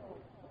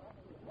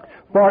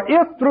 For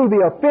if through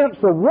the offense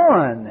of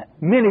one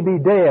many be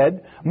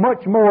dead,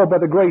 much more by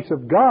the grace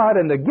of God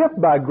and the gift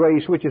by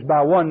grace which is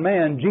by one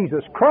man,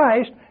 Jesus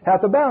Christ,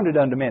 hath abounded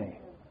unto many.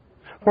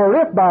 For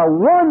if by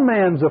one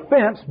man's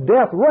offense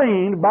death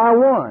reigned by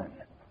one.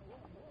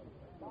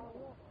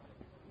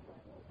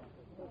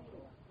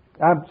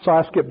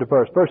 I skipped a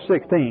verse. Verse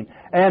 16.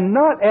 And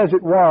not as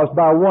it was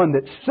by one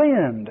that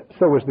sinned,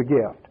 so was the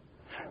gift.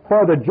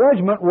 For the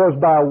judgment was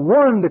by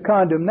one to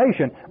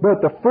condemnation,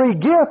 but the free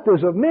gift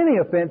is of many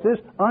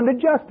offenses unto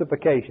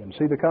justification.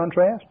 See the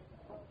contrast?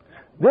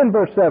 Then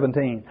verse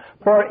 17.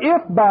 For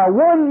if by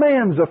one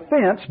man's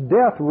offense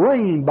death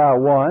reigned by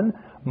one,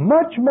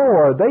 much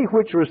more they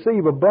which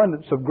receive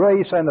abundance of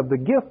grace and of the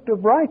gift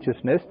of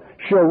righteousness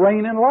shall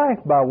reign in life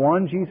by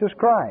one, Jesus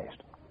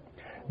Christ.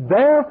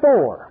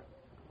 Therefore,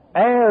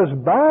 as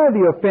by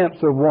the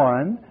offense of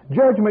one,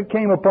 judgment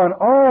came upon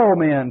all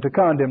men to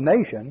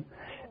condemnation,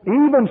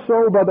 even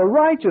so by the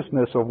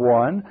righteousness of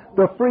one,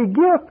 the free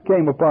gift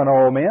came upon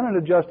all men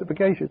unto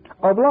justification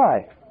of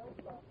life.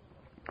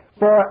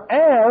 For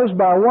as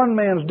by one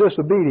man's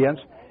disobedience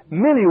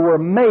many were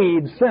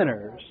made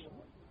sinners,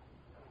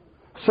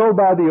 so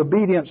by the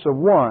obedience of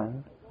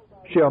one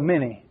shall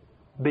many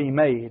be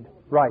made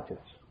righteous.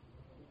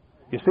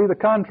 You see the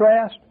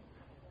contrast?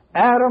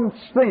 Adam's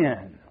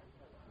sin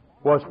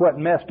was what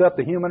messed up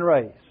the human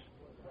race.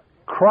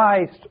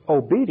 Christ's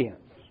obedience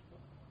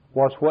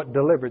was what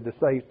delivered the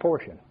saved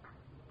portion.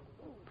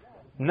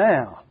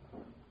 Now,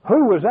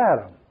 who was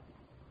Adam?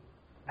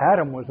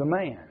 Adam was a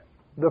man,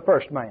 the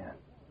first man.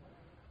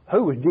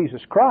 Who was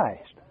Jesus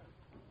Christ?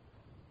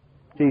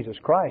 Jesus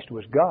Christ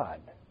was God.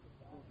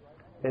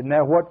 Isn't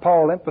that what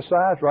Paul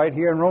emphasized right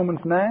here in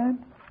Romans 9?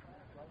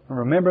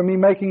 Remember me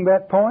making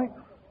that point?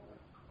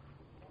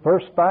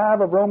 Verse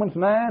 5 of Romans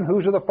 9,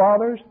 whose are the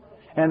fathers?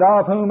 And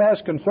of whom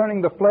as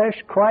concerning the flesh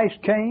Christ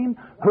came,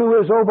 who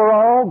is over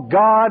all,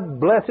 God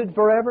blessed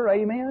forever.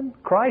 Amen.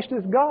 Christ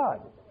is God.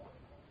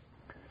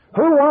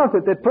 Who was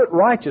it that put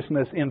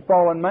righteousness in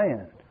fallen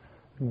man?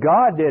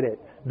 God did it.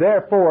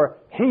 Therefore,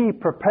 He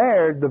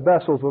prepared the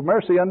vessels of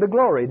mercy unto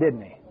glory,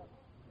 didn't He?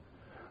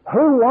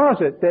 Who was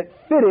it that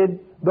fitted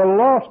the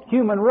lost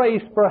human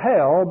race for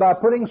hell by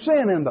putting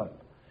sin in them?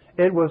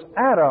 It was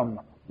Adam,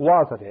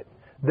 wasn't it?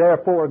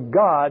 Therefore,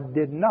 God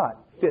did not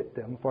fit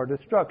them for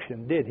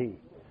destruction, did He?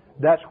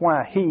 That's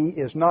why He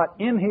is not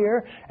in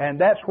here,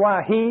 and that's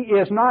why He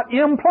is not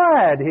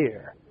implied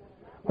here.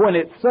 When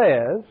it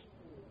says,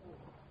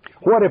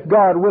 what if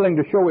God, willing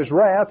to show His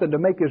wrath and to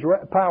make His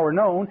power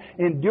known,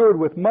 endured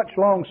with much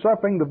long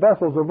suffering the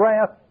vessels of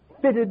wrath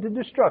fitted to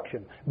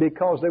destruction?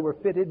 Because they were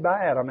fitted by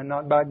Adam and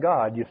not by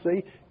God. You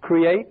see,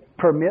 create,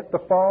 permit the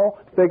fall,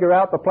 figure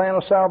out the plan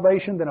of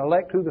salvation, then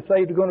elect who the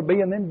saved are going to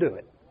be, and then do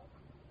it.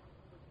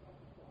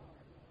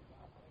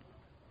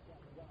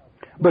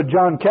 But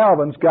John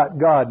Calvin's got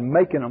God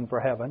making them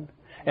for heaven,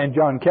 And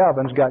John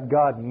Calvin's got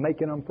God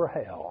making them for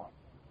hell.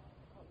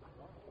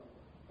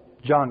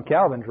 John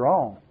Calvin's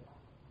wrong.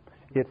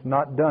 It's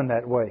not done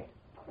that way.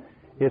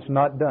 It's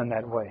not done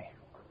that way.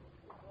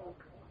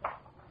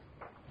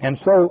 And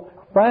so,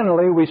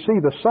 finally, we see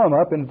the sum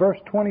up in verse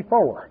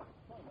 24.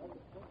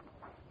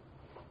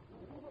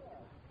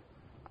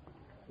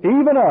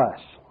 Even us,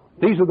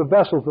 these are the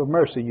vessels of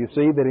mercy, you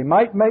see, that He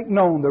might make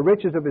known the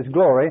riches of His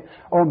glory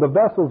on the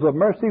vessels of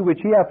mercy which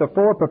He hath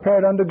afore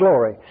prepared unto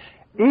glory.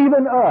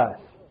 Even us,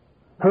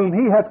 whom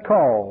He hath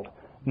called,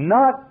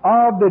 not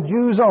of the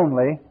Jews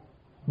only,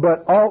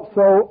 but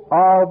also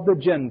of the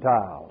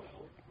Gentiles.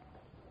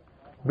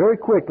 Very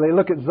quickly,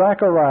 look at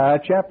Zechariah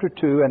chapter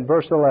 2 and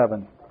verse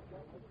 11.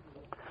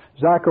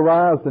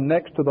 Zechariah is the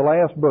next to the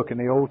last book in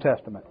the Old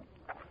Testament.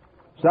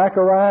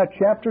 Zechariah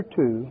chapter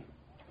 2,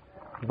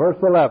 verse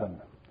 11.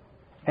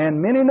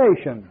 And many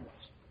nations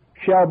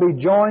shall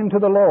be joined to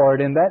the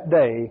Lord in that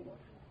day,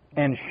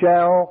 and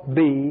shall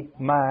be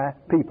my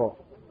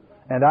people.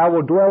 And I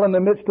will dwell in the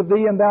midst of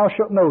thee, and thou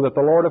shalt know that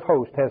the Lord of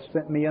hosts hath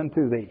sent me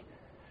unto thee.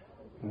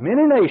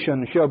 Many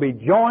nations shall be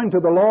joined to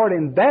the Lord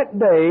in that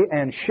day,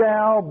 and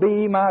shall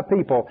be my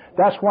people.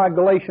 That's why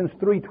Galatians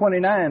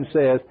 3:29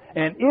 says,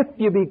 and if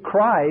you be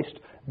Christ,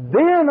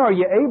 then are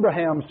ye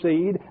Abraham's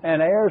seed,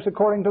 and heirs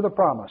according to the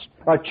promise.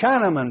 A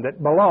Chinaman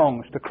that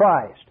belongs to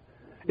Christ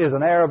is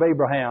an heir of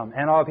Abraham,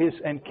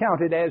 and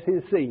counted as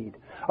his seed.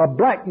 A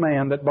black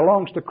man that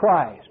belongs to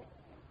Christ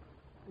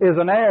is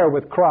an heir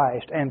with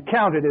Christ, and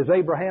counted as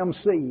Abraham's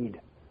seed.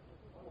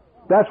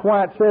 That's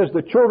why it says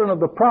the children of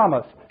the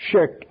promise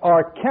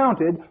are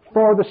counted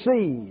for the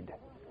seed.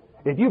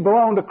 If you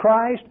belong to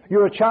Christ,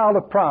 you're a child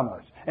of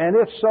promise. And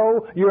if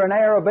so, you're an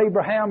heir of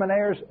Abraham and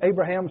heirs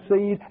Abraham's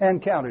seed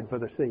and counted for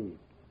the seed.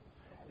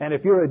 And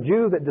if you're a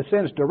Jew that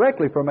descends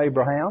directly from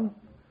Abraham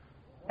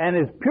and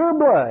is pure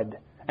blood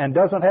and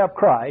doesn't have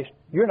Christ,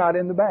 you're not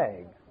in the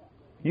bag.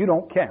 You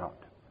don't count.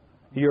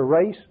 Your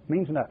race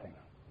means nothing.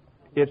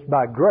 It's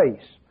by grace,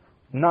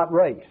 not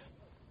race.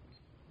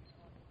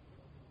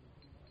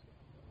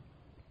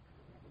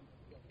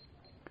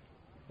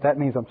 That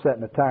means I'm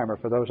setting a timer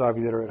for those of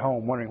you that are at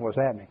home wondering what's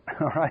happening.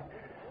 All right?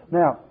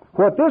 Now,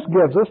 what this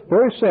gives us,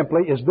 very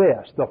simply, is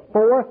this. The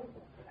fourth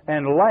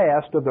and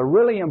last of the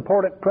really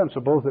important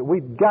principles that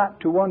we've got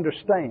to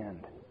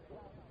understand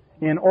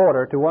in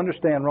order to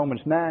understand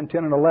Romans 9,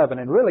 10, and 11.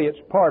 And really, it's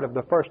part of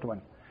the first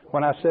one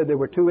when I said there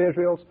were two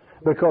Israels,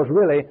 because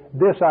really,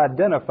 this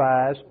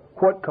identifies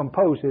what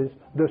composes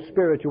the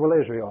spiritual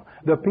Israel,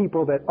 the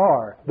people that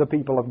are the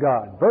people of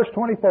God. Verse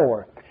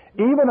 24,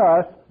 even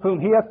us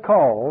whom He hath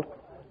called,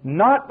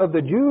 not of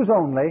the Jews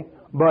only,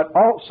 but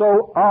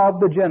also of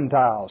the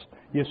Gentiles.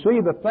 You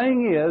see, the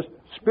thing is,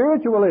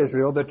 spiritual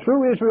Israel, the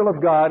true Israel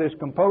of God, is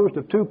composed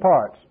of two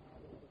parts.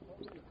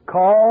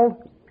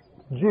 Called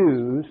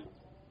Jews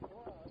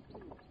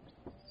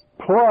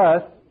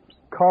plus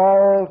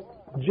called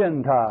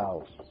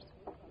Gentiles.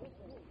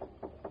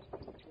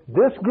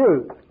 This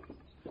group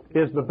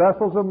is the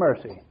vessels of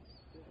mercy.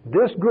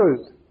 This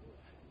group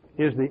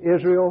is the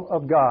Israel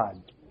of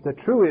God, the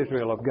true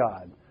Israel of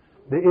God,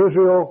 the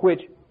Israel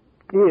which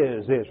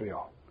is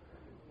Israel.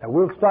 Now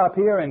we'll stop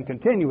here and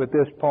continue at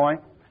this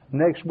point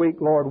next week,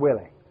 Lord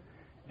willing.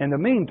 In the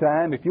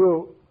meantime, if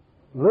you'll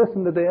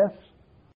listen to this